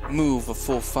move a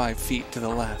full 5 feet to the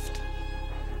left.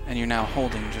 And you're now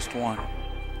holding just one.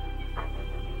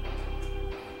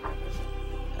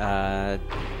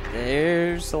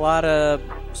 There's a lot of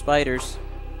spiders.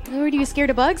 Are you scared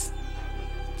of bugs?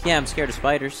 Yeah, I'm scared of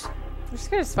spiders. You're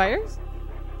scared of spiders?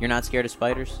 You're not scared of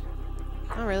spiders?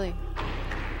 Not really.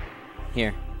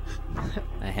 Here.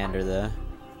 I hand her the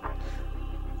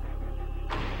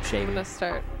I'm shaving. gonna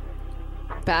start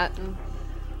batting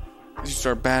You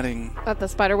start batting. at the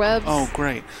spider webs. Oh,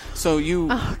 great. So you...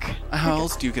 Oh, okay. How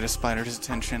else do you get a spider's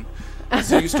attention?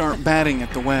 So you start batting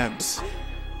at the webs.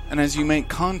 And as you make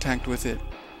contact with it,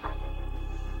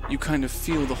 you kind of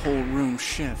feel the whole room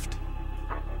shift.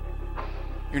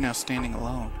 You're now standing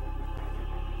alone.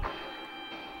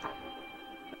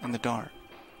 In the dark.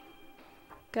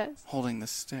 Guys? Holding the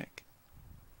stick.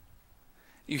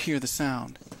 You hear the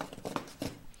sound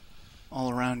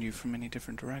all around you from many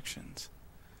different directions.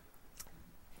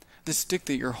 The stick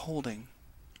that you're holding,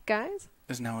 Guys?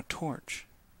 is now a torch.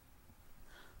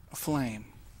 A flame.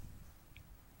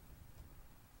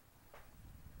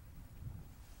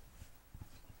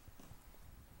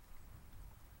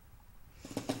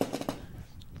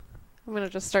 I'm gonna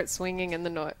just start swinging in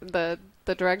the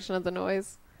direction of the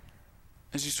noise.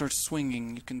 As you start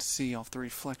swinging, you can see off the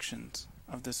reflections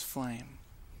of this flame.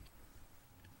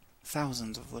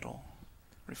 Thousands of little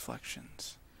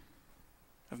reflections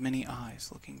of many eyes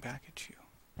looking back at you.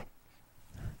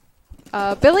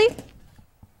 Billy?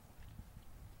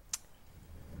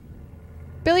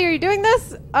 Billy, are you doing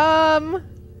this? Hello?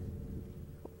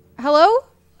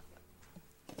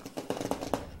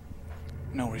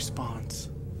 No response.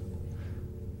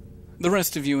 The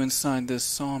rest of you inside this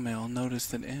sawmill notice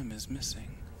that M is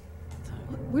missing.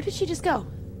 Where did she just go?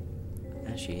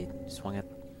 And she swung at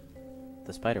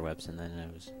the spider webs, and then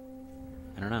it was...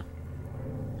 I don't know.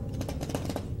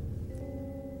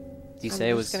 Do you say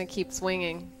it I'm was... just gonna keep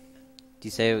swinging. Do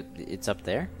you say it's up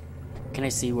there? Can I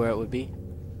see where it would be?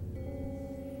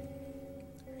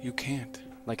 You can't.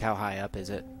 Like, how high up is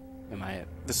it? Am I...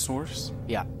 The source?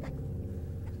 Yeah.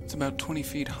 It's about 20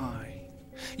 feet high.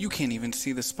 You can't even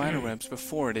see the spider webs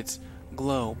before it. It's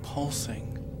glow,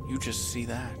 pulsing. You just see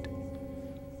that.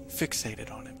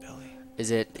 Fixated on it, Billy.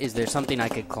 Is there something I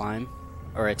could climb?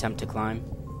 Or attempt to climb?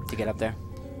 To get up there?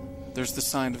 There's the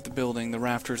side of the building, the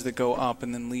rafters that go up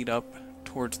and then lead up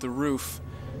towards the roof.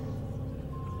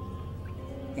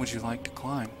 Would you like to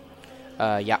climb?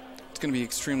 Yeah. It's going to be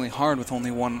extremely hard with only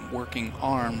one working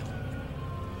arm.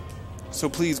 So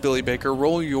please, Billy Baker,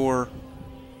 roll your...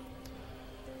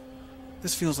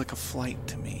 This feels like a flight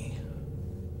to me.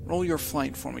 Roll your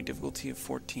flight for me, difficulty of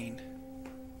 14.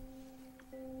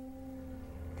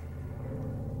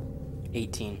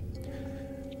 18.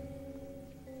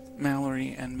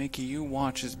 Mallory and Mickey, you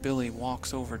watch as Billy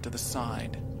walks over to the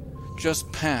side,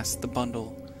 just past the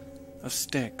bundle of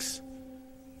sticks,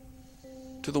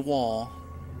 to the wall,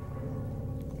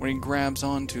 where he grabs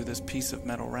onto this piece of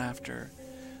metal rafter,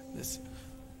 this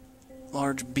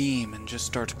large beam, and just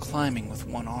starts climbing with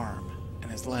one arm and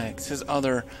his legs, his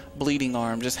other bleeding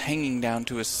arm just hanging down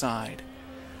to his side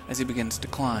as he begins to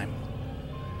climb.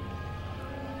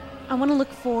 I want to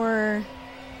look for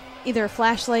either a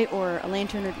flashlight or a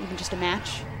lantern or even just a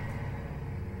match.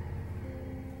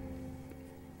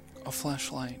 A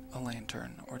flashlight, a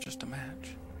lantern, or just a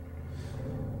match.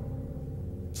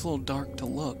 It's a little dark to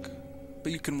look,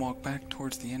 but you can walk back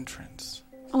towards the entrance.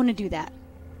 I want to do that.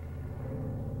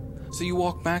 So you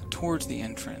walk back towards the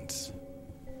entrance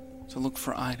to look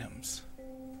for items.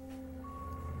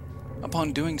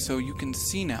 Upon doing so, you can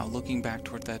see now, looking back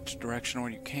toward that direction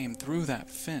where you came, through that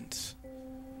fence,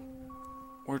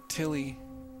 where Tilly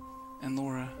and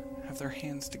Laura have their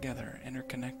hands together,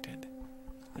 interconnected,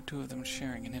 the two of them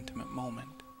sharing an intimate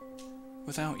moment,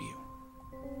 without you.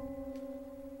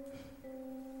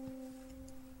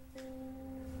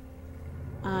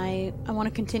 I want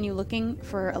to continue looking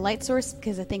for a light source,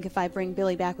 because I think if I bring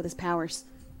Billy back with his powers,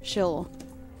 she'll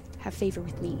have favor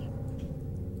with me.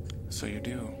 So you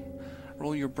do.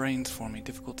 Roll your brains for me,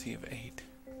 difficulty of 8.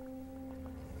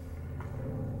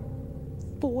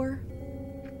 4.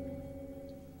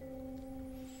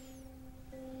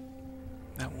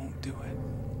 That won't do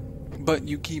it. But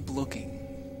you keep looking,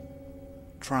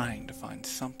 trying to find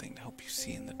something to help you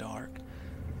see in the dark.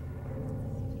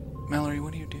 Mallory,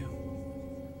 what do you do?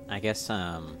 I guess,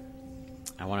 I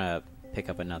want to pick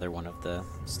up another one of the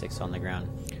sticks on the ground.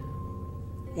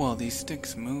 Well, these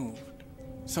sticks moved.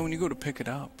 So when you go to pick it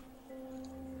up,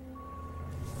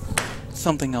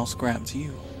 something else grabs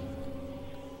you.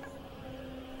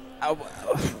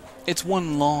 It's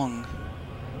one long,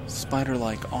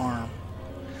 spider-like arm.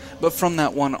 But from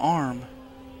that one arm,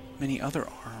 many other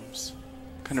arms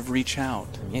kind of reach out.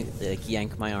 Like,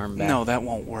 yank my arm back. No, that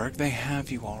won't work. They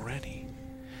have you already.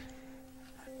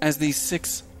 As these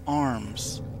 6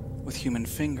 arms with human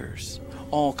fingers,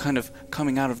 all kind of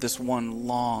coming out of this one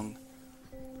long,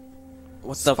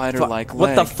 spider-like leg.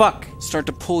 What the fuck? Start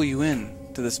to pull you in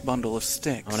to this bundle of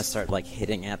sticks. I want to start, like,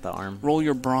 hitting at the arm. Roll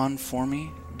your brawn for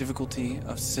me. Difficulty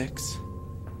of 6.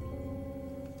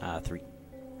 3.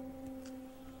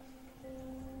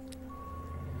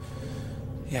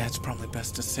 Yeah, it's probably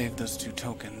best to save those 2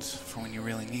 tokens for when you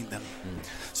really need them.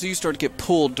 So you start to get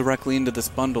pulled directly into this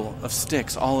bundle of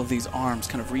sticks, all of these arms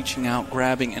kind of reaching out,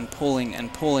 grabbing and pulling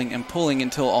and pulling and pulling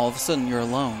until all of a sudden you're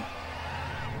alone.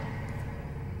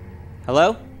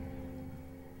 Hello?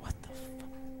 What the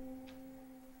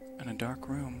In a dark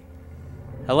room.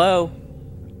 Hello?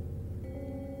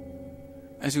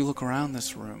 As you look around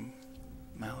this room,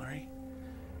 Mallory,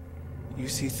 you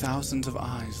see thousands of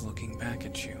eyes looking back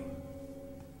at you.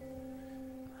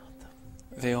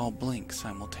 They all blink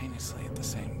simultaneously at the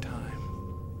same time.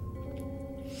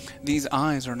 These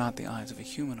eyes are not the eyes of a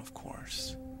human, of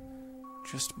course.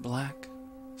 Just black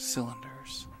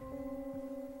cylinders.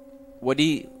 What do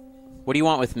you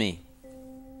want with me?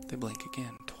 They blink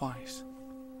again, twice.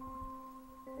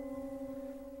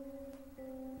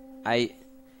 I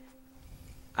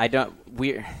don't...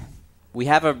 We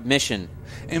have a mission.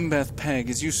 Imbeth Peg,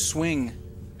 as you swing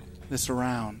this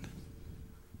around,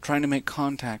 trying to make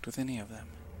contact with any of them,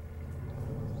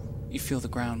 you feel the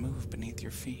ground move beneath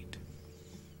your feet.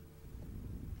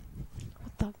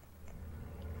 What the?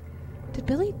 Did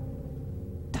Billy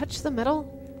touch the metal?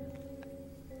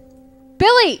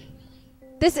 Billy!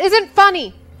 This isn't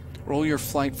funny! Roll your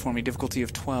flight for me, difficulty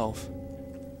of 12.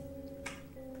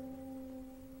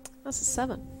 That's a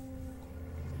 7.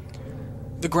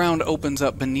 The ground opens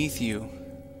up beneath you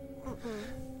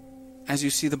as you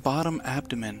see the bottom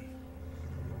abdomen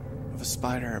of a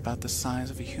spider about the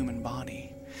size of a human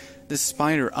body. This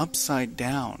spider upside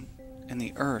down in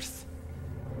the earth.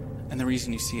 And the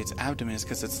reason you see its abdomen is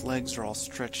because its legs are all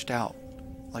stretched out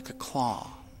like a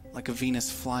claw, like a Venus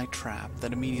flytrap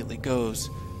that immediately goes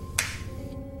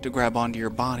to grab onto your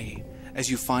body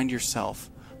as you find yourself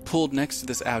pulled next to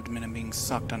this abdomen and being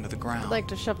sucked under the ground. I'd like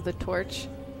to shove the torch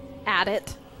at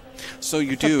it. So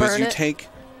you to do, as burn you it. take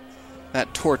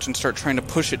that torch and start trying to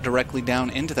push it directly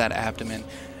down into that abdomen,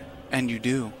 and you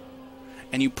do.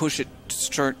 And you push it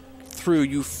start through,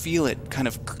 you feel it kind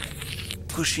of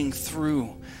pushing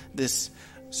through this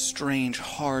strange,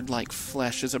 hard-like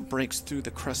flesh as it breaks through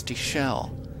the crusty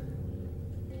shell.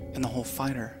 And the whole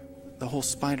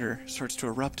spider starts to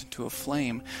erupt into a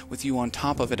flame with you on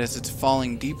top of it as it's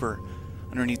falling deeper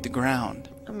underneath the ground.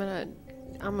 I'm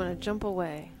gonna jump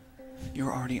away.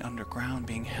 You're already underground,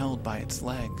 being held by its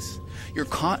legs. You're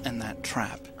caught in that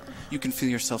trap. You can feel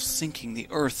yourself sinking, the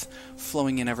earth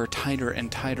flowing in ever tighter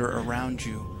and tighter around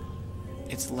you.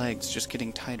 Its legs just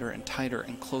getting tighter and tighter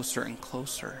and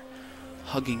closer,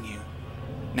 hugging you,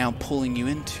 now pulling you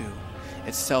into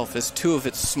itself as 2 of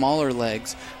its smaller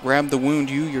legs grab the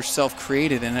wound you yourself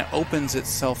created, and it opens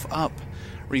itself up,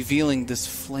 revealing this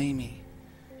flamey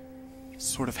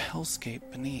sort of hellscape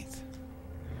beneath,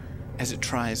 as it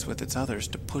tries with its others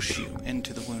to push you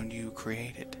into the wound you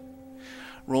created.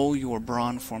 Roll your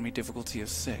brawn for me, difficulty of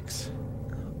 6.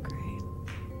 Oh, great.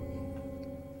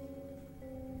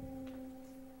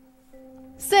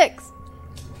 6!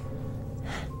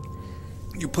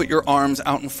 You put your arms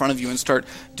out in front of you and start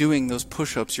doing those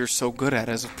push-ups you're so good at,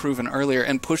 as proven earlier,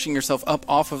 and pushing yourself up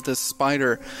off of this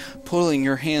spider, pulling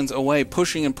your hands away,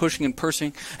 pushing and pushing and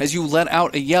pushing. As you let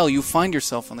out a yell, you find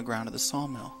yourself on the ground of the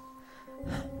sawmill.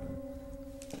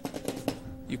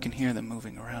 You can hear them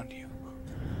moving around you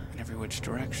in every which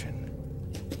direction.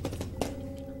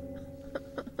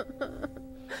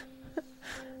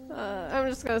 I'm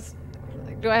just gonna...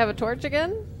 Do I have a torch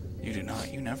again? You do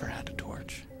not. You never had a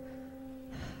torch.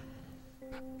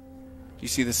 You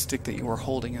see the stick that you were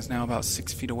holding is now about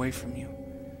 6 feet away from you.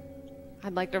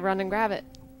 I'd like to run and grab it.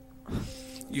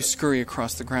 You scurry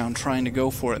across the ground trying to go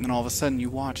for it, and then all of a sudden you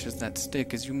watch as that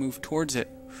stick, as you move towards it,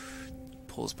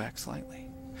 pulls back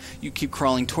slightly. You keep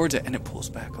crawling towards it, and it pulls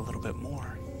back a little bit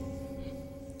more.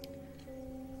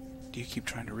 Do you keep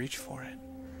trying to reach for it?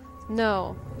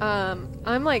 No.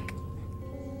 I'm like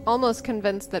almost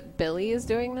convinced that Billy is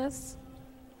doing this.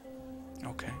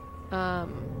 Okay.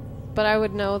 But I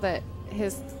would know that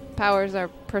his powers are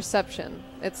perception.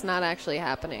 It's not actually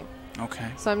happening. Okay.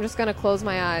 So I'm just going to close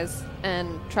my eyes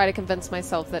and try to convince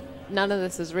myself that none of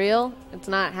this is real, it's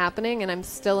not happening, and I'm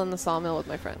still in the sawmill with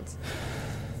my friends.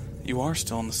 You are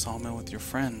still in the sawmill with your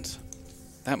friends.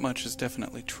 That much is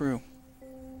definitely true.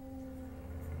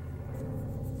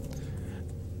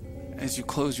 As you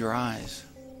close your eyes,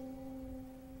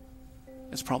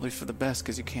 it's probably for the best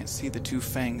because you can't see the 2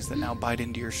 fangs that now bite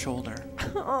into your shoulder.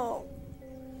 Oh.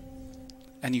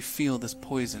 And you feel this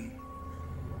poison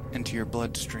into your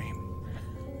bloodstream.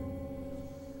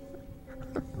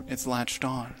 It's latched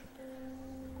on.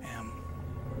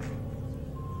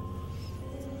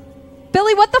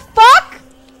 Billy, what the fuck?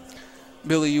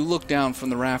 Billy, you look down from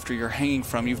the rafter you're hanging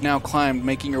from. You've now climbed,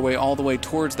 making your way all the way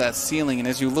towards that ceiling, and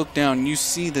as you look down, you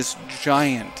see this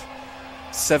giant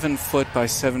 7-foot by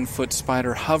 7-foot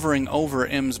spider hovering over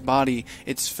M's body,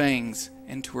 its fangs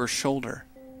into her shoulder.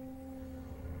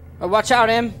 Oh, watch out,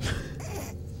 Em.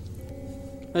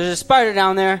 There's a spider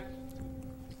down there.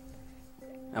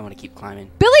 I want to keep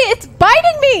climbing. Billy, it's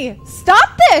biting me!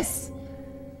 Stop this!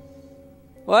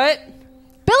 What?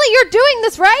 Billy, you're doing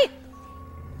this, right?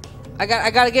 I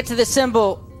got to get to the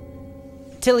symbol.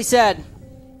 Tilly said.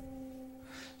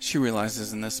 She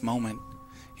realizes in this moment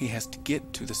he has to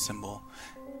get to the symbol.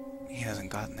 He hasn't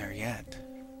gotten there yet.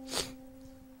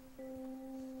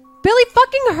 Billy,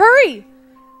 fucking hurry!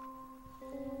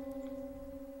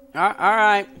 All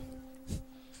right.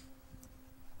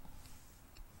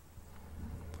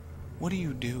 What do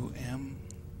you do, Em?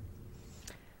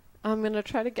 I'm gonna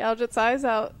try to gouge its eyes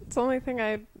out. It's the only thing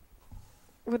I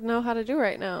would know how to do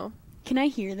right now. Can I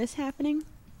hear this happening?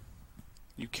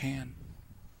 You can.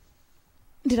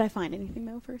 Did I find anything,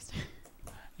 though, first?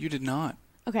 You did not.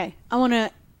 Okay, I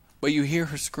want But you hear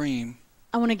her scream,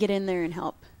 to get in there and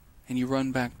help. and you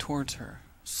run back towards her,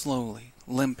 slowly,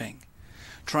 limping,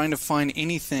 trying to find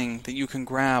anything that you can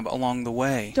grab along the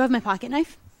way. Do I have my pocket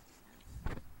knife?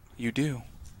 You do.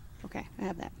 Okay, I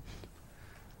have that.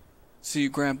 So you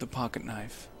grab the pocket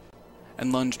knife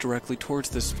and lunge directly towards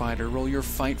this spider. Roll your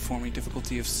fight for me,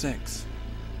 difficulty of 6.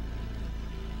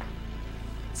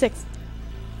 6.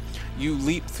 You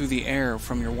leap through the air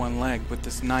from your one leg with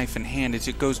this knife in hand as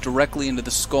it goes directly into the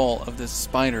skull of this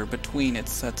spider between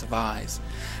its sets of eyes.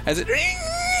 As it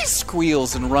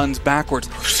squeals and runs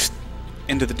backwards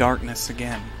into the darkness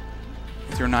again,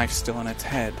 with your knife still in its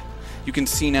head. You can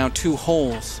see now 2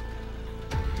 holes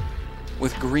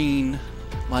with green,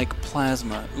 like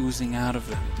plasma, oozing out of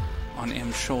them on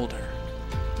M's shoulder.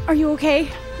 Are you okay?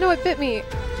 No, it bit me.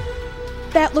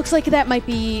 That looks like that might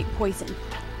be poison.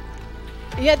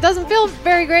 Yeah, it doesn't feel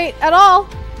very great at all.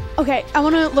 Okay, I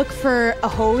want to look for a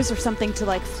hose or something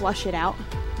to, flush it out.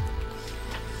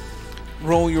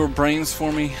 Roll your brains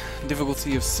for me,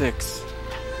 difficulty of 6.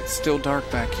 It's still dark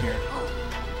back here.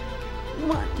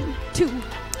 1, 2.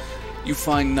 You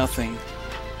find nothing.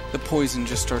 The poison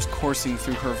just starts coursing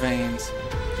through her veins.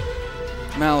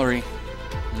 Mallory.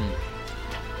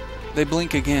 They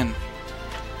blink again,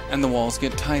 and the walls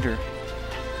get tighter.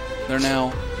 They're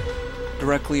now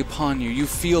directly upon you. You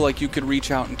feel like you could reach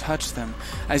out and touch them.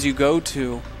 As you go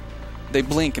to, they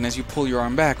blink, and as you pull your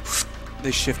arm back,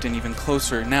 they shift in even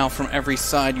closer. Now, from every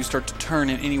side, you start to turn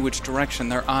in any which direction,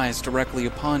 their eyes directly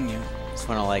upon you. Just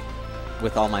want to,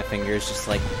 with all my fingers, just,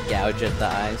 gouge at the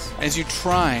eyes. As you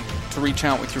try to reach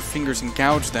out with your fingers and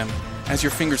gouge them, as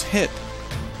your fingers hit,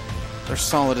 they're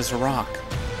solid as a rock.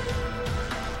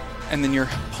 And then your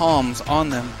palms on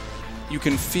them, you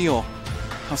can feel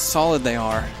how solid they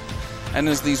are. And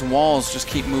as these walls just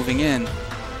keep moving in,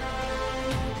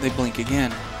 they blink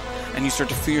again. And you start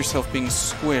to feel yourself being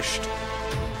squished,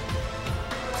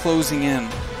 closing in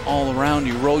all around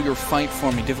you. Roll your fight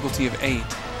for me, difficulty of 8.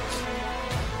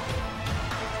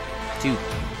 2.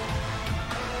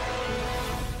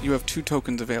 You have 2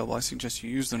 tokens available. I suggest you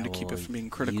use them I to keep will it from being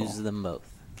critical. Use them both.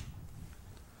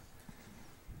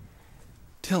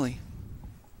 Tilly,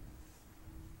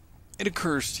 it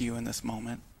occurs to you in this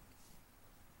moment,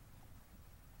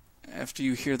 after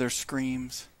you hear their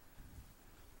screams,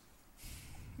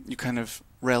 you kind of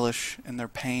relish in their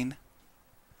pain,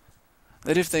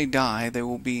 that if they die, they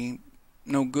will be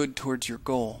no good towards your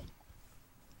goal.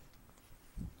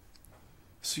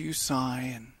 So you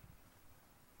sigh and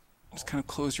just kind of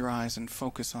close your eyes and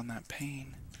focus on that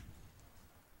pain.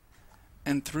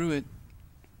 And through it,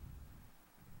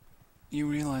 you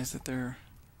realize that they're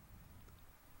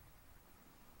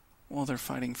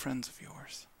fighting friends of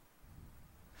yours.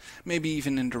 Maybe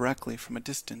even indirectly from a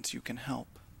distance you can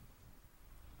help.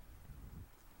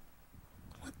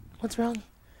 What's wrong?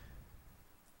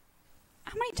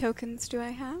 How many tokens do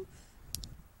I have?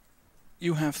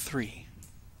 You have 3.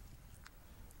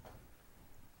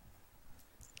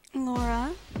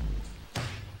 Laura,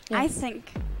 Yeah. I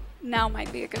think now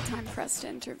might be a good time for us to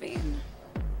intervene.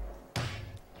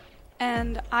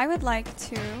 And I would like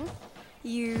to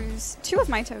use 2 of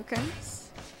my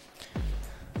tokens.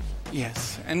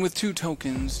 Yes, and with 2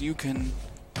 tokens you can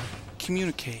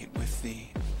communicate with the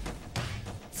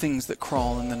things that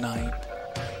crawl in the night.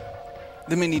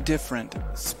 The many different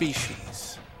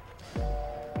species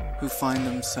who find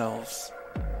themselves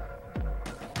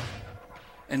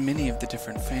in many of the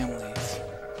different families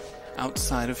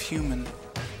outside of human,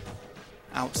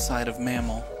 outside of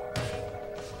mammal.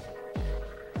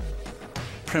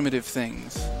 Primitive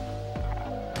things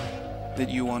that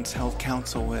you once held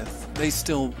counsel with. They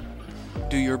still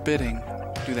do your bidding,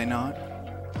 do they not?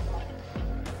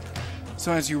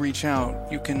 So as you reach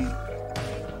out, you can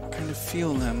kind of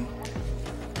feel them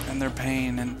and their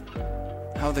pain and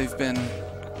how they've been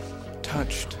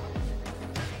touched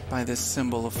by this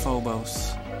symbol of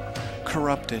Phobos,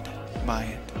 corrupted by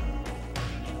it.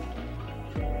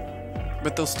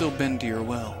 But they'll still bend to your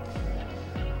will.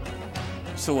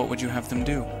 So what would you have them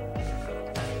do?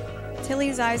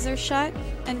 Tilly's eyes are shut,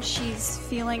 and she's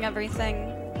feeling everything.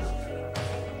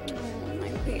 Oh, my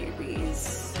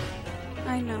babies.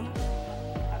 I know.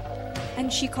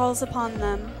 And she calls upon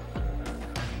them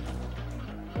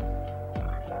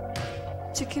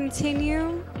to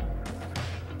continue,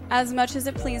 as much as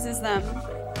it pleases them,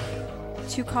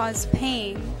 to cause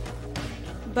pain,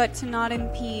 but to not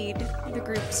impede the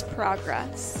group's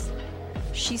progress.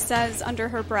 She says under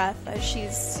her breath as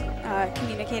she's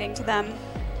communicating to them,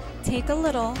 "Take a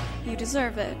little, you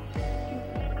deserve it.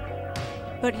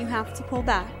 But you have to pull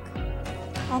back.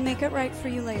 I'll make it right for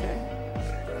you later."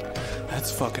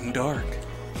 That's fucking dark.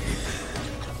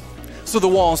 So the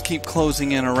walls keep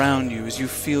closing in around you as you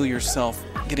feel yourself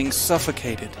getting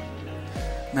suffocated.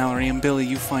 Mallory and Billy,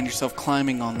 you find yourself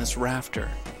climbing on this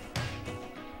rafter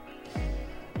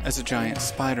as a giant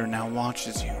spider now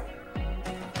watches you.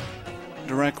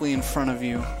 Directly in front of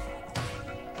you,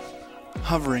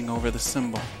 hovering over the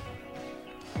symbol.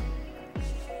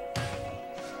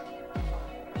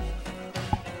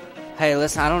 Hey,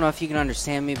 listen, I don't know if you can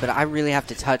understand me, but I really have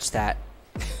to touch that.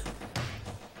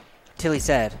 Tilly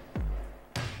said.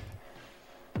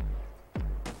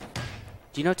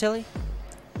 Do you know Tilly?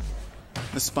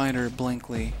 The spider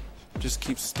blankly just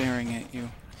keeps staring at you.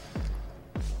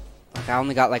 Like, I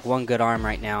only got like one good arm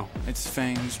right now. Its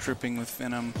fangs dripping with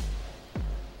venom.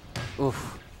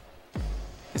 Oof.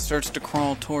 It starts to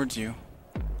crawl towards you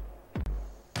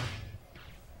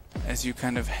as you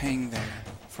kind of hang there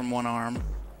from one arm.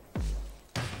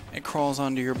 It crawls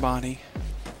onto your body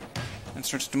and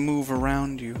starts to move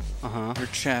around you. Your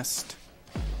chest,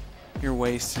 your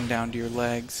waist, and down to your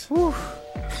legs. Whew.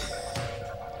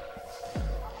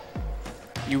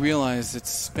 You realize it's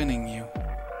spinning you.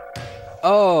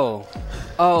 Oh,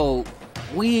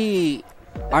 we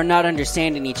are not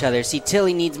understanding each other. See,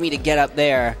 Tilly needs me to get up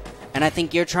there, and I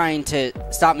think you're trying to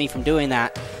stop me from doing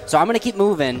that. So I'm going to keep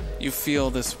moving. You feel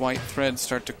this white thread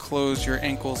start to close your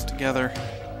ankles together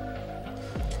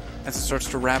as it starts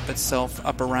to wrap itself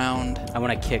up around. I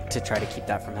want to kick to try to keep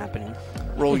that from happening.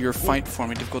 Roll your fight for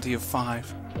me, difficulty of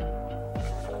 5.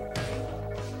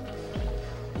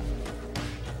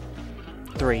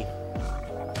 3.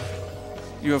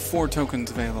 You have 4 tokens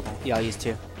available. Yeah, I'll use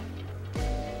 2.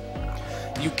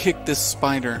 You kick this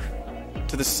spider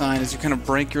to the side as you kind of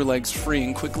break your legs free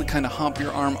and quickly kind of hop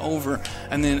your arm over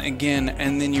and then again,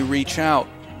 and then you reach out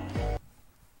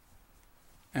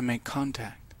and make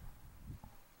contact.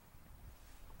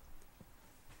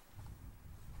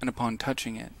 And upon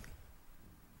touching it,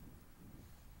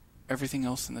 everything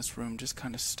else in this room just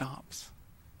kind of stops.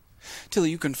 Till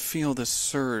you can feel this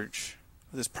surge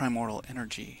of this primordial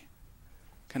energy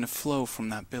kind of flow from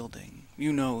that building.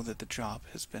 You know that the job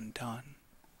has been done.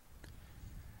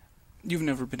 You've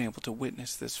never been able to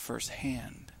witness this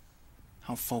firsthand,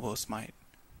 how Phobos might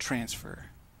transfer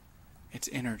its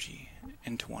energy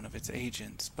into one of its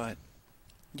agents, but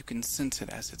you can sense it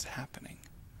as it's happening.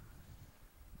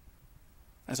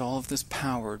 As all of this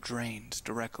power drains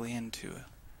directly into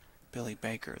Billy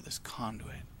Baker, this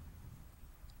conduit,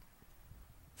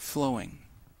 flowing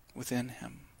within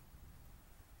him.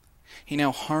 He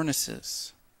now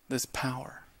harnesses this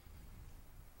power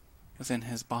within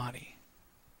his body.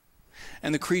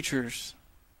 And the creatures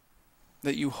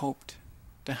that you hoped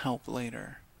to help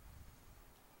later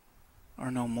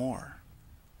are no more.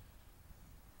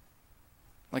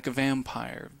 Like a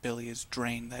vampire, Billy has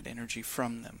drained that energy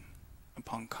from them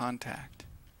upon contact.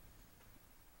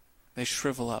 They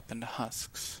shrivel up into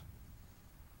husks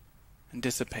and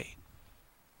dissipate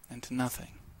into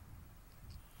nothing.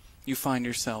 You find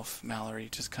yourself, Mallory,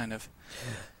 just kind of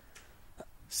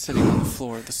sitting on the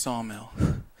floor of the sawmill.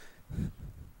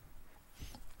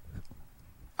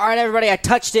 Alright, everybody, I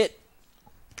touched it.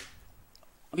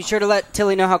 Be sure to let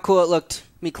Tilly know how cool it looked,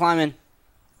 me climbing.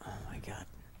 Oh my god.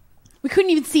 We couldn't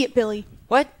even see it, Billy.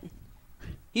 What?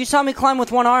 You saw me climb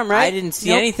with one arm, right? I didn't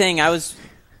see anything. I was...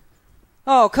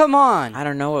 Oh, come on. I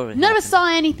don't know what was None of us happening.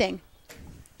 saw anything.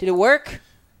 Did it work?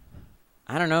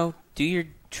 I don't know.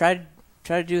 Try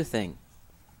to do a thing.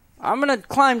 I'm gonna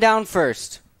climb down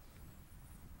first.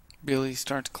 Billy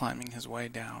starts climbing his way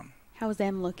down. How's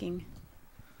Em looking?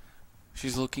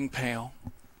 She's looking pale.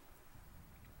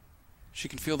 She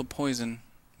can feel the poison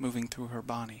moving through her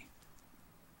body.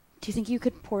 Do you think you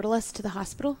could portal us to the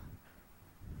hospital?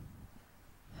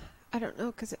 I don't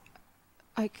know, because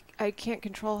I can't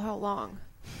control how long.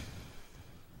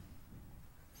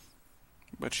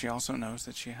 But she also knows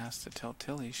that she has to tell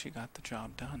Tilly she got the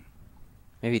job done.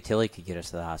 Maybe Tilly could get us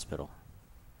to the hospital.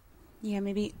 Yeah,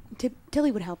 maybe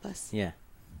Tilly would help us. Yeah.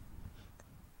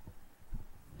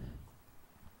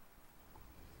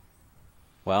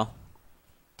 Well,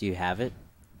 do you have it?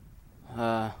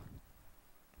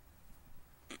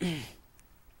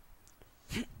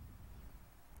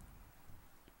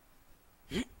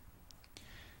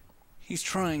 He's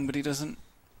trying, but he doesn't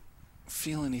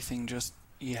feel anything just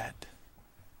yet.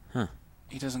 Huh.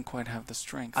 He doesn't quite have the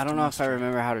strength. I don't know if I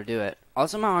remember how to do it.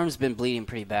 Also, my arm's been bleeding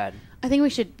pretty bad. I think we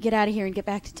should get out of here and get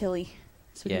back to Tilly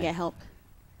so we Yeah. can get help.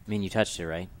 I mean, you touched it,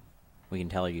 right? We can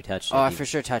tell her you touched it. Oh, I for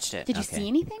sure touched it. Did you Okay. see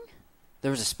anything?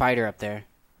 There was a spider up there,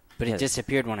 but Yeah. it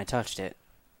disappeared when I touched it.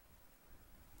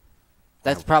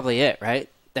 That's probably it, right?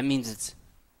 That means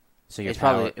So your it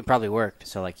power... probably worked.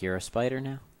 So, like, you're a spider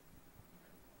now?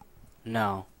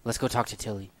 No, let's go talk to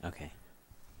Tilly. Okay.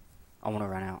 I want to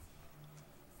run out.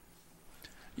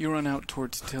 You run out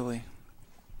towards Tilly,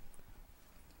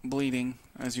 bleeding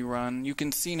as you run. You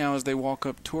can see now as they walk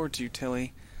up towards you,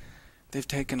 Tilly, they've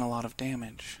taken a lot of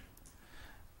damage.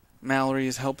 Mallory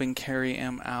is helping carry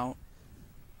Em out.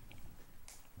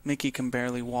 Mickey can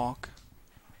barely walk,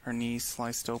 her knees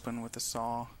sliced open with a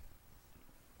saw.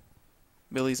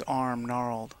 Billy's arm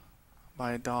gnarled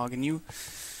by a dog, and you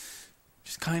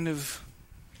just kind of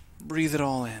breathe it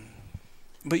all in.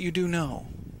 But you do know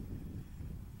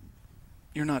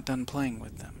you're not done playing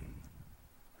with them,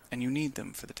 and you need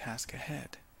them for the task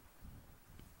ahead.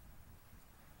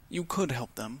 You could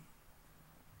help them.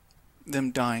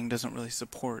 Them dying doesn't really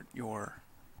support your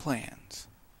plans.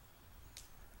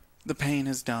 The pain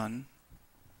is done,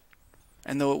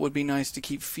 and though it would be nice to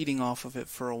keep feeding off of it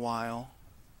for a while,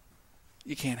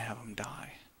 you can't have them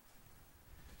die.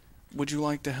 Would you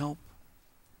like to help?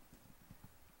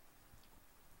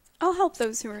 I'll help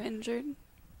those who are injured.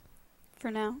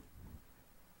 For now.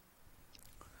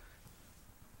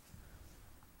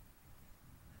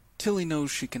 Tilly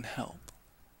knows she can help,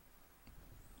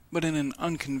 but in an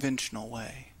unconventional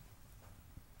way.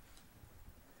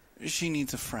 She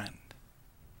needs a friend.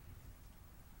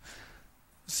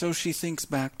 So she thinks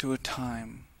back to a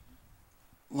time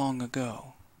long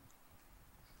ago.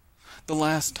 The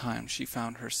last time she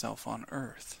found herself on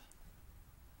Earth.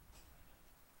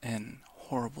 In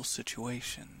horrible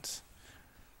situations.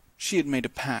 She had made a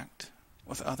pact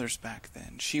with others back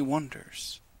then. She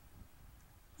wonders,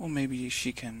 well, maybe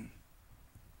she can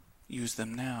use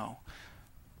them now.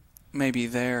 Maybe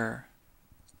they're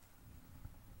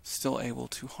still able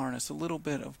to harness a little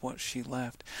bit of what she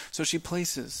left. So she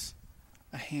places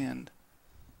a hand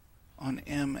on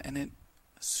Em, and it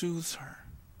soothes her,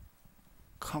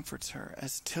 comforts her,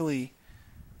 as Tilly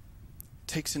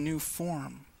takes a new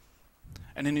form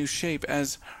and a new shape,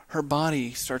 as her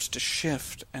body starts to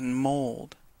shift and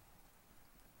mold.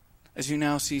 As you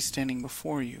now see standing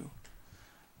before you,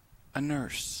 a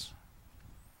nurse.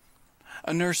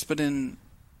 A nurse, but in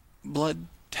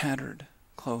blood-tattered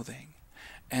clothing,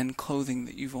 and clothing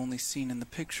that you've only seen in the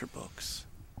picture books,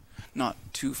 not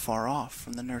too far off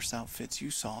from the nurse outfits you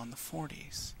saw in the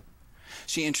 40s.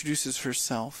 She introduces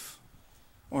herself,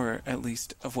 or at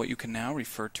least of what you can now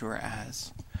refer to her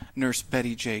as, Nurse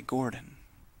Betty J. Gordon.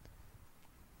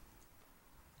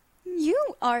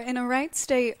 You are in a right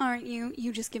state, aren't you?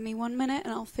 You just give me 1 minute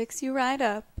and I'll fix you right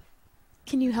up.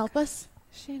 Can you help us?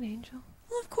 Is she an angel?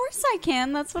 Well, of course I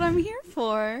can. That's what I'm here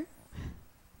for.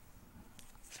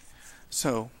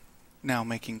 So, now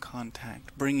making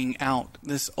contact, bringing out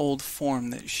this old form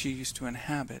that she used to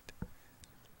inhabit,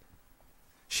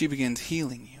 she begins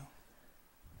healing you,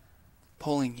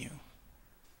 pulling you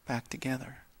back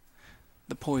together.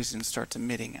 The poison starts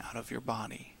emitting out of your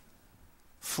body,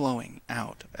 flowing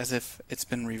out as if it's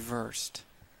been reversed,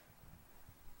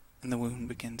 and the wound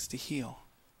begins to heal.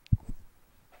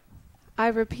 I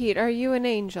repeat, are you an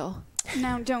angel?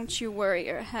 Now, don't you worry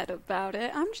your head about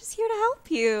it. I'm just here to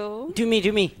help you. Do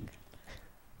me.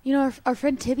 You know, our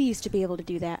friend Tibby used to be able to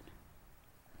do that,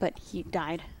 but he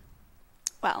died.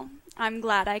 Well, I'm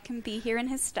glad I can be here in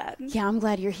his stead. Yeah, I'm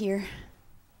glad you're here.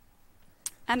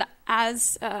 And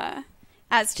as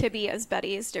Tibby, as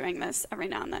Betty is doing this, every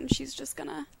now and then she's just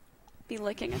gonna be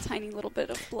licking a tiny little bit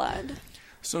of blood.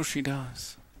 So she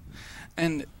does.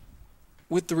 And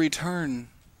with the return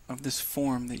of this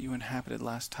form that you inhabited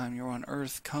last time you were on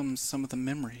Earth comes some of the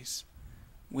memories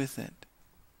with it.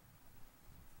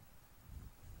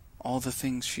 All the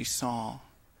things she saw,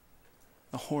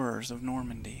 the horrors of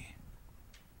Normandy,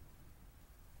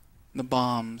 The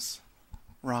bombs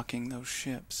rocking those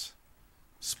ships,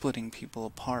 splitting people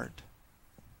apart.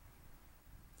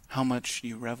 How much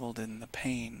you reveled in the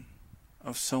pain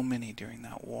of so many during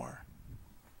that war.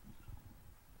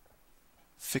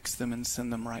 Fix them and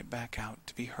send them right back out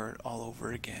to be hurt all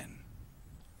over again.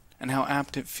 And how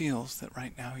apt it feels that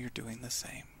right now you're doing the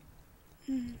same.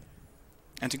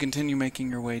 And to continue making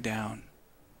your way down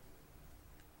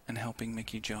and helping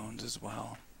Mickey Jones as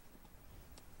well.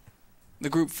 The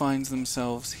group finds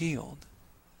themselves healed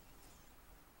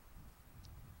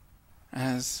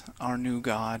as our new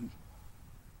god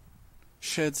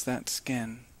sheds that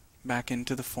skin back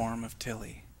into the form of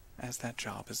Tilly as that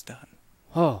job is done.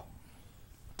 Oh.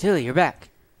 Tilly, you're back.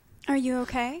 Are you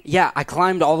okay? Yeah, I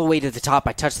climbed all the way to the top.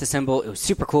 I touched the symbol. It was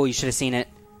super cool. You should have seen it.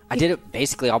 I did it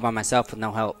basically all by myself with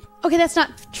no help. Okay, that's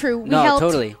not true. We No, helped.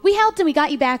 totally. We helped and we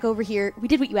got you back over here. We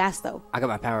did what you asked, though. I got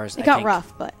my powers. It I got think.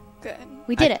 rough, but Good.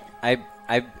 we did it.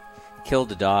 I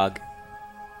killed a dog.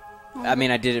 I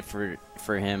mean, I did it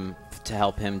for him, to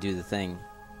help him do the thing.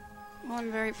 Well,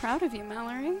 I'm very proud of you,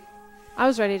 Mallory. I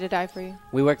was ready to die for you.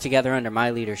 We worked together under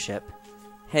my leadership.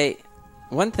 Hey,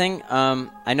 one thing,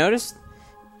 I noticed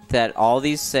that all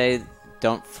these say,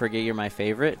 "Don't forget you're my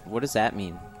favorite." What does that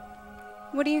mean?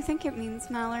 What do you think it means,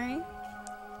 Mallory?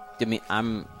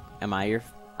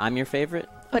 I'm your favorite?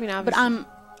 I mean, But I'm.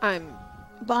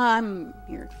 I'm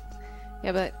here.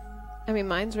 Yeah, but I mean,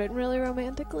 mine's written really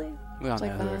romantically. We all It's know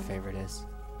like who that. our favorite is.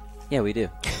 Yeah, we do.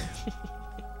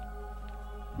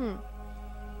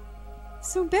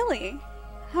 So, Billy,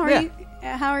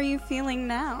 how are you feeling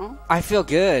now? I feel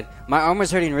good. My arm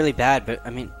was hurting really bad, but I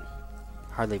mean,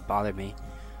 hardly bothered me.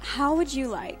 How would you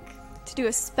like to do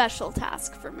a special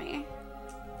task for me?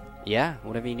 Yeah,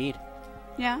 whatever you need.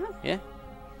 Yeah? Yeah.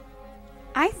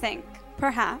 I think,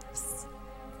 perhaps,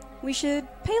 we should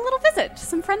pay a little visit to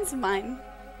some friends of mine.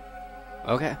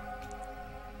 Okay.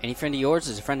 Any friend of yours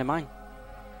is a friend of mine.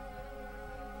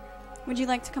 Would you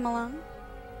like to come along?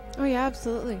 Oh yeah,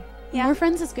 absolutely. Yeah? More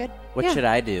friends is good. What Yeah. should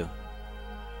I do?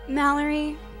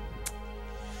 Mallory,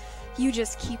 you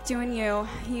just keep doing you.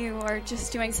 You are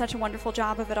just doing such a wonderful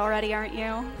job of it already, aren't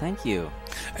you? Thank you.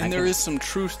 And there is some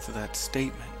truth to that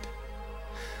statement.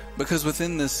 Because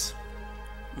within this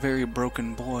very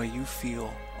broken boy, you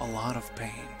feel a lot of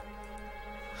pain.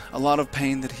 A lot of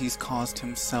pain that he's caused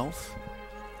himself,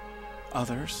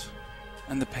 others,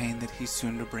 and the pain that he's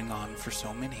soon to bring on for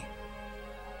so many.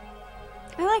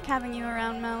 I like having you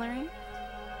around, Mallory.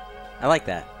 I like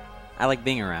that. I like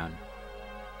being around.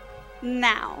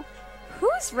 Now,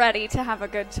 who's ready to have a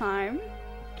good time?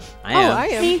 I am. I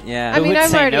am. Me? Yeah. I Who mean, would I'm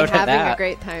say already no to having that? a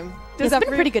great time. It's been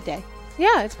a pretty good day.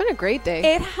 Yeah, it's been a great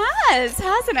day. It has,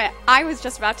 hasn't it? I was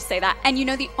just about to say that. And you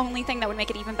know the only thing that would make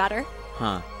it even better?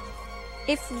 Huh.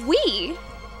 If we,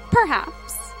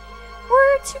 perhaps,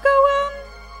 were to go,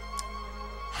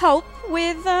 help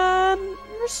with,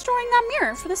 restoring that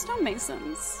mirror for the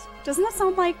stonemasons. Doesn't that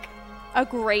sound like a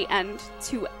great end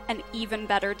to an even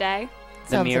better day? The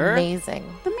Sounds mirror? amazing.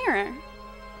 The mirror.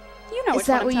 You know Is which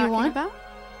that one I'm what you talking want? about.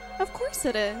 Of course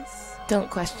it is. Don't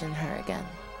question her again.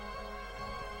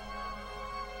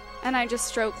 And I just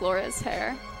stroke Laura's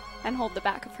hair and hold the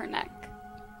back of her neck.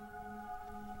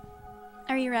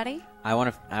 Are you ready? I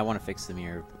want to fix the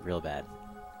mirror real bad.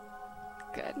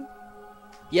 Good.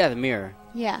 Yeah, the mirror.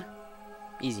 Yeah.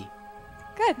 Easy.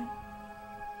 Good.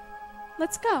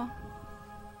 Let's go.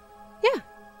 Yeah.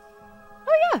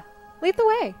 Oh yeah. Lead the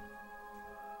way.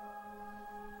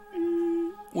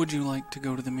 Would you like to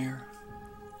go to the mirror?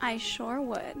 I sure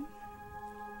would.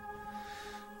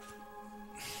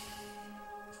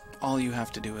 All you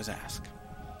have to do is ask.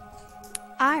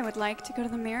 I would like to go to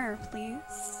the mirror, please.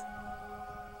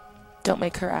 Don't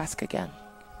make her ask again.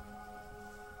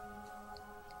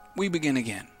 We begin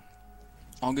again.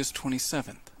 August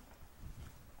 27th,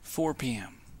 4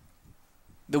 p.m.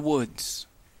 The woods,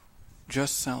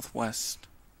 just southwest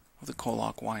of the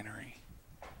Kolok Winery.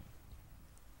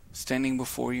 Standing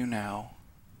before you now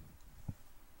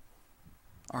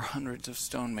are hundreds of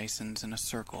stonemasons in a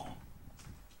circle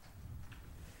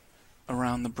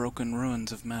around the broken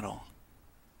ruins of metal.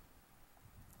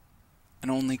 An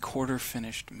only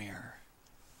quarter-finished mirror.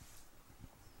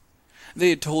 They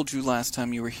had told you last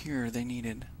time you were here they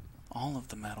needed all of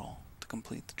the metal to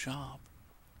complete the job.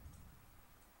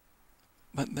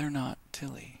 But they're not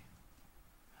Tilly.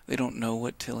 They don't know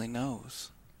what Tilly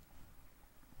knows.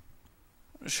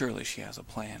 Surely she has a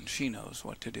plan. She knows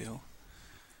what to do.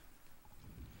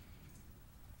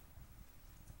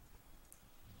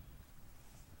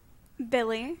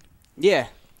 Billy, Yeah.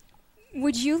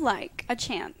 would you like a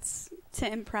chance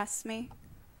to impress me?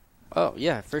 Oh,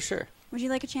 yeah, for sure. Would you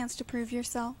like a chance to prove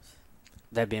yourself?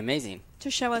 That'd be amazing. To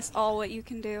show us all what you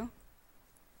can do.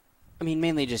 I mean,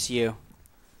 mainly just you.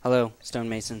 Hello,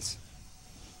 stonemasons.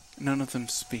 None of them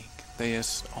speak. They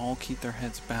just all keep their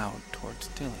heads bowed towards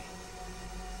Tilly.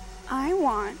 I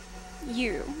want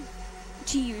you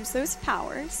to use those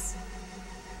powers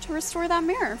to restore that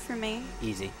mirror for me.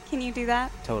 Easy. Can you do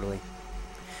that? Totally.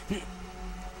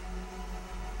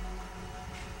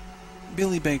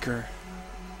 Billy Baker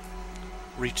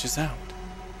reaches out.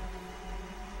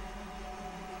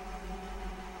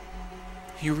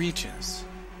 He reaches.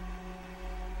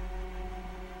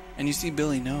 And you see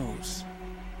Billy knows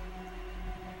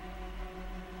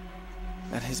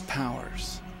that his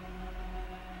powers,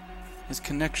 his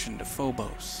connection to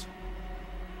Phobos,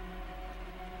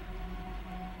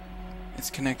 it's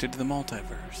connected to the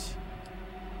multiverse.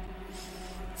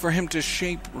 For him to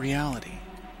shape reality,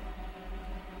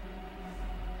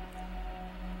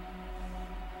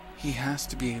 he has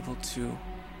to be able to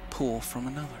pull from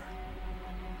another.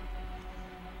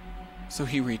 So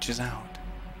he reaches out.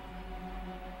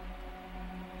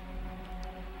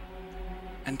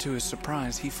 And to his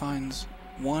surprise, he finds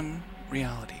one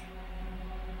reality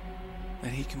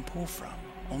that he can pull from.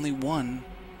 Only one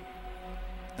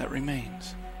that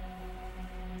remains.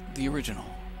 The original.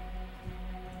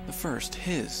 The first,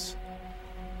 his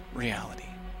reality.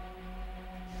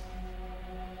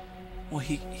 Well,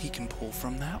 he can pull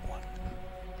from that one.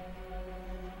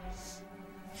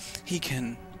 He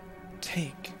can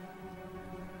take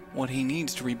what he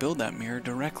needs to rebuild that mirror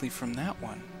directly from that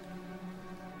one.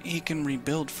 He can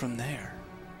rebuild from there.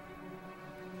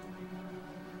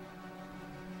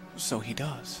 So he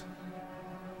does.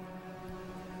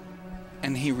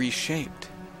 And he reshaped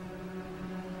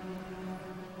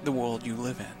the world you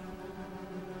live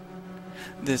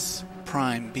in. This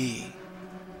Prime B.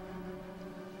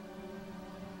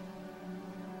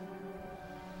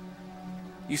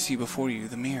 You see before you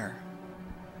the mirror,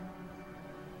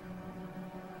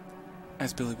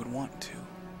 as Billy would want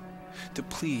to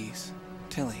please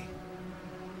Tilly.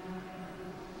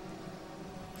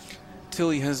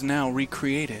 Tilly has now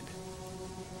recreated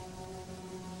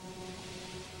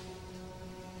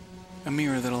a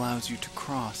mirror that allows you to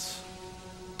cross,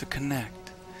 to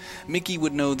connect. Mickey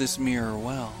would know this mirror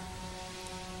well.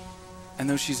 And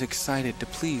though she's excited to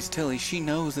please Tilly, she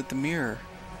knows that the mirror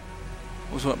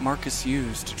was what Marcus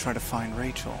used to try to find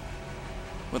Rachel,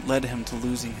 what led him to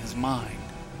losing his mind.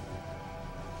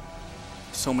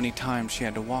 So many times she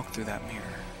had to walk through that mirror,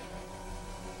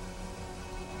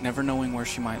 never knowing where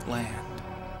she might land,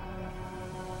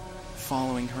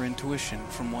 following her intuition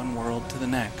from one world to the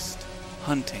next,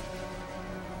 hunting,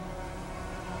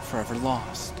 forever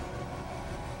lost.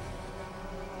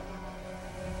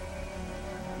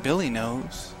 Billy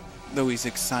knows, though he's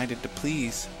excited to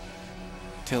please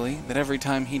Tilly, that every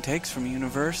time he takes from a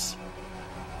universe,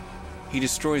 he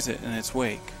destroys it in its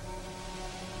wake.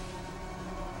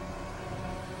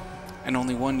 And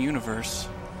only one universe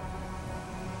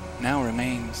now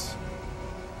remains,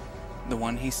 the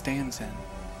one he stands in.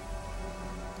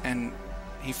 And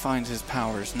he finds his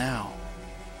powers now,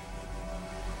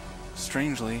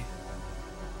 strangely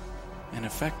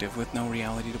ineffective, with no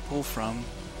reality to pull from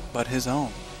but his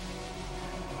own,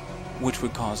 which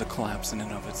would cause a collapse in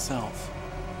and of itself.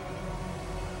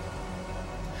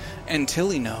 And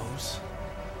Tilly knows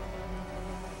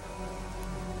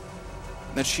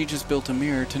that she just built a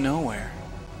mirror to nowhere,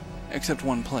 except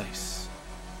one place.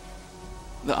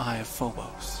 The Eye of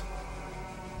Phobos.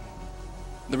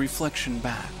 The reflection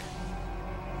back.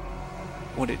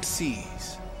 What it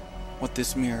sees, what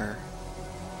this mirror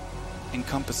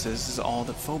encompasses, is all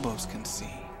that Phobos can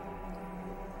see.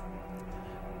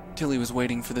 Tilly was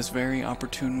waiting for this very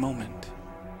opportune moment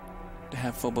to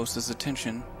have Phobos'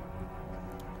 attention.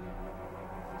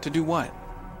 To do what?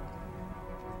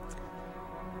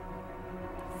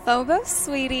 Phobos,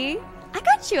 sweetie, I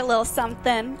got you a little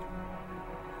something.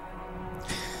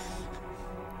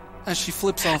 As she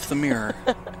flips off the mirror,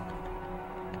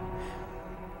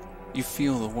 you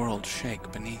feel the world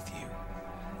shake beneath you.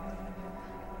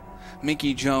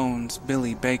 Mickey Jones,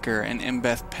 Billy Baker, and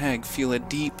Mbeth Peg feel a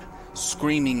deep,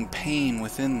 screaming pain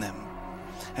within them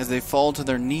as they fall to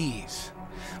their knees,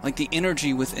 like the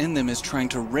energy within them is trying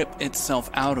to rip itself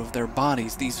out of their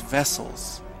bodies, these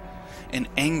vessels, in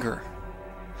anger.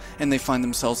 And they find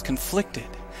themselves conflicted.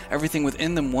 Everything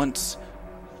within them wants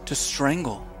to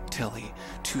strangle Tilly,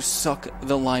 to suck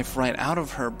the life right out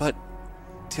of her, but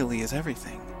Tilly is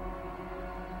everything.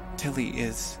 Tilly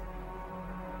is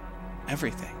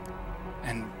everything,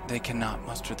 and they cannot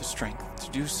muster the strength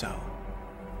to do so.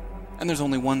 And there's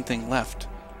only one thing left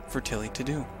for Tilly to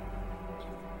do.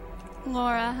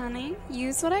 Laura, honey,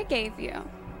 use what I gave you.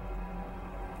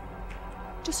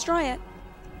 Destroy it.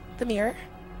 The mirror?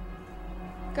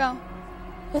 Go.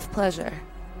 With pleasure.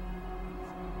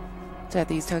 Do I have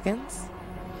these tokens?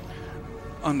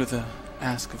 Under the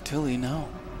ask of Tilly, no.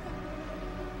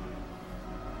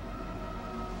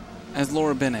 As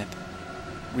Laura Bennett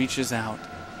reaches out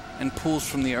and pulls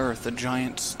from the earth a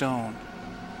giant stone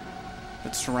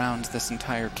that surrounds this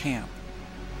entire camp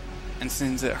and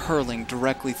sends it hurling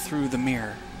directly through the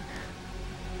mirror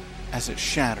as it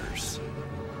shatters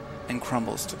and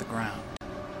crumbles to the ground.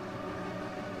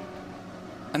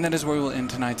 And that is where we will end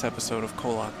tonight's episode of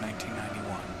Kolok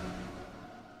 1991.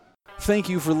 Thank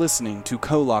you for listening to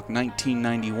Kolok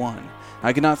 1991.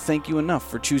 I cannot thank you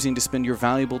enough for choosing to spend your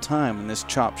valuable time in this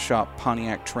Chop Shop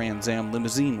Pontiac Trans Am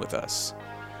limousine with us.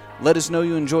 Let us know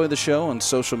you enjoy the show on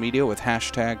social media with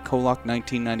hashtag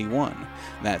Kolok1991.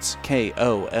 That's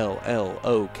KOLLOK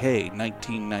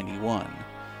 1991.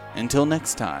 Until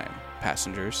next time,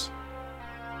 passengers.